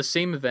 it's the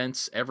same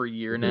events every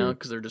year now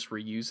because they're just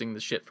reusing the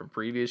shit from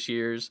previous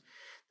years.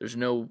 There's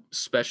no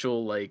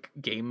special like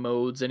game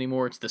modes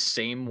anymore. It's the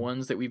same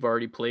ones that we've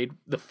already played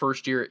the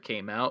first year it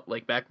came out,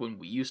 like back when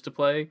we used to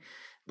play.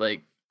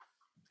 Like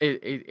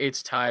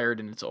it's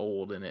tired and it's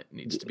old and it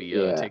needs to be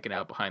taken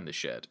out behind the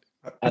shed.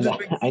 I just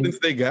think since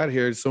they got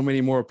here, so many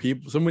more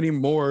people, so many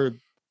more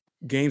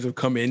games have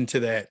come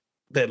into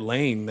that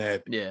lane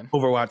that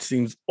Overwatch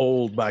seems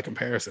old by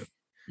comparison.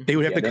 They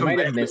would have to come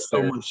back with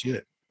so much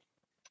shit.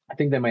 I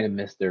think they might have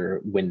missed their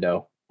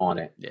window on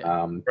it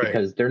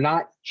because they're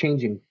not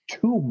changing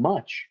too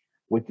much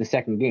with the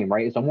second game,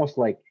 right? It's almost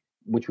like,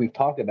 which we've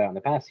talked about in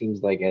the past,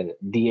 seems like a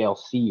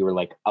DLC or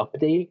like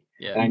update.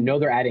 Yeah. And I know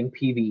they're adding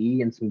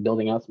PvE and some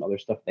building out some other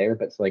stuff there,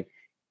 but it's like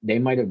they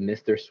might have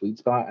missed their sweet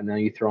spot. And then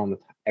you throw on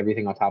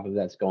everything on top of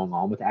that's going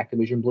on with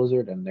Activision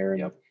Blizzard, and they're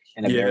in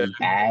a very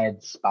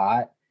bad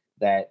spot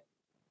that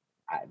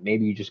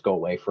maybe you just go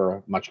away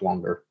for much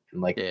longer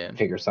and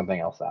figure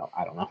something else out.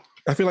 I don't know.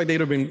 I feel like they'd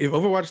have been, if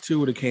Overwatch 2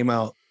 would have came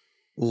out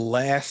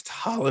last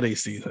holiday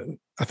season,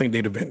 I think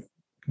they'd have been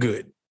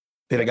good.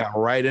 They'd have got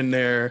right in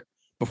there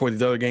before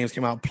these other games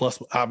came out,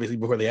 plus obviously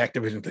before the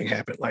Activision thing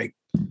happened. Like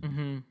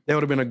that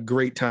would have been a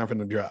great time for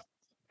them to drop.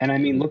 And I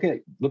mean, look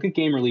at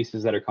game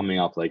releases that are coming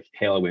up, like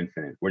Halo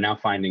Infinite. We're now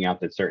finding out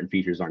that certain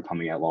features aren't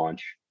coming at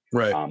launch,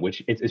 Right.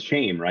 Which it's a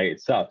shame, right?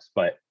 It sucks.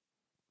 But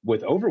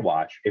with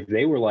Overwatch, if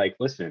they were like,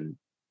 listen,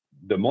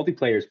 the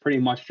multiplayer is pretty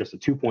much just a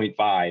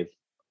 2.5,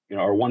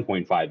 or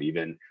 1.5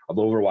 even of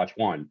Overwatch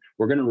 1.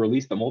 We're going to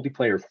release the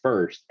multiplayer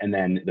first, and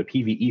then the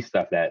PvE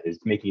stuff that is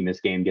making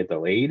this game get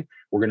delayed,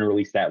 we're going to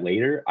release that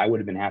later. I would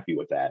have been happy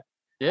with that.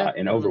 Yeah,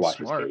 in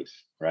Overwatch's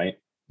case, right?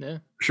 Yeah,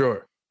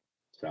 sure.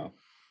 So,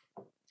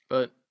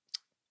 but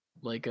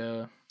like,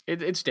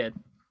 it's dead.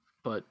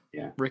 But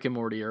yeah, Rick and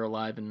Morty are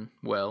alive and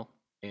well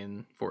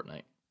in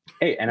Fortnite.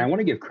 Hey, and I want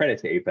to give credit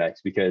to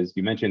Apex because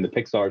you mentioned the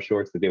Pixar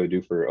shorts that they would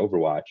do for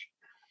Overwatch.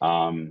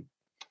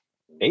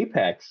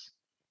 Apex,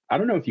 I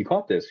don't know if you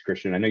caught this,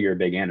 Christian. I know you're a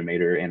big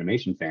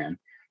animation fan.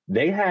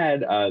 They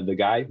had the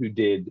guy who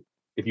did,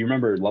 if you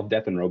remember, Love,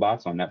 Death, and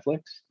Robots on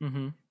Netflix.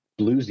 Mm-hmm.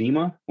 Blue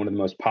Zima, one of the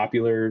most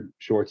popular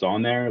shorts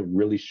on there,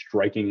 really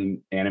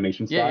striking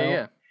animation style.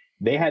 Yeah.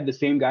 They had the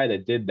same guy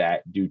that did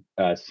that do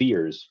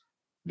Sears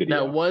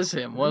video. That was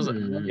him,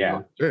 wasn't it?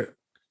 Yeah.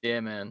 Yeah,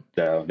 man.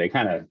 So they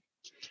kind of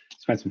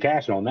spent some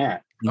cash on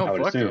that. Oh, I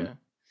would fuck assume. yeah.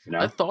 You know?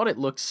 I thought it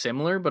looked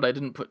similar, but I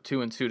didn't put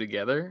 2 and 2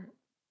 together.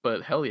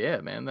 But hell yeah,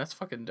 man. That's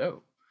fucking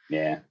dope.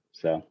 Yeah.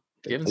 So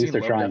If you haven't at least seen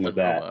they're Love, trying Death, with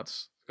and that.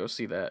 Robots, go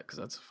see that because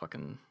that's a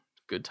fucking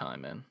good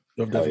time, man.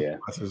 Love, Death, Oh, yeah.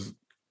 Robots is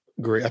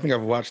great. I think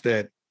I've watched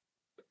that.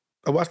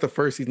 I watched the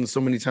first season so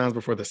many times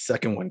before the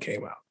second one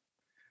came out.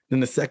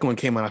 Then the second one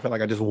came out, I felt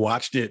like I just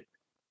watched it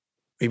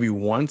maybe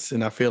once,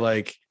 and I feel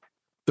like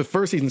the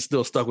first season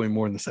still stuck with me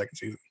more than the second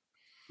season.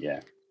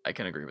 Yeah. I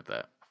can agree with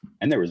that.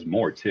 And there was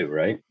more too,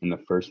 right? In the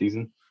first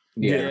season.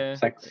 Yeah.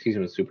 Second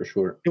season was super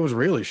short. It was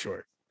really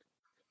short.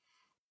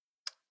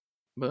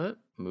 But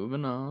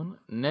moving on.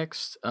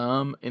 Next,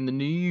 in the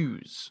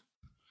news.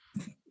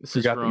 This We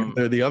is got from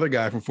the other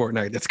guy from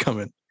Fortnite that's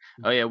coming.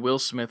 Oh yeah, Will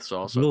Smith's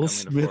also Will coming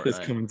Smith to is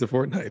Fortnite. coming to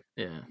Fortnite.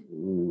 Yeah.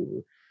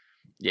 Ooh.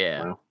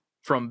 Yeah. Wow.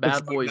 From Bad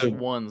Looks like Boys the-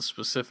 1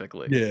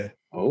 specifically. Yeah.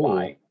 Oh,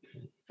 Why?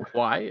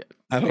 Why?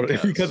 I don't know.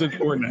 Because it's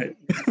Fortnite.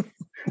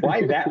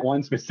 Why that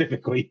one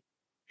specifically?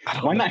 I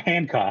don't Why know. not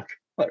Hancock?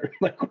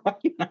 Like, why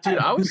not? Dude,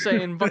 I was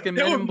saying fucking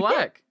Men in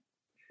Black.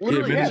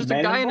 Literally, Yeah, he's just a Men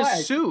in guy in a Black.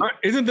 suit.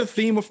 Isn't the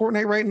theme of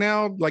Fortnite right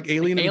now like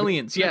Alien?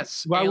 Aliens,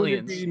 yes. Why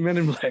aliens. would it be Men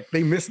in Black?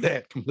 They missed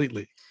that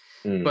completely.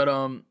 Mm.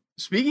 But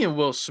speaking of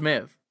Will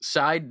Smith,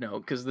 side note,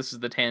 because this is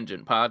the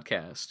Tangent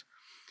podcast.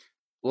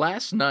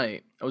 Last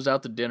night, I was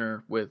out to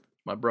dinner with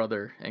my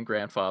brother and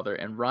grandfather,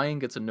 and Ryan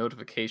gets a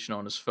notification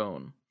on his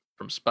phone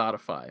from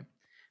Spotify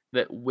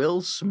that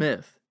Will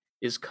Smith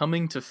is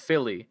coming to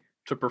Philly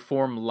to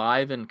perform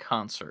live in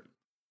concert.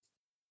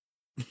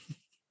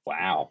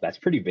 Wow, that's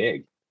pretty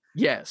big.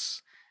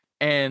 Yes.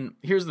 And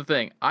here's the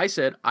thing. I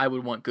said I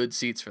would want good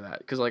seats for that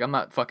because, like, I'm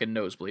not fucking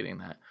nosebleeding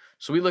that.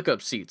 So we look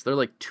up seats. They're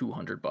like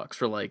 $200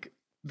 for, like,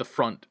 the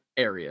front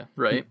area,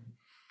 right?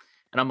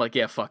 And I'm like,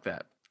 yeah, fuck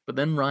that. But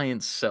then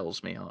Ryan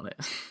sells me on it.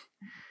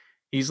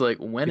 He's like,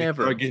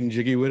 whenever. Start getting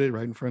jiggy with it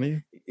right in front of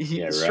you.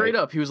 Yeah, right. Straight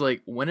up, he was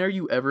like, when are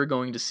you ever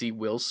going to see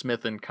Will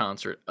Smith in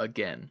concert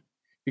again?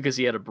 Because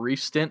he had a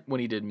brief stint when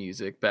he did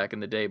music back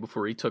in the day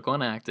before he took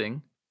on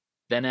acting.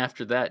 Then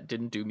after that,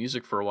 didn't do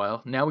music for a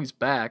while. Now he's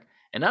back.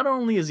 And not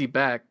only is he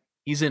back,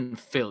 he's in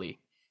Philly.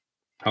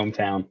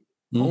 Hometown.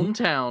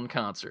 Hometown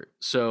concert.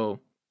 So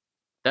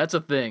that's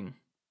a thing.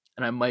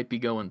 And I might be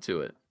going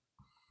to it.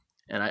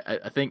 And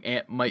I think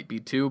Ant might be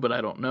too, but I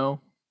don't know.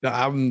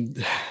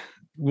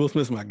 Will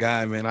Smith's my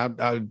guy, man.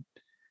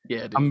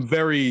 Yeah, dude. I'm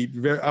very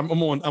I'm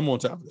on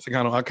top of this.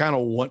 I kind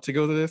of want to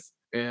go to this.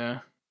 Yeah.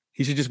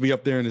 He should just be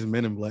up there in his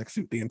Men in Black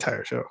suit the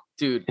entire show.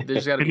 Dude,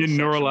 there's got to And be then a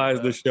section for neuralize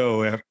the that.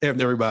 show after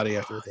everybody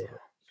after it's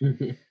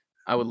over.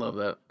 I would love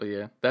that. But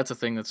yeah, that's a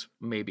thing that's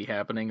maybe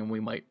happening and we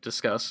might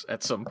discuss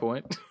at some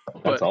point.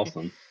 That's But,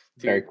 awesome.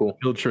 Very cool.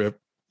 Field trip.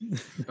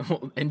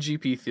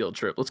 NGP field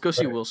trip. Let's go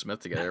see Will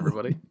Smith together,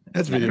 everybody.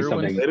 That's That'd be video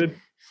Everyone- something-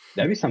 related.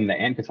 That'd be something that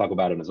Ant could talk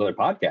about in his other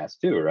podcast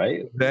too,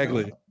 right?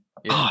 Exactly.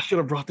 Yeah. Oh, I should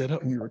have brought that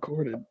up when you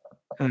recorded.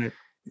 All right.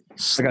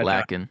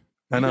 Slacking.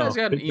 I You know. guys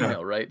got an Big time.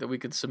 email, right, that we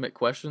could submit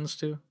questions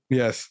to?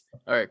 Yes.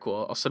 All right,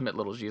 cool. I'll submit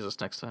Little Jesus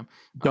next time.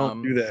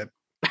 Don't do that.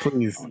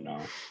 Please. Oh no.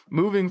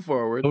 Moving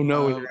forward. Oh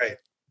no, is right.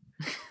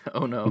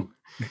 Oh no.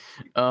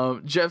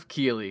 Jeff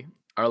Keighley,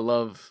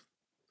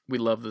 we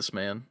love this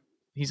man.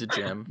 He's a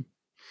gem.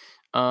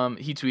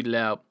 He tweeted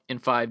out in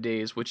 5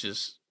 days, which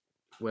is,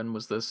 when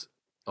was this?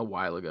 A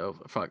while ago.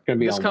 Fuck. Gonna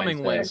be This on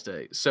coming Wednesday.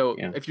 Wednesday. So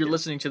Yeah. if you're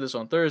listening to this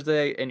on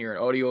Thursday and you're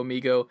an audio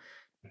amigo,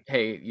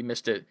 hey, you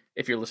missed it.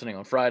 If you're listening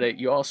on Friday,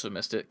 you also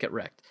missed it. Get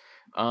wrecked.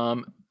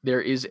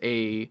 There is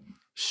a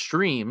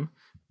stream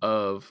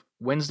of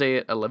Wednesday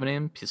at 11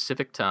 a.m.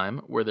 Pacific time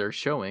where they're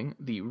showing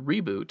the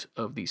reboot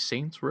of the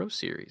Saints Row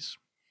series.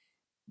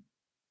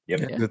 Yep.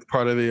 Yeah, that's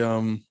part of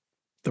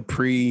the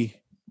pre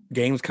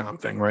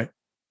Gamescom thing, right?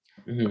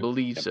 I Mhm.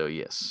 believe so,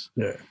 yes.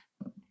 Yeah.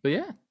 But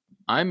yeah,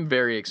 I'm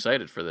very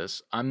excited for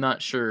this. I'm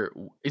not sure.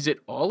 Is it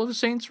all of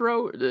Saints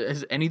Row?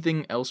 Has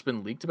anything else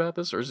been leaked about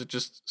this? Or is it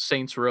just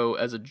Saints Row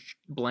as a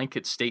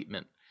blanket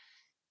statement?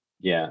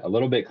 Yeah, a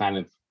little bit kind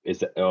of is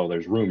that, oh,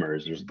 there's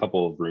rumors. There's a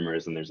couple of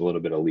rumors and there's a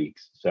little bit of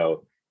leaks.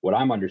 So what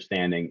I'm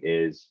understanding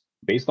is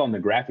based on the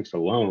graphics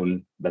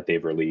alone that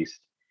they've released,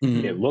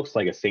 it looks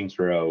like a Saints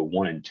Row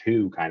 1 and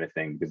 2 kind of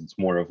thing because it's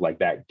more of like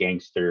that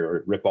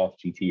gangster rip-off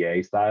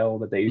GTA style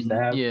that they used to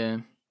have. Yeah.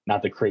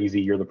 Not the crazy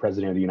 "you're the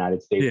president of the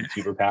United States" with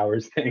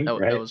superpowers thing. That,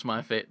 right? that was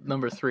my favorite.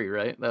 Number 3,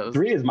 right? That was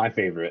 3 is my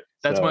favorite.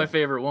 That's so my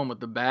favorite one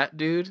with the bat,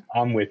 dude.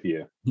 I'm with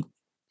you.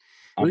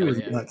 3 was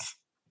yeah. nuts.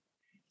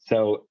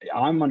 So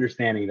I'm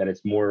understanding that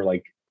it's more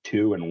like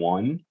 2 and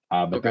 1,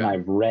 but then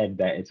I've read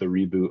that it's a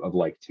reboot of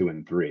like 2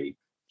 and 3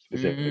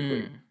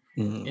 specifically.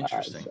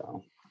 Interesting.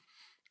 So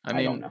I don't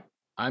mean, know.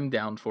 I'm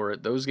down for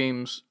it. Those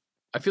games,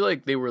 I feel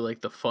like they were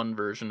like the fun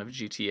version of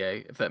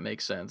GTA, if that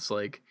makes sense.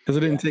 Like, because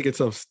it didn't take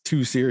itself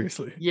too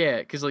seriously. yeah,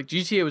 because like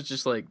GTA was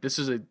just like, this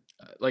is a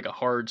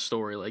hard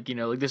story. Like, you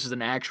know, like this is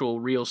an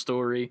actual real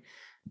story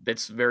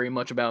that's very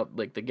much about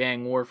like the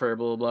gang warfare,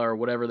 blah, blah, blah, or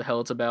whatever the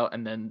hell it's about.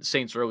 And then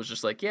Saints Row was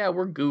just like, yeah,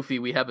 we're goofy.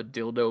 We have a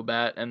dildo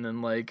bat. And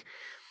then like,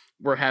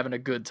 we're having a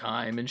good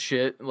time and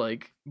shit.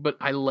 Like, but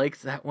I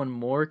liked that one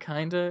more,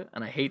 kind of.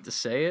 And I hate to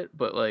say it,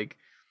 but like,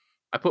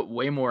 I put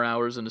way more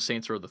hours into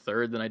Saints Row the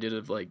Third than I did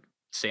of like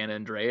San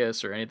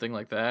Andreas or anything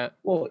like that.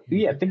 Well,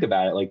 yeah, think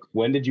about it. Like,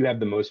 when did you have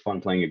the most fun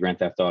playing a Grand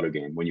Theft Auto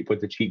game? When you put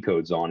the cheat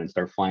codes on and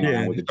start flying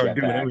around with a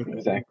jetpack.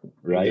 Exactly.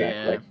 Right?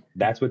 Yeah. Like,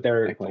 that's what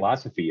their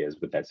philosophy is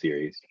with that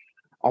series.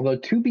 Although,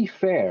 to be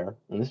fair,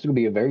 and this is going to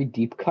be a very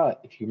deep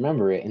cut, if you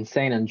remember it, in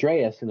San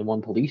Andreas, in the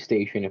one police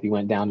station, if you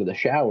went down to the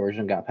showers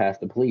and got past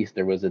the police,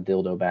 there was a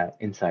dildo bat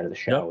inside of the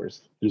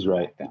showers. He's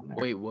right. Down there.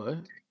 Wait, what?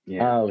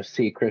 Yeah. Oh,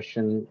 see,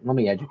 Christian, let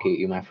me educate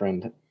you, my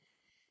friend.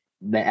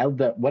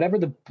 The whatever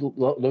the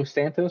Los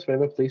Santos,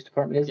 whatever police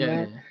department is in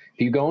that, if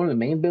you go in the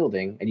main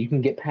building and you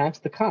can get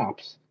past the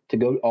cops to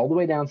go all the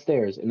way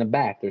downstairs, in the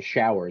back there's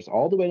showers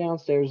all the way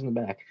downstairs in the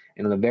back,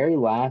 and in the very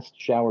last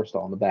shower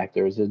stall in the back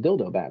there's a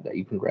dildo bat that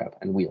you can grab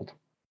and wield.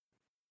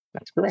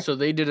 That's correct. So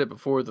they did it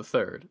before the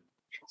third.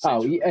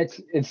 Oh,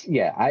 it's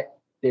yeah.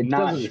 It's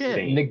not the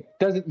same.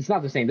 It's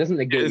not the same. Doesn't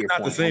negate your point. It's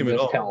not the same at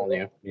all. Telling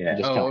you. Yeah.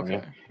 Just telling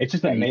you. It's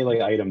just a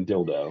melee item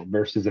dildo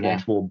versus an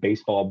actual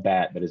baseball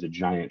bat that is a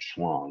giant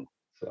schlong.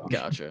 So.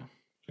 Gotcha.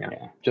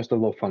 Yeah. Just a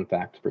little fun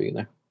fact for you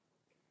there.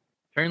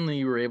 Apparently,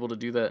 you were able to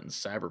do that in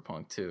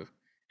Cyberpunk too,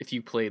 if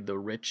you played the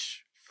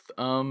Rich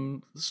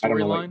storyline. I don't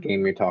know what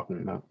game you're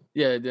talking about.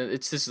 Yeah,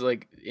 it's this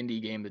like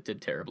indie game that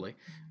did terribly.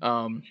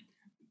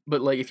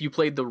 But like if you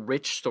played the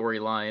Rich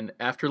storyline,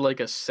 after like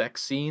a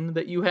sex scene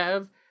that you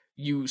have,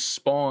 you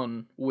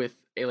spawn with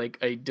a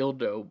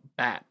dildo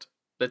bat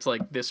that's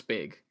like this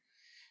big,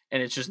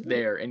 and it's just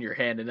there in your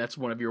hand, and that's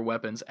one of your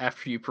weapons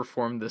after you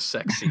perform this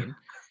sex scene,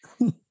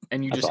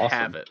 and you just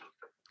have it.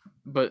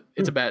 But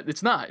it's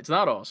it's not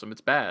awesome.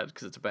 It's bad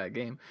because it's a bad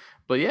game.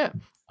 But yeah,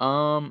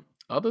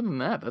 other than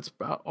that, that's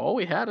about all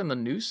we had in the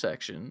news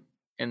section.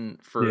 And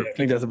I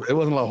think it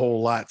wasn't a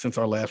whole lot since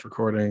our last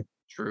recording.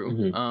 True.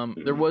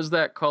 Mm-hmm. There was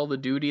that Call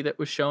of Duty that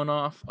was shown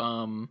off.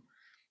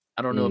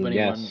 I don't know if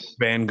anyone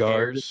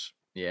Vanguard. cares.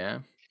 Yeah,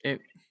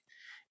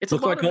 it's looks a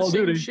lot like of Call of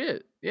Duty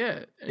shit.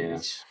 Yeah.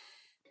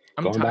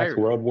 I'm going tired. back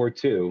to World War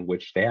II,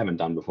 which they haven't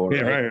done before.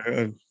 Yeah,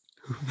 right.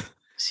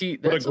 See,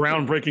 what a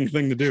groundbreaking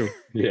thing to do.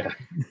 Yeah.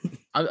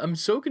 I'm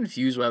so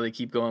confused why they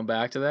keep going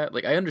back to that.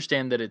 Like, I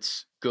understand that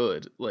it's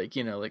good. Like,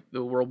 you know, like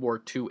the World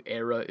War II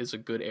era is a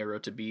good era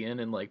to be in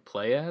and like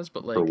play as,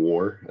 but like for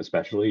war,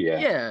 especially. Yeah.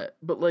 Yeah,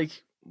 but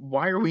like,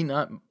 why are we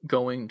not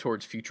going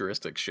towards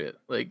futuristic shit?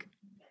 Like,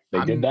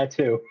 they did that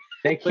too.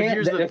 They can't. But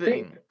here's the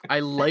thing.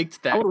 I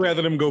liked that. I would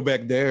rather them go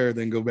back there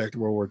than go back to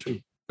World War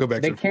II. Go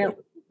back.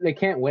 They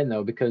can't win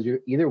though, because you're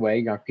either way.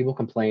 You know, people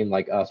complain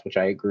like us, which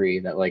I agree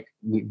that like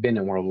we've been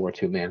in World War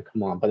II, man.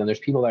 Come on. But then there's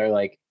people that are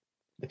like,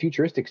 the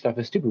futuristic stuff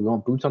is stupid. We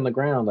want boots on the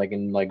ground, like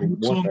in like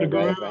warfare,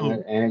 right?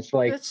 And it's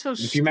like, so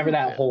if you remember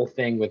that whole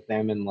thing with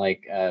them in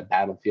like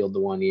Battlefield the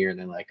one year, and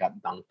then like got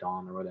dunked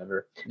on or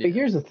whatever. Yeah. But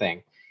here's the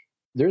thing: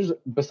 there's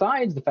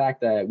besides the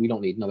fact that we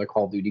don't need another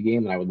Call of Duty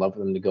game, and I would love for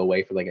them to go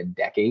away for like a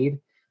decade.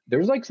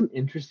 There's like some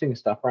interesting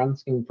stuff around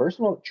this game. First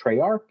of all,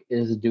 Treyarch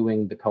is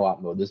doing the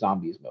co-op mode, the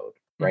zombies mode,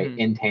 right,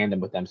 in tandem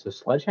with them. So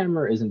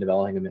Sledgehammer isn't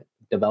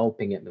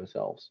developing it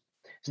themselves.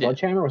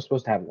 Sledgehammer was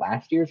supposed to have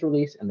last year's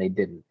release, and they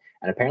didn't.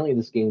 And apparently,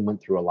 this game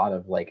went through a lot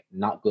of like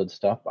not good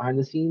stuff behind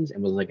the scenes,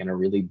 and was like in a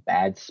really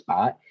bad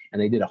spot.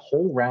 And they did a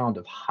whole round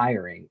of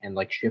hiring and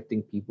like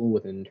shifting people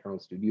within internal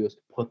studios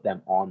to put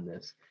them on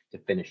this to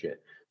finish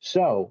it.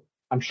 So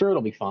I'm sure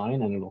it'll be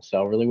fine and it'll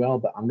sell really well.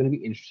 But I'm going to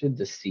be interested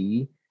to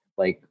see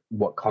like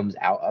what comes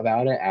out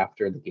about it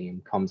after the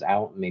game comes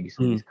out, and maybe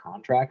some of these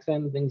contracts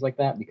and things like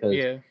that, because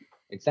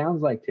it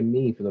sounds like to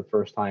me, for the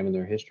first time in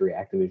their history,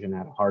 Activision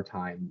had a hard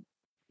time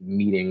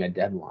meeting a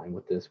deadline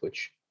with this,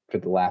 which for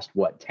the last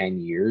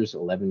 10 years,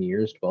 11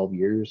 years, 12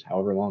 years,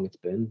 however long it's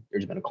been,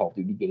 there's been a Call of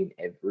Duty game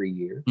every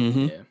year.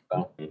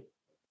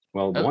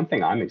 Well, the one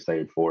thing I'm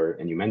excited for,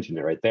 and you mentioned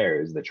it right there,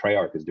 is that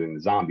Treyarch is doing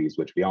the zombies,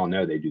 which we all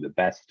know they do the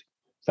best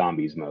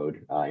zombies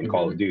mode in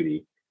Call of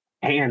Duty.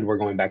 And we're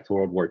going back to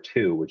World War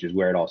II, which is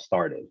where it all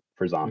started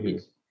for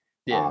zombies.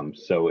 Yeah.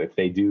 So if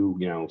they do,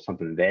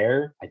 something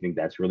there, I think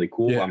that's really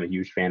cool. Yeah. I'm a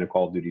huge fan of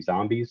Call of Duty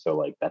Zombies, so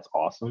like that's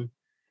awesome.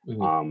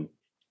 Mhm.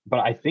 But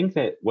I think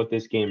that what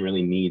this game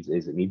really needs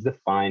is it needs to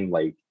find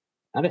like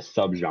not a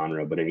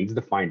subgenre, but it needs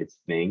to find its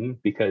thing.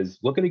 Because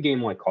look at a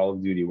game like Call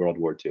of Duty World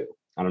War II.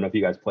 I don't know if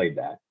you guys played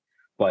that,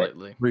 but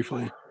Slightly.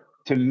 Briefly.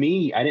 to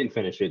me, I didn't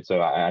finish it,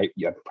 so I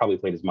probably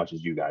played as much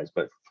as you guys.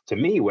 But to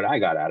me, what I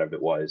got out of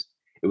it was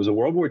a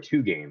World War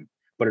II game,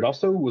 but it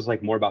also was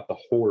like more about the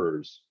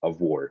horrors of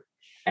war.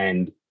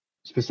 And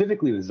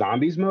specifically, the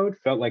zombies mode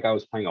felt like I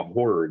was playing a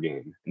horror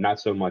game, not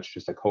so much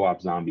just a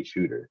co-op zombie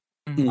shooter.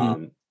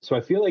 Mhm. So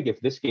I feel like if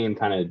this game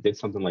kind of did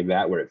something like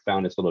that, where it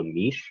found its little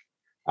niche,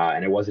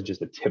 and it wasn't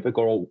just a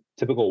typical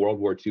World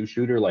War II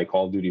shooter like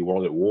Call of Duty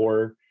World at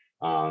War,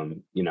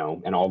 and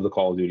all of the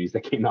Call of Duties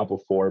that came out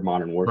before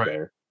Modern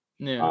Warfare.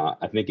 Yeah.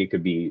 I think it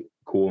could be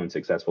cool and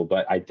successful,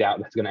 but I doubt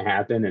that's going to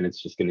happen, and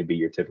it's just going to be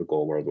your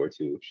typical World War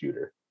II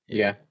shooter.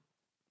 Yeah.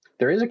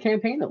 There is a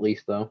campaign at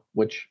least though,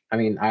 which I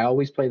mean, I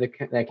always play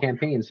that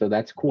campaign, so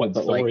that's cool. What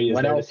but story like, is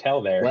what there else? to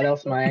tell there? What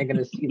else am I going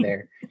to see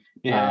there?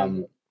 Yeah.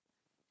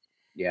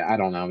 Yeah, I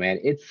don't know, man.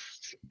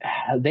 It's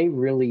they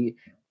really.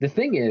 The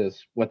thing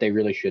is, what they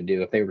really should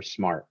do if they were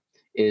smart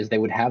is they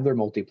would have their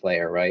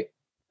multiplayer, right?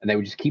 And they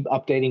would just keep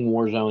updating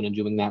Warzone and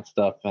doing that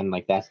stuff, and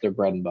like that's their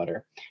bread and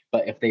butter.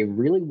 But if they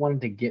really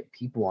wanted to get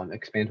people on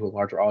expand to a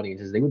larger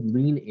audiences, they would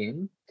lean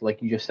in,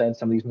 like you just said,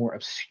 some of these more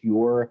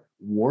obscure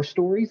war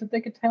stories that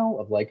they could tell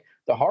of like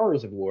the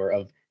horrors of war,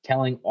 of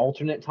telling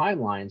alternate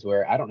timelines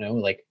where I don't know,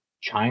 like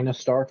China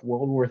starts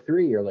World War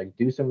III, or like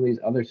do some of these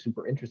other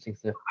super interesting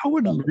stuff. I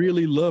would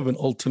really love an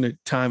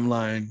alternate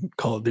timeline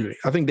Call of Duty.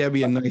 I think that'd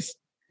be a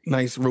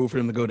nice road for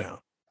them to go down.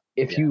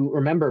 If you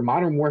remember,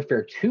 Modern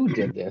Warfare 2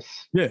 did this,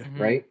 Yeah. Mhm.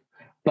 right?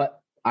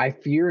 But I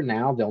fear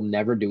now they'll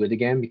never do it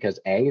again because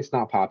A, it's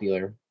not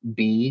popular.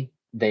 B,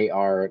 they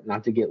are,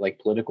 not to get like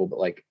political, but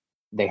like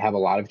they have a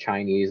lot of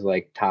Chinese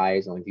like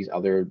ties and like these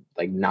other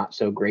like not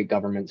so great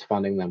governments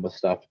funding them with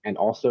stuff. And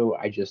also,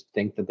 I just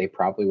think that they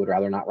probably would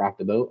rather not rock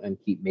the boat and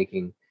keep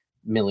making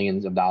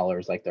millions of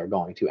dollars like they're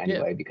going to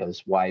anyway.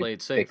 Because why Play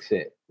it safe. fix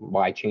it?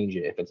 Why change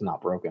it if it's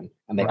not broken?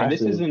 And they And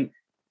this also,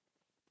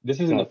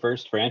 isn't the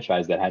first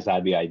franchise that has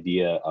had the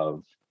idea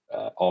of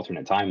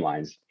alternate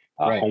timelines.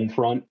 Right.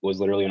 Homefront was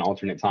literally an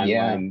alternate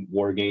timeline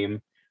war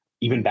game.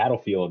 Even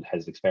Battlefield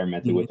has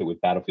experimented with it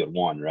with Battlefield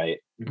 1, right?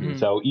 Mhm.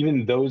 So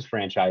even those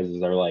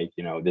franchises are like,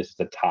 this is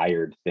a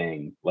tired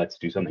thing. Let's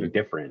do something Mhm.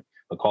 different.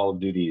 But Call of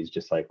Duty is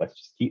just like, let's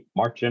just keep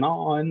marching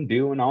on,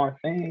 doing our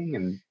thing.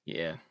 And,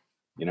 Yeah.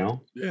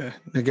 Yeah.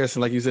 I guess,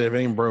 like you said, if it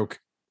ain't broke,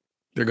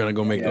 they're going to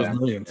go make Yeah. those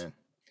millions.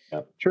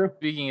 Yeah. true.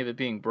 Speaking of it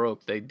being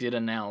broke, they did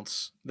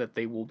announce that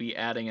they will be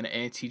adding an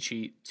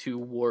anti-cheat to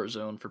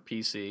Warzone for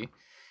PC.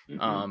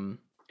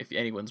 If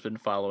anyone's been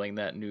following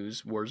that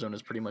news, Warzone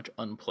is pretty much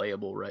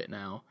unplayable right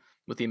now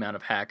with the amount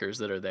of hackers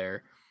that are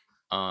there.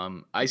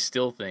 I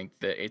still think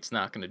that it's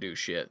not going to do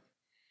shit.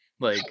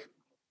 Like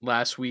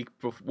last week,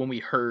 when we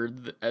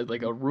heard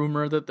like a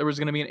rumor that there was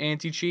going to be an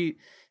anti-cheat,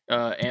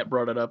 Ant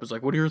brought it up. It's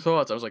like, what are your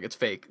thoughts? I was like, it's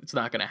fake. It's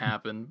not going to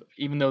happen.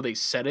 Even though they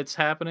said it's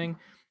happening,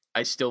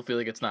 I still feel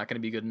like it's not going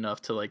to be good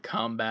enough to like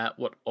combat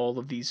what all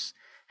of these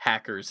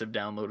hackers have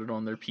downloaded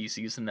on their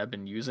PCs and have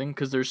been using,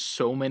 because there's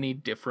so many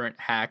different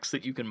hacks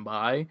that you can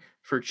buy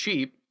for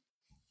cheap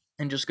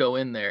and just go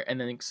in there. And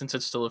then since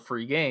it's still a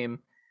free game,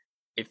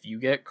 if you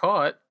get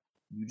caught,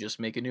 you just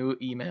make a new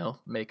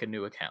email, make a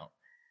new account.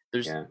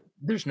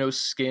 There's no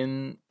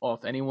skin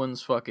off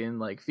anyone's fucking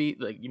like feet.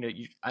 Like,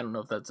 I don't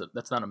know if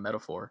that's not a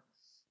metaphor.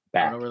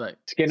 I don't know where that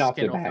Skin off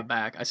the the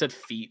back. I said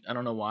feet. I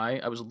don't know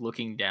why. I was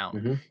looking down.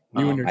 Mhm.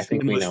 You and your I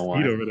think we skinless know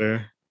feet why. over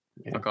there.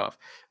 Yeah. Fuck off.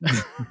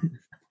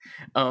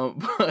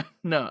 But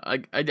no,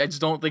 I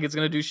just don't think it's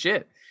gonna do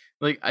shit.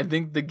 Like, I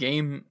think the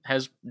game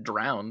has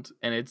drowned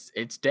and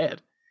it's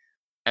dead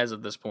as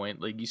of this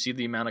point. Like, you see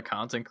the amount of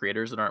content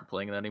creators that aren't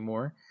playing it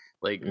anymore.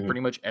 Like, Mhm. pretty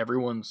much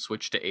everyone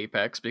switched to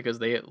Apex because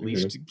they at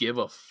least give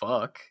a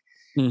fuck.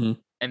 Mhm.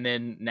 And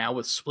then now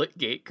with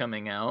Splitgate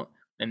coming out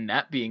and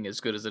that being as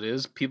good as it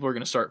is, people are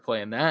gonna start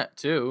playing that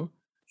too.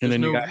 And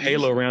There's then you no got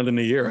Halo reason. rounding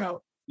the year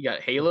out. You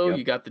got Halo, Yep.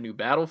 you got the new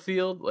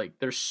Battlefield. Like,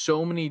 there's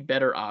so many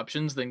better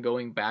options than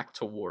going back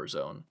to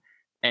Warzone.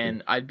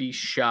 And I'd be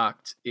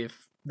shocked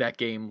if that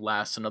game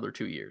lasts another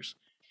 2 years.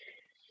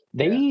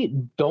 They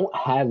don't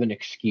have an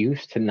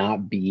excuse to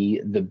not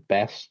be the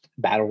best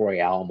battle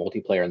royale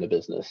multiplayer in the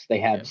business. They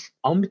have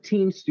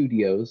umpteen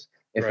studios.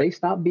 If they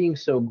stop being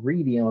so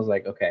greedy and was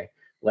like, okay,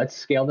 let's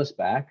scale this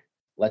back.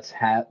 Let's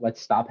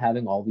stop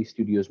having all these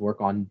studios work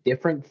on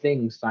different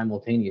things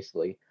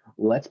simultaneously.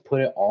 Let's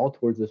put it all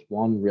towards this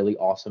one really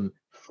awesome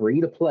free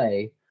to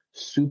play,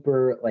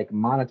 super like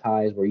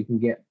monetized, where you can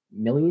get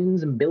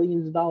millions and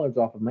billions of dollars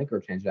off of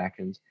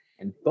microtransactions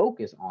and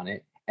focus on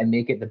it and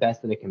make it the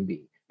best that it can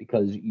be.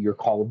 Because you're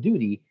Call of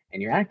Duty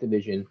and you're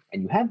Activision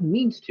and you have the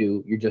means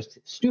to, you're just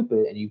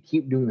stupid and you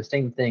keep doing the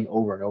same thing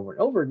over and over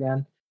and over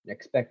again and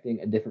expecting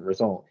a different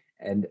result.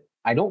 And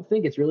I don't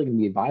think it's really going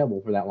to be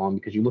viable for that long,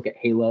 because you look at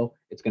Halo,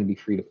 it's going to be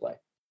free to play.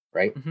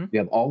 right? Mhm. You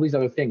have all these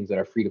other things that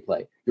are free to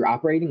play. You're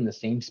operating in the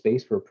same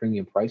space for a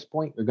premium price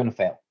point. You're going to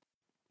fail.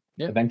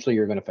 Yeah. Eventually,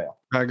 you're going to fail.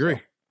 I agree.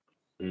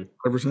 So,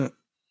 100%.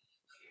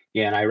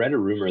 Yeah, and I read a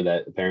rumor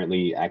that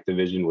apparently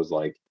Activision was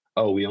like,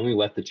 oh, we only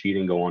let the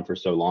cheating go on for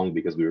so long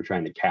because we were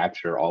trying to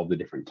capture all the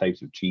different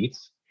types of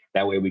cheats.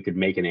 That way we could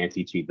make an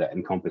anti-cheat that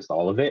encompassed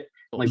all of it.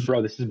 Like, Bullshit.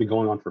 bro, this has been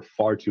going on for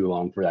far too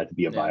long for that to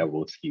be a Yeah.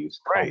 viable excuse.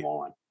 Right. Come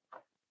on.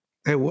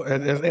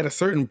 At a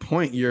certain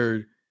point,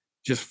 you're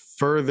just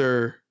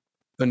further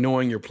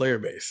annoying your player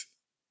base.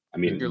 I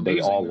mean, You're they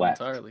losing all them left.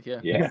 entirely.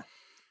 Yeah. Yeah.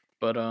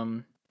 But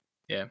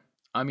yeah.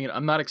 I mean,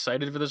 I'm not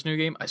excited for this new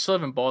game. I still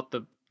haven't bought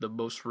the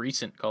most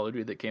recent Call of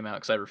Duty that came out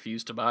because I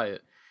refused to buy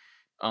it.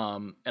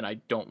 And I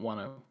don't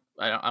want to.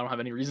 I don't have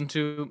any reason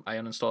to. I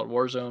uninstalled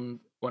Warzone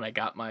when I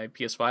got my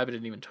PS5. I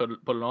didn't even put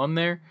it on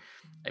there.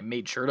 I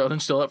made sure to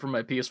uninstall it from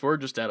my PS4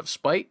 just out of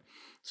spite.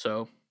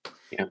 So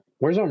Yeah,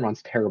 Warzone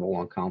runs terrible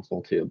on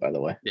console too, by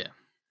the way.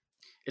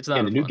 it's not.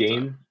 And a the new fun game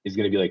time. is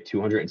going to be like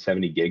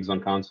 270 gigs on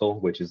console,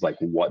 which is like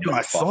what Yo, the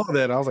I fuck? saw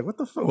that. I was like, what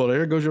the fuck? Well,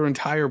 there goes your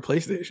entire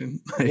PlayStation.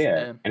 Yeah.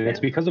 Yeah. And it's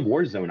Yeah. because of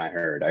Warzone, I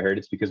heard. I heard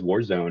it's because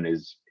Warzone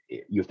is,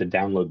 you have to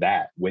download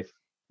that with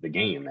the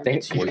game. And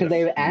It's Because huge. they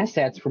have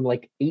assets from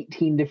like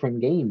 18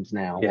 different games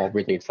now. Yeah. Well,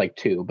 really, it's like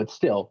 2, but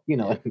still, you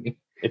know, Yeah. what I mean?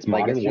 It's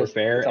Like, Modern it's just-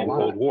 Warfare it's a and lot.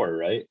 Cold War,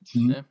 right?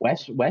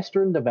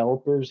 Western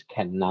developers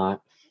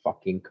cannot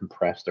fucking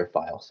compress their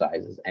file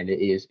sizes, and it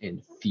is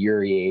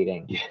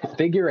infuriating. Yeah.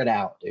 Figure it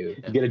out,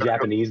 dude. You get a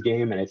Japanese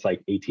game and it's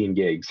like 18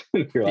 gigs.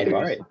 You're like, Yeah.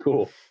 all right,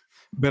 cool.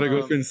 Better go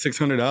Um, spend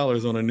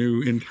 $600 on a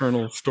new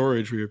internal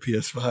storage for your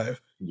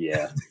PS5.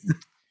 Yeah.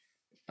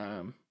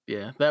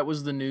 Yeah, that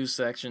was the news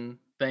section.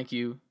 Thank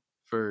you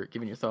for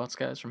giving your thoughts,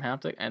 guys, from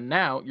Haptic. And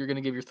now you're going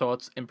to give your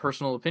thoughts and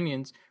personal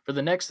opinions for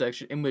the next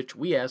section, in which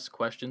we ask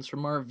questions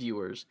from our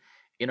viewers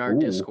in our Ooh.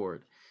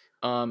 Discord.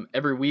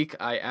 Every week,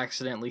 I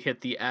accidentally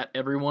hit the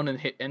 @everyone and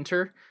hit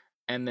enter,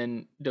 and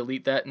then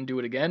delete that and do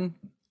it again,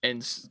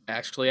 and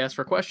actually ask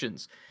for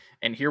questions.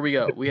 And here we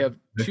go. We have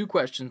 2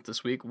 questions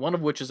this week, one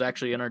of which is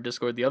actually in our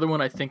Discord. The other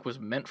one I think was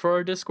meant for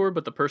our Discord,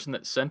 but the person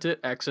that sent it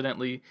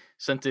accidentally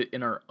sent it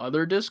in our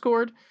other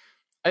Discord,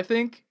 I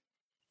think,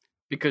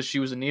 because she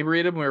was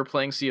inebriated when we were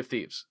playing Sea of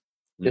Thieves.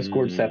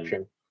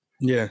 Discordception.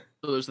 Yeah.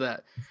 So there's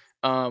that.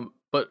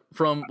 But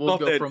from we'll Thought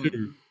go that from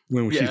too,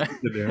 when Yeah. she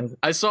stood there. I was like,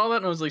 I saw that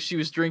and I was like, she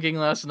was drinking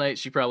last night.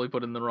 She probably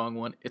put in the wrong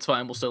one. It's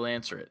fine. We'll still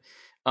answer it.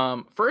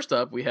 First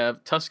up, we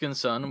have Tuscan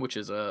Sun, which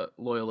is a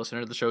loyal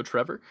listener to the show,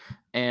 Trevor.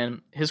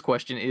 And his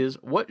question is,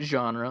 what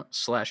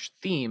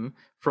genre/theme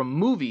from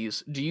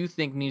movies do you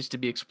think needs to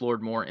be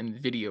explored more in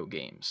video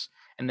games?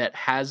 And that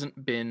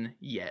hasn't been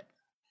yet.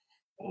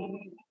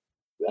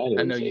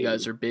 I know you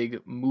guys are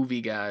big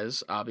movie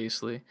guys,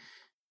 obviously,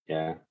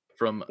 Yeah.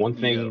 from One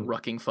the thing-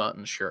 Rucking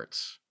Fountain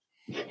shirts.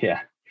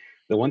 Yeah.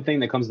 The one thing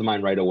that comes to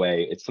mind right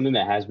away, it's something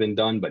that has been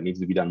done but needs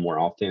to be done more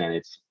often, and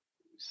it's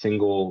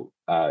single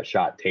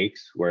shot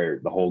takes where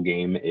the whole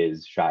game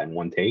is shot in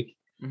one take.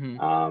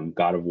 Hmm.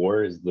 God of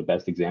War is the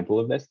best example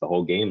of this. The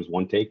whole game is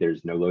one take.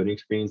 There's no loading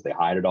screens. They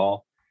hide it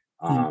all.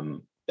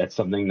 That's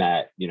something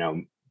that, you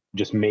know,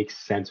 just makes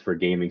sense for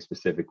gaming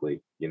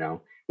specifically. You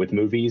know, with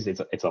movies,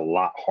 it's a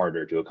lot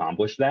harder to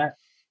accomplish that.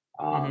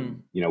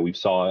 You know, we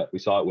saw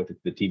it with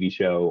the TV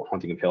show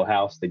Haunting of Hill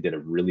House. They did a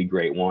really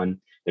great one.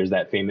 There's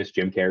that famous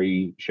Jim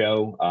Carrey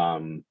show.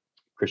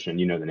 Christian,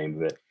 you know the name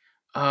of it.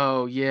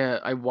 Oh yeah,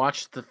 I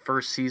watched the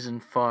first season.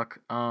 Fuck.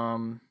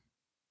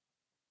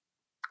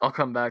 I'll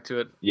come back to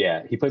it.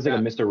 Yeah, he plays like a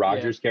Yeah, Mr.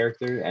 Rogers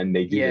character, and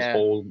they do this Yeah.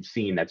 whole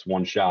scene that's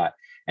one shot.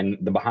 And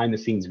the behind the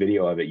scenes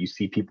video of it, you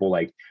see people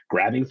like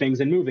grabbing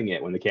things and moving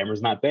it when the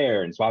camera's not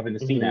there and swapping the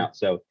scene Mhm. out.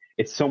 So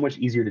it's so much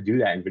easier to do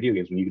that in video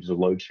games when you can just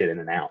load shit in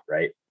and out,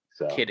 right?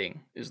 So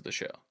Kidding is the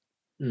show.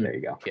 there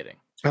you go. Kidding.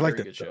 I like Very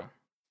that good show. show.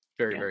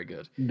 Very Yeah. very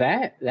good.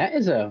 That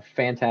is a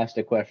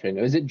fantastic question.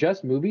 Is it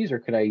just movies, or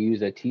could I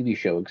use a TV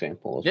show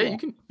example as Yeah, well? you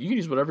can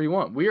use whatever you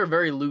want. We are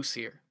very loose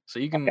here, so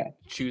you can Okay.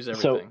 choose So,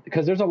 everything.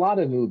 because there's a lot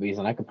of movies,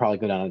 and I could probably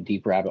go down a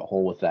deep rabbit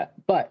hole with that.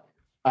 But,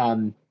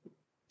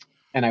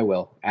 and I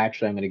will.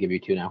 Actually, I'm going to give you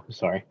two now.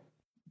 Sorry.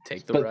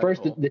 Take the But rabbit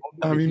first, hole.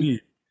 I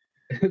mean,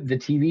 the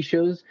TV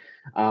shows.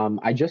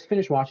 I just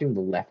finished watching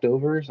The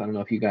Leftovers. I don't know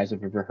if you guys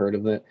have ever heard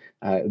of it.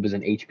 It was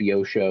an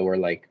HBO show where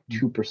like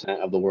 2%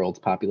 of the world's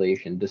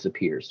population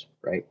disappears,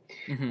 right?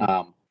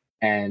 Mhm.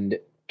 And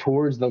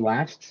towards the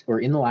last, or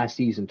in the last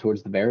season,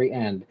 towards the very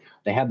end,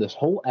 they have this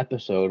whole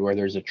episode where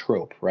there's a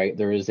trope, right?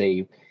 There is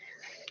a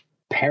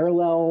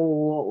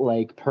parallel,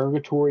 like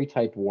purgatory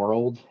type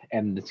world,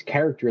 and this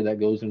character that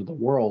goes into the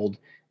world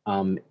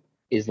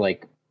is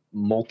like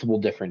multiple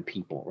different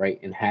people, right?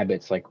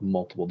 Inhabits like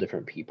multiple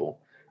different people.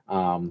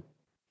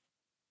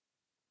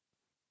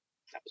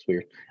 That was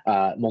weird.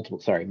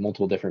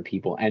 Multiple different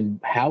people. And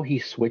how he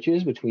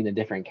switches between the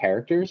different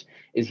characters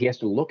is he has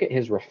to look at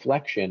his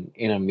reflection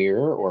in a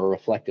mirror or a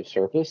reflective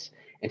surface,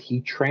 and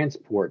he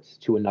transports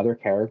to another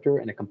character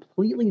in a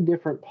completely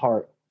different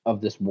part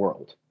of this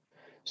world.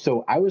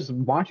 So I was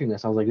watching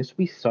this, I was like, this would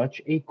be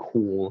such a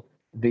cool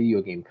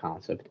video game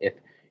concept if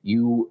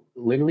you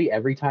literally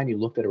every time you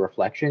looked at a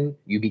reflection,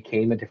 you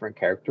became a different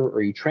character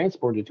or you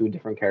transported to a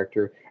different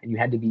character, and you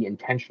had to be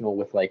intentional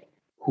with like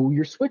who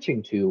you're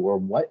switching to or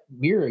what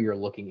mirror you're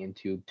looking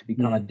into to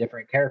become a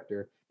different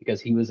character,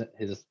 because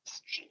his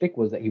shtick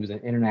was that he was an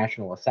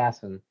international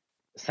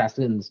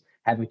assassins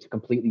having to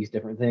complete these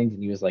different things,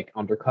 and he was like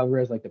undercover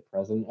as like the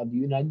president of the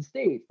United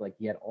States. Like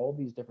he had all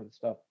these different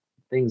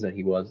things that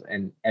he was,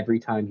 and every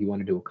time he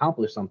wanted to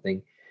accomplish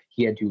something,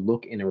 he had to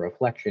look in a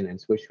reflection and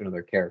switch to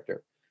another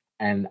character.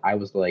 And I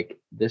was like,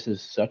 this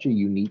is such a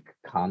unique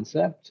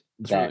concept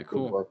that really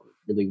cool. would work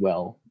really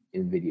well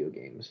in video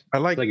games. I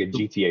like It's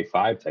like a GTA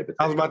 5 type of thing.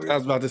 I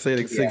was about to say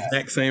the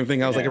exact same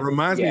thing. I was like, it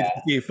reminds me of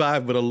GTA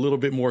 5, but a little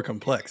bit more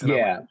complex.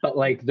 And but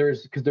like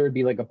because there would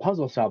be like a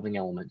puzzle solving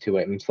element to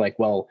it. And it's like,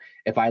 well,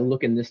 if I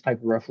look in this type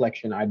of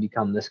reflection, I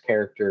become this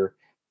character,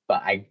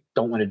 but I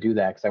don't want to do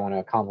that because I want to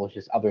accomplish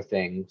this other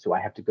thing. So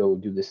I have to go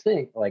do this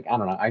thing. Like, I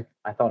don't know.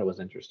 I thought it was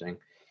interesting.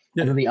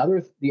 Yeah. And then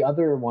the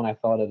other one I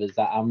thought of is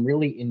that I'm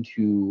really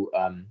into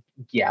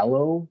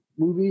giallo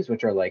movies,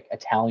 which are like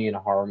Italian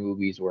horror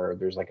movies where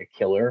there's like a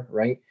killer,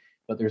 right?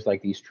 But there's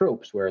like these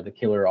tropes where the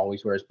killer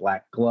always wears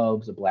black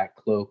gloves, a black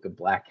cloak, a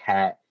black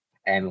hat,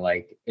 and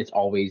like it's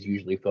always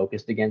usually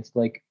focused against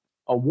like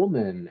a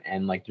woman,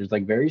 and like there's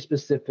like very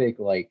specific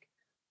like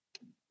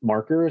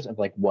markers of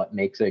like what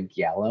makes a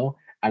giallo.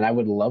 And I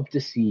would love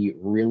to see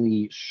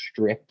really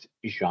strict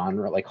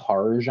genre, like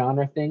horror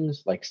genre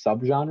things, like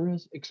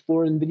subgenres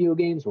explored in video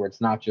games, where it's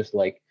not just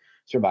like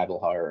survival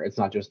horror, it's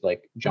not just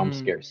like jump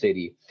scare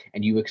city,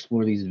 and you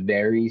explore these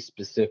very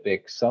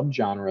specific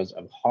subgenres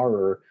of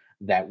horror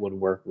that would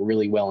work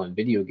really well in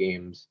video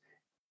games,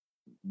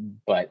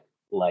 but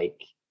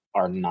like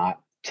are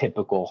not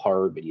typical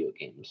horror video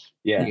games.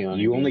 Yeah,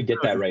 you only get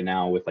that right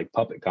now with like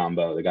Puppet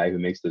Combo, the guy who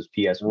makes those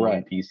PS1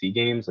 and PC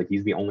games. Like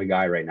he's the only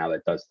guy right now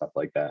that does stuff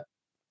like that.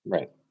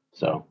 Right.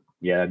 So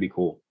yeah, that'd be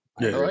cool.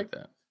 Yeah, I like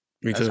that.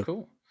 Me That's too.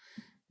 cool.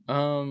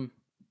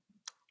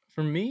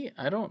 For me,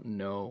 I don't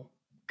know,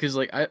 because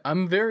like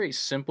I'm very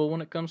simple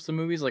when it comes to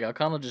movies. Like I'll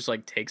kind of just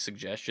like take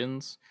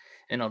suggestions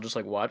and I'll just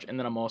like watch, and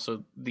then I'm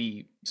also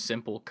the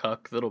simple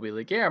cuck that'll be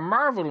like, yeah,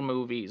 Marvel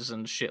movies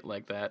and shit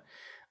like that.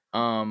 They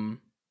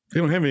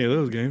don't have any of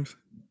those games.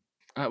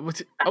 I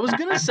was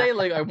gonna say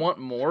like I want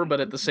more, but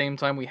at the same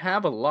time we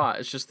have a lot.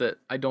 It's just that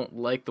I don't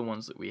like the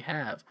ones that we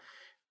have.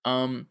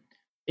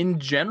 In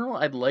general,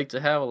 I'd like to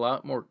have a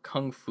lot more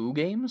kung fu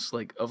games,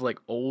 like of like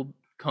old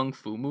kung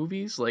fu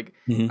movies. Like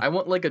I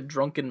want like a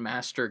Drunken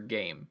Master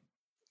game,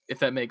 if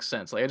that makes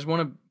sense. Like I just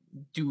want to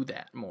do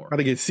that more. How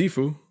to get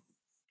Sifu?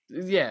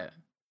 Yeah,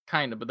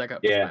 kind of, but that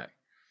got pushed back.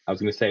 I was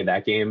gonna say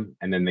that game,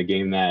 and then the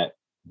game that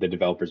the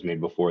developers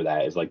made before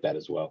that is like that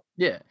as well.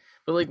 Yeah,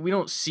 but like we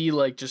don't see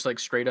like just like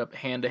straight up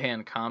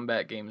hand-to-hand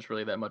combat games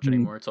really that much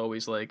anymore. It's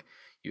always like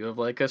you have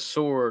like a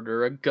sword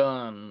or a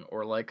gun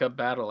or like a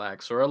battle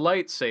axe or a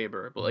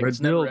lightsaber, but like it's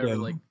never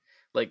ever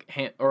like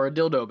hand or a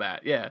dildo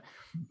bat. Yeah,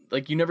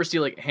 like you never see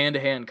like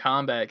hand-to-hand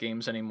combat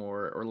games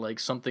anymore, or like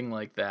something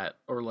like that,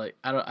 or like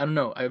I don't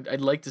know.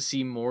 I'd like to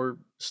see more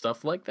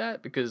stuff like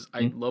that, because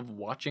I love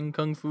watching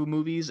kung fu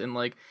movies, and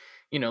like,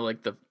 you know,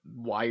 like the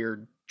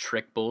wired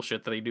trick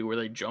bullshit that they do where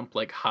they jump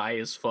like high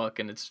as fuck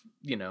and it's,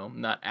 you know,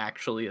 not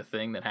actually a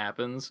thing that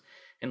happens,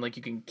 and like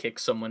you can kick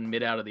someone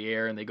mid out of the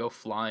air and they go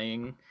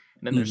flying.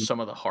 And then there's some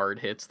of the hard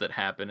hits that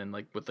happen, and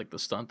like with like the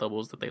stunt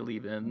doubles that they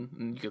leave in,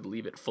 and you could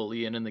leave it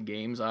fully in the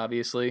games,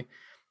 obviously.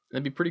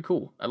 That'd be pretty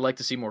cool. I'd like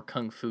to see more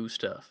kung fu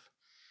stuff,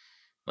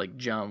 like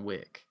John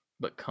Wick,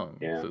 but kung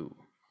fu.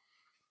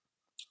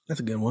 That's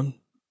a good one.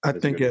 I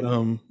think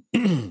the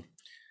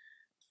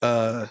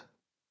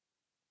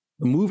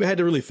movie, I had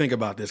to really think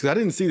about this because I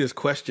didn't see this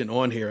question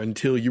on here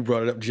until you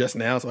brought it up just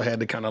now, so I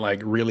had to kind of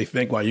like really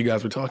think while you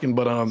guys were talking.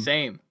 But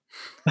same.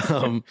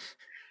 I'm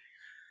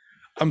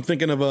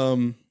thinking of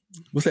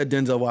what's that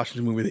Denzel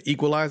Washington movie, The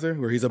Equalizer,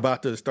 where he's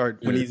about to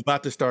start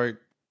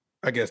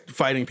I guess,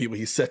 fighting people,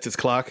 he sets his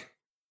clock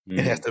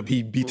and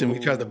he beats him. He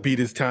tries to beat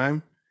his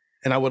time.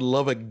 And I would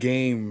love a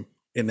game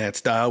in that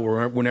style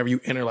where whenever you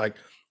enter like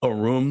a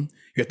room,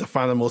 you have to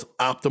find the most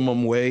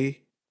optimum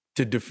way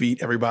to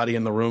defeat everybody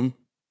in the room.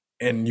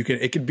 And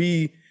it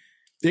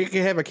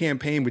can have a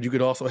campaign, but you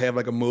could also have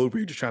like a mode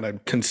where you're just trying to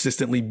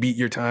consistently beat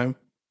your time.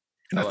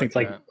 And I think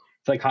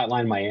it's like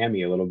Hotline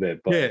Miami a little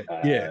bit, but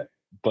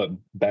but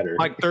better.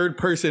 Like third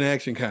person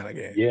action kind of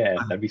game. Yeah,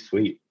 that'd be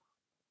sweet.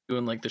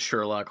 Doing like the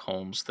Sherlock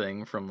Holmes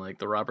thing from like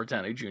the Robert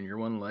Downey Jr.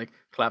 one, like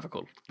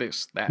clavicle,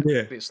 this, that,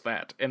 this,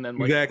 that, and then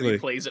like he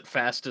plays it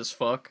fast as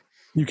fuck.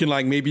 You can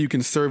like, maybe you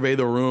can survey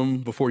the room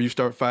before you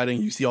start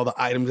fighting. You see all the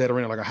items that are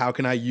in it. Like, how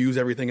can I use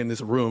everything in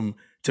this room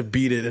to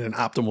beat it in an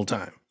optimal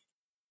time?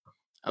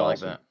 I like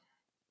that.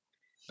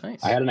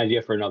 Nice. I had an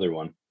idea for another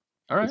one.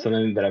 All right. It's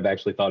something that I've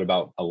actually thought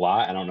about a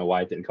lot. I don't know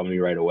why it didn't come to me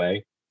right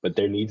away, but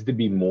there needs to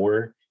be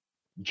more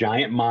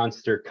giant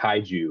monster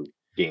kaiju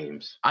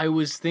games. I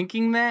was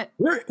thinking that.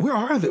 Where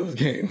are those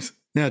games?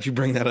 Now that you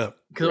bring that up.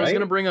 Because I was going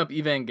to bring up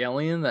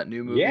Evangelion, that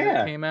new movie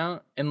that came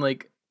out. And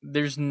like,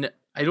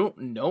 I don't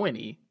know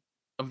any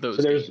of those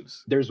So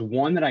games. there's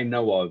one that I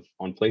know of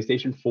on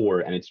PlayStation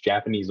 4, and it's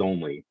Japanese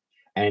only.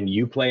 And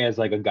you play as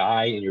like a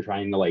guy, and you're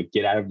trying to like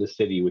get out of the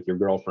city with your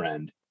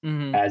girlfriend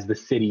as the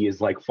city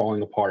is like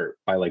falling apart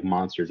by like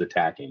monsters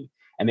attacking.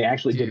 And they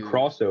actually did Dude.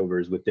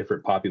 crossovers with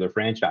different popular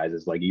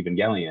franchises like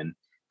Evangelion,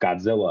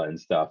 Godzilla, and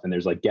stuff. And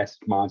there's like guest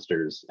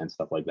monsters and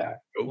stuff like that.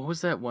 What was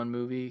that one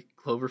movie?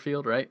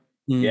 Cloverfield, right?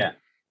 Yeah.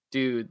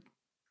 Dude,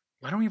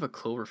 why don't we have a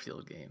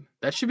Cloverfield game?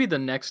 That should be the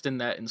next in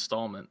that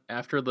installment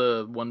after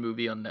the one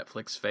movie on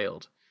Netflix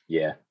failed.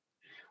 Yeah.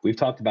 We've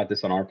talked about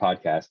this on our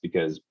podcast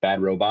because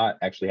Bad Robot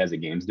actually has a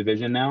games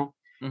division now.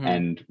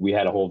 And we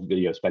had a whole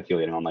video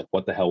speculating on like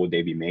what the hell would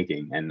they be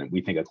making, and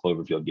we think a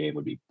Cloverfield game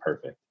would be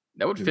perfect.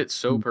 That would fit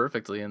so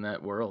perfectly in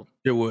that world.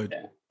 It would.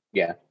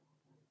 Yeah.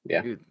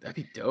 Dude, that'd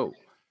be dope.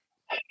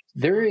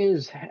 There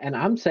is, and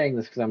I'm saying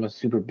this because I'm a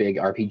super big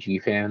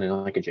RPG fan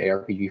and like a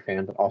JRPG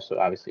fan, but also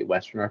obviously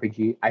Western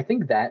RPG. I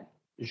think that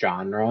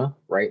genre,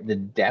 right, the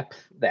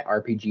depth that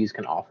RPGs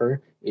can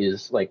offer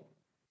is like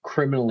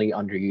criminally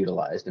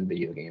underutilized in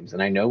video games.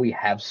 And I know we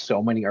have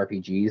so many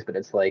RPGs, but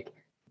it's like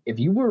if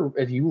you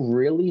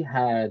really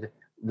had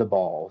the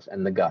balls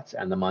and the guts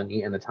and the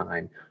money and the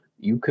time,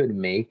 you could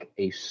make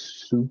a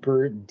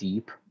super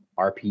deep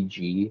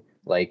RPG,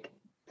 like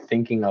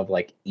thinking of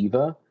like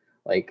Eva,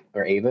 like,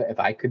 or Ava. If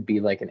I could be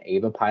like an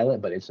Ava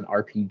pilot, but it's an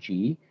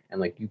RPG and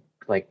like you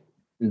like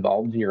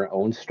involved in your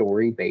own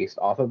story based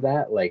off of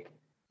that, like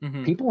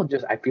people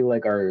just, I feel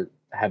like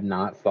have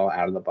not thought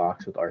out of the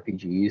box with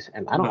RPGs,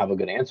 and I don't have a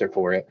good answer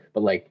for it,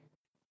 but like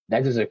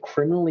that is a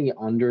criminally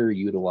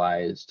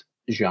underutilized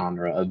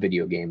genre of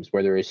video games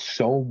where there is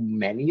so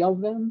many of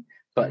them,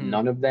 but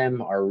none of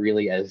them are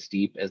really as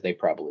deep as they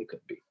probably could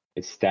be.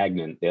 It's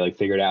stagnant. They like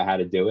figured out how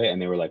to do it, and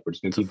they were like, we're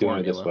just gonna keep doing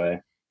it this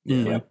way.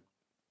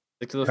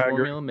 Stick to the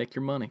formula, make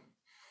your money.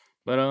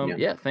 But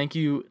yeah, thank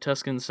you,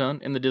 Tuscan Sun,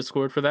 in the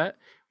Discord for that.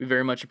 We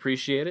very much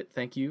appreciate it.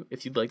 Thank you.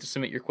 If you'd like to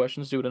submit your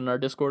questions, do it in our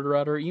Discord or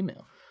out our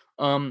email.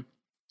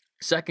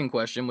 Second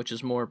question, which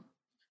is more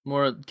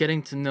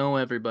getting to know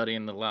everybody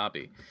in the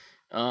lobby.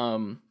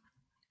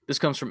 This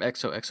comes from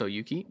XOXO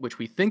Yuki, which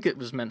we think it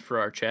was meant for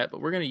our chat,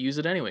 but we're going to use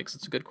it anyway because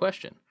it's a good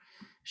question.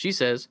 She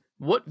says,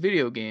 what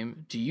video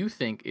game do you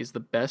think is the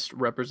best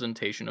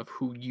representation of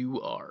who you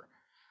are?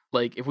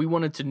 Like, if we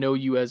wanted to know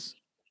you as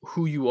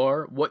who you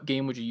are, what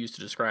game would you use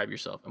to describe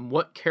yourself? And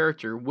what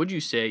character would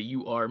you say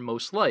you are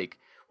most like,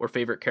 or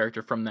favorite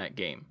character from that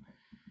game?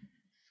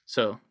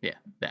 So, yeah,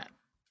 that.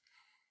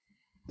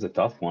 It's a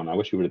tough one. I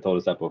wish you would have told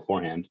us that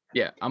beforehand.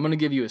 Yeah, I'm going to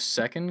give you a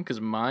second, because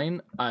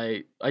mine,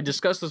 I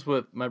discussed this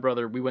with my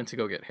brother. We went to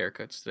go get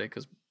haircuts today,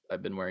 because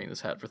I've been wearing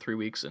this hat for 3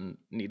 weeks and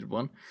needed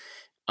one.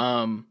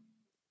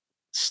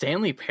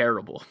 Stanley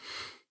Parable.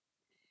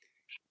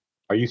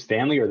 Are you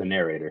Stanley or the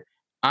narrator?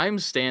 I'm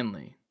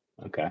Stanley.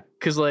 Okay.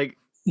 Because, like,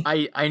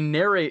 I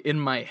narrate in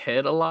my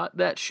head a lot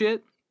that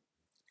shit,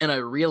 and I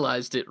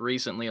realized it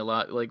recently a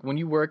lot. Like, when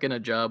you work in a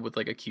job with,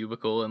 like, a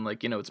cubicle and,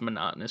 like, you know, it's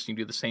monotonous, you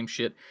do the same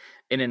shit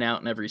in and out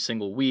and every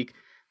single week.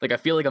 Like, I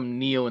feel like I'm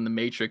Neo in the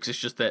Matrix. It's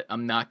just that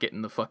I'm not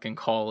getting the fucking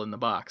call in the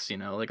box, you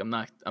know? Like, I'm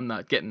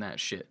not getting that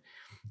shit.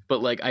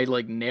 But, like, I,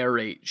 like,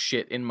 narrate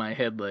shit in my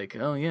head, like,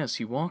 oh, yes,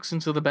 he walks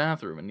into the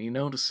bathroom and he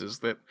notices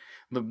that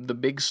the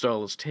big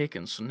stall is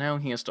taken, so now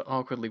he has to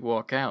awkwardly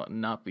walk out and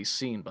not be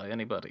seen by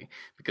anybody,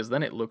 because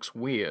then it looks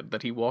weird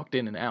that he walked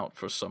in and out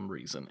for some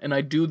reason. And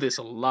I do this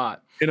a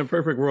lot. In a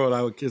perfect world,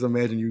 I would just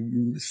imagine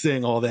you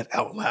saying all that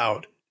out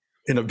loud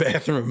in a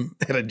bathroom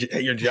at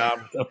your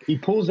job. He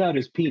pulls out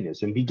his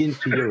penis and begins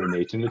to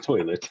urinate in the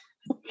toilet.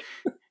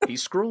 He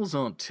scrolls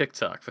on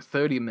TikTok for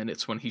 30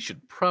 minutes when he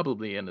should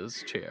probably be in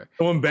his chair.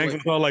 Someone bangs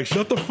his like,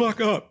 shut the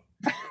fuck up.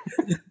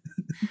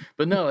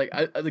 But no, like,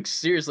 I like,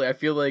 seriously, I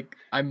feel like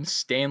I'm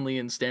Stanley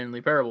in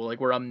Stanley Parable,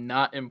 like, where I'm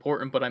not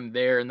important, but I'm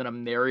there, and then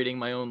I'm narrating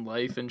my own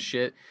life and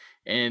shit.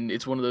 And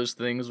it's one of those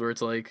things where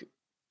it's like,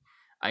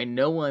 I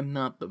know I'm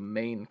not the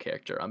main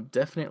character. I'm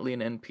definitely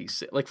an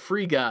NPC, like,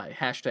 free guy,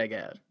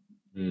 #ad.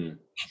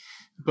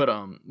 But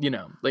you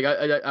know, like,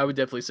 I would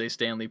definitely say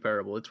Stanley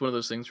Parable. It's one of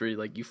those things where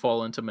like you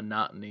fall into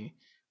monotony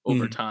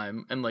over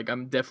time, and like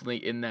I'm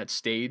definitely in that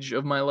stage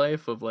of my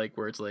life of like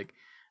where it's like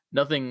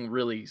nothing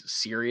really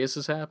serious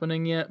is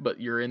happening yet, but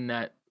you're in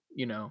that,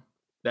 you know,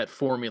 that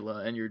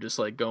formula, and you're just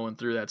like going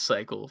through that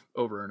cycle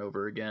over and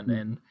over again.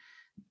 And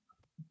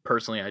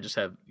personally, I just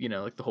have, you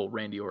know, like the whole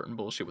Randy Orton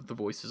bullshit with the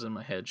voices in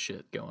my head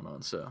shit going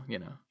on. So, you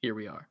know, here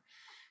we are.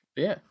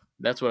 But yeah,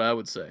 that's what I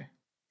would say.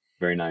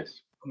 Very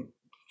nice.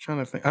 Trying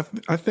to think.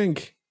 I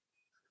think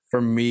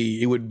for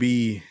me it would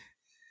be,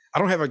 I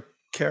don't have a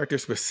character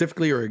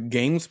specifically or a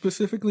game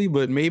specifically,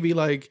 but maybe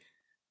like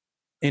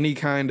any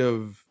kind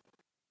of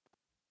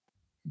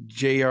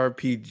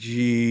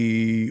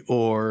JRPG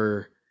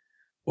or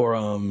I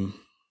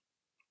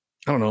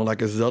don't know,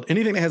 like a Zelda,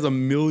 anything that has a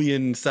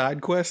million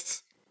side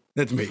quests.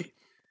 That's me,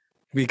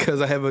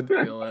 because I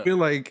feel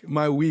like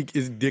my week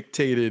is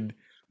dictated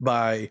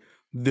by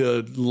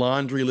the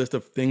laundry list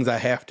of things I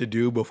have to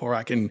do before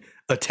I can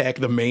attack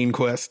the main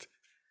quest.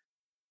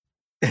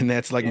 And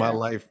that's like my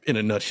life in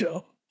a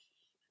nutshell.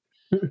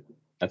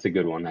 That's a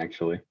good one,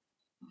 actually.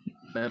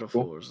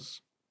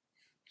 Metaphors.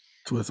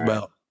 That's what it's All right.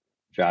 about.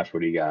 Josh,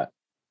 what do you got?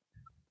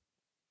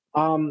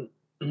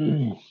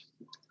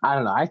 I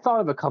don't know. I thought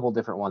of a couple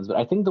different ones, but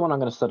I think the one I'm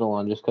going to settle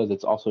on, just because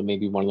it's also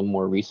maybe one of the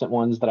more recent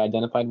ones that I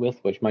identified with,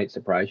 which might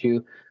surprise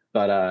you.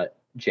 But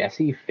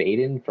Jesse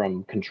Faden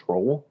from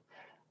Control.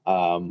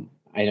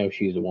 I know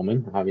she's a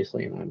woman,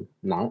 obviously, and I'm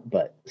not,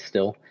 but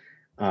still.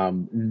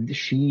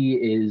 She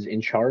is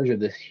in charge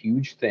of this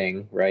huge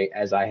thing, right?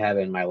 As I have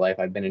in my life,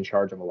 I've been in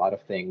charge of a lot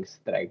of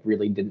things that I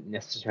really didn't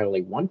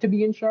necessarily want to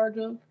be in charge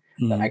of,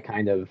 that I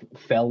kind of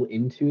fell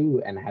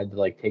into and had to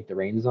like take the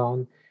reins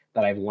on,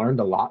 that I've learned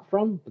a lot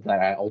from, but that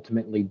I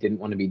ultimately didn't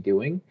want to be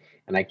doing.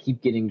 And I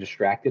keep getting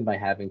distracted by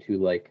having to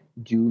like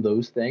do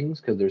those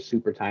things because they're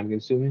super time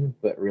consuming.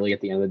 But really,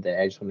 at the end of the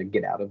day, I just want to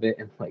get out of it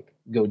and like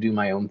go do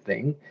my own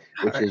thing,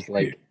 which is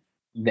like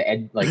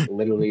like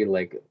literally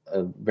like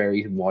a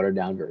very watered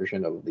down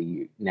version of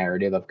the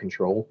narrative of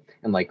Control.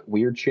 And like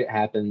weird shit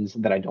happens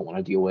that I don't want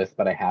to deal with,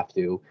 but I have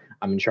to.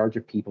 I'm in charge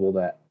of people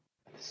that,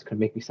 this is gonna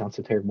make me sound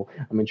so terrible.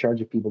 I'm in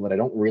charge of people that I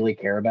don't really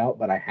care about,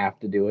 but I have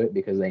to do it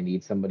because they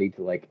need somebody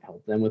to like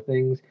help them with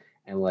things.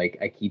 And like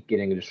I keep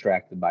getting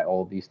distracted by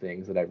all of these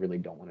things that I really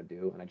don't want to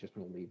do, and I just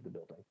want to leave the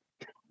building.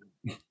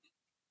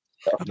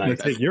 I'm gonna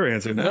take your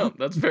answer now. No,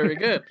 that's very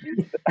good.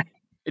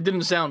 It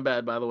didn't sound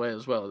bad, by the way,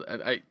 as well.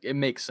 It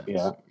makes sense.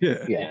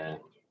 Yeah.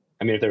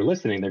 I mean, if they're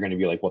listening, they're going to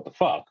be like, "What the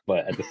fuck?"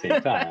 But at the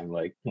same time,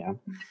 like, Yeah.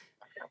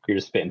 you're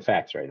just spitting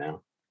facts right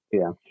now.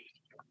 Yeah.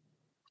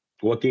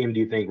 What game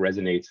do you think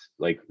resonates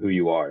like who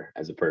you are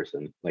as a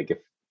person? Like, if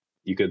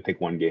you could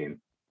pick one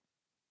game,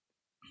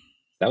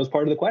 that was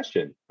part of the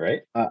question,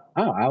 right?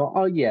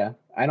 Yeah.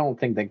 I don't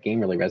think that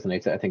game really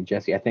resonates. I think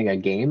Jesse. I think a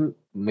game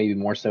maybe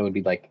more so would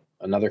be like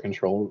another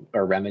Control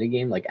or Remedy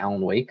game, like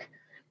Alan Wake,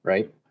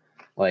 right?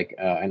 Like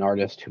an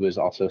artist who is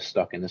also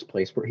stuck in this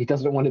place where he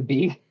doesn't want to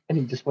be, and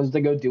he just wants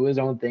to go do his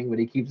own thing, but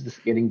he keeps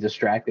just getting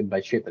distracted by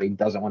shit that he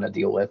doesn't want to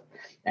deal with,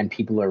 and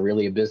people are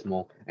really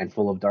abysmal and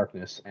full of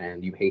darkness,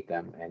 and you hate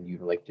them, and you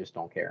like just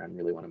don't care and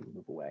really want to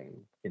move away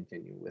and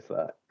continue with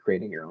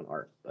creating your own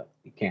art, but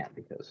you can't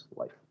because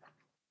life.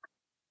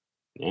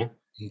 Yeah,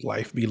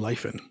 life be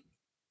lifing.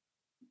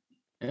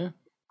 Yeah.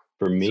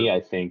 For me,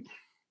 I think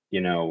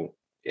 2K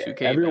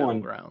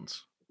everyone Battlegrounds.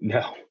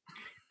 No.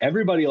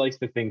 Everybody likes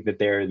to think that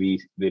they're the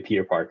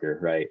Peter Parker,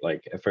 right?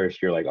 Like at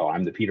first you're like, "Oh,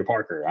 I'm the Peter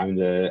Parker. I'm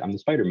the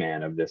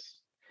Spider-Man of this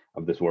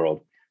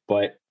world."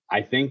 But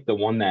I think the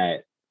one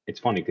that, it's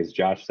funny because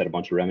Josh said a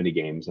bunch of Remedy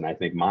games, and I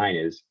think mine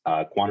is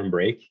Quantum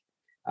Break.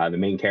 The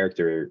main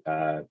character,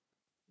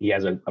 he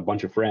has a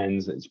bunch of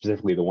friends,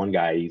 specifically the one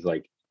guy, he's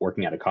like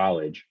working at a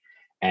college,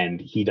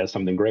 and he does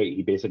something great.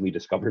 He basically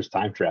discovers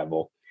time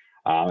travel.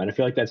 And I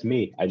feel like that's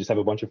me. I just have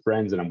a bunch of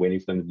friends and I'm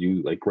waiting for them to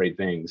do like great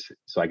things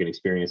so I can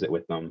experience it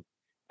with them.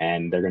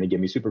 And they're going to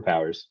give me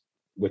superpowers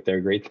with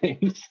their great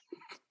things.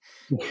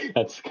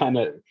 That's kind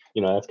of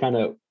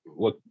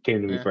what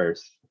came to me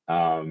first. I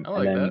like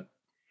and then that.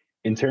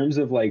 in terms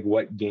of like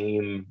what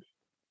game,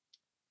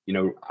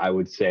 I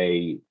would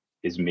say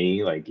is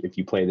me. Like if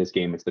you play this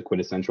game, it's the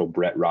quintessential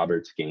Brett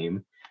Roberts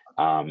game.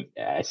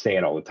 I say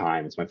it all the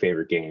time. It's my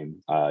favorite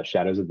game,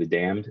 Shadows of the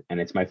Damned. And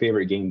it's my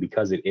favorite game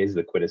because it is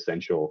the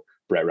quintessential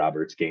Brett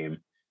Roberts game.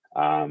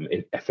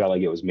 I felt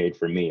like it was made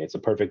for me. It's a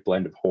perfect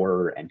blend of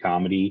horror and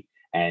comedy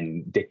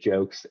and dick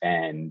jokes,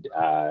 and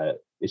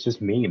it's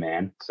just me,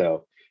 man.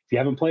 So if you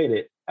haven't played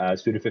it,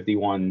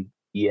 Suda51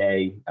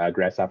 EA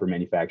Grasshopper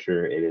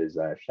Manufacturer, it is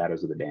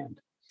Shadows of the Damned.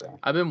 So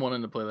I've been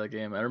wanting to play that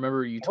game. I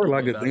remember you told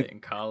me about it in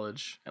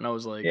college, and I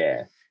was like,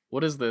 yeah,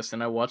 what is this?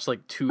 And I watched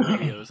like 2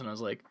 videos, and I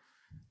was like,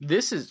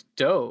 this is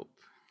dope.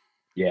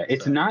 Yeah,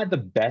 it's not the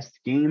best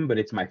game, but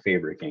it's my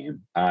favorite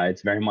game.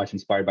 It's very much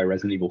inspired by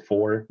Resident Evil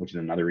 4, which is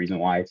another reason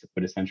why it's a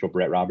quintessential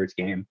Brett Roberts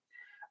game.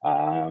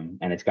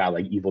 And it's got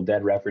like Evil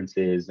Dead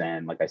references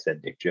and, like I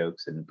said, dick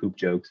jokes and poop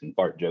jokes and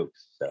fart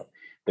jokes. So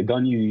the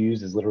gun you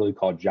use is literally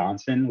called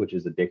Johnson, which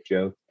is a dick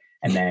joke.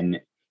 And then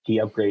he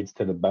upgrades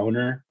to the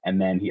boner,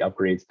 and then he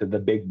upgrades to the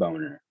big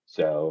boner.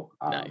 So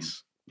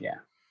nice. Yeah,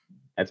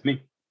 that's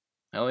me.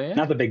 Hell yeah.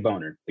 Not the big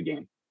boner, the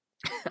game.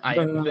 I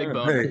am the big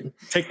boner. Hey,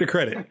 take the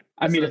credit.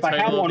 I mean, if I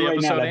had one right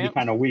now, that'd be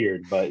kind of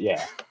weird, but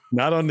yeah.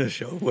 Not on this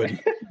show, but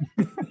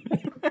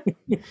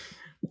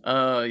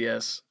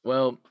yes.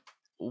 Well,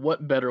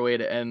 what better way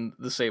to end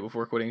the Say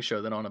Before Quitting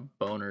show than on a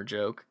boner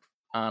joke?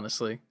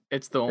 Honestly,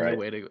 it's the only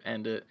way to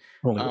end it.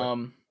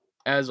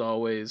 As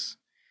always,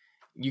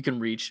 you can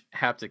reach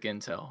Haptic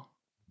Intel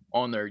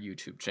on their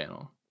YouTube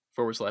channel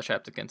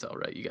 /Haptic Intel,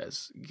 right? You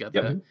guys, you got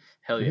that?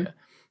 Hell yeah.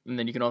 And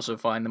then you can also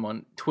find them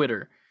on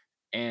Twitter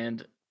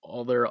and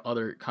all their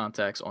other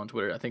contacts on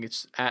Twitter. I think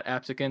it's at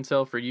Haptic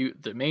Intel for you,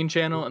 the main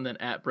channel, and then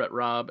at Brett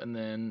Rob, and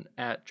then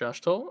at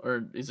Josh Toll,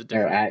 or is it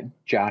different? Or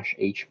at Josh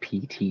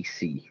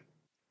HPTC.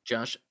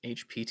 Josh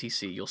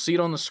HPTC. You'll see it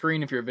on the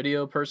screen if you're a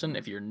video person.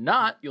 If you're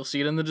not, you'll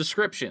see it in the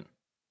description.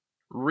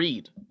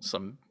 Read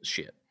some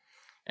shit.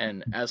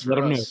 And as for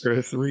let them us, know,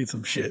 Chris, read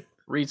some shit.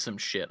 Read some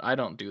shit. I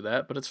don't do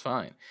that, but it's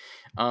fine.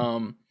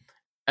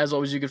 As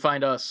always, you can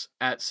find us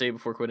at Say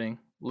Before Quitting,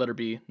 letter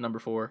B, number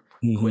 4,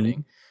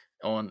 quitting.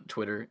 on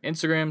Twitter,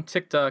 Instagram,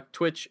 TikTok,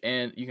 Twitch,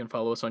 and you can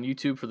follow us on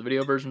YouTube for the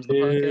video versions of the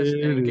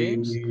podcast and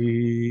games.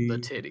 The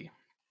Titty.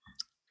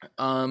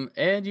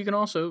 And you can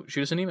also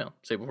shoot us an email,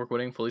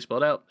 SableBeforeQuitting, fully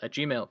spelled out, at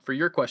Gmail, for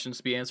your questions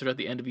to be answered at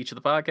the end of each of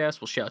the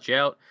podcasts. We'll shout you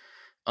out.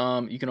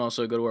 You can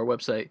also go to our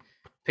website,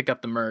 pick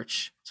up the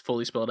merch. It's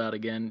fully spelled out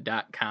again,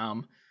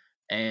 .com,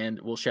 and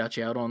we'll shout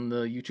you out on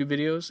the YouTube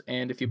videos.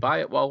 And if you buy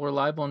it while we're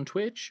live on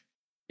Twitch,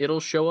 it'll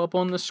show up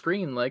on the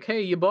screen like,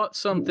 hey, you bought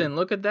something.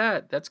 Look at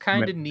that. That's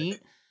kind of neat.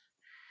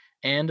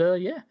 And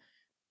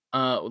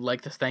would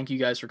like to thank you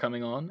guys for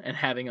coming on and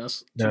having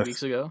us 2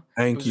 weeks ago.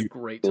 Thank it was you. A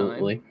great time.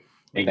 Absolutely.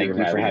 Thank you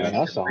for having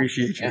us.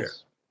 Appreciate you.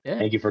 Yes. Yeah.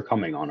 Thank you for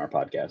coming on our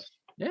podcast.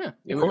 Yeah.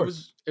 Of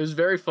course. It was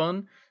very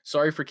fun.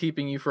 Sorry for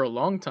keeping you for a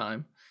long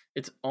time.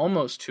 It's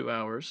almost 2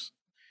 hours,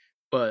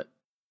 but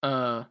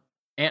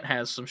Ant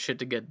has some shit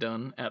to get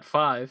done at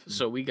 5,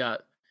 so we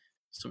got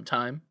some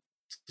time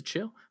to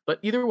chill. But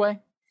either way,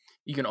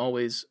 you can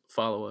always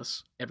follow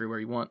us everywhere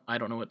you want. I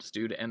don't know what to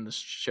do to end this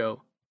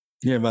show.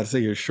 Yeah, I'm about to say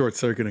you're short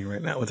circuiting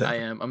right now. What's I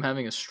happening? am. I'm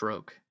having a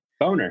stroke.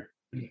 Boner.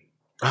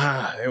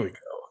 There we go.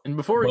 And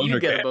before you Boner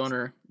get a cast.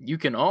 boner, you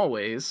can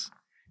always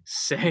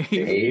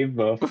save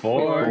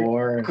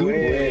before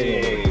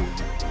quitting.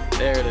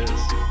 There it is.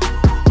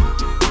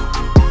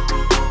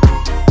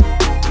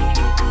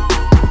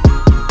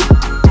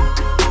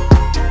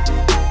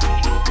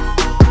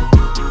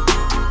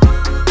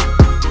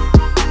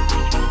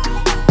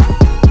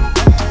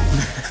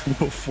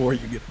 Before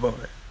you get a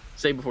boner.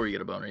 Say before you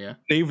get a boner, yeah.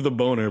 Save the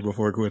boner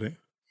before quitting.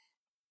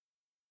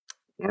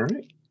 All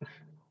right.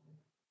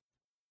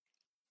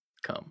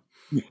 Come.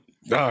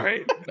 All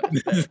right.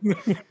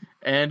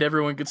 And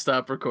everyone can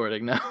stop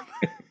recording now.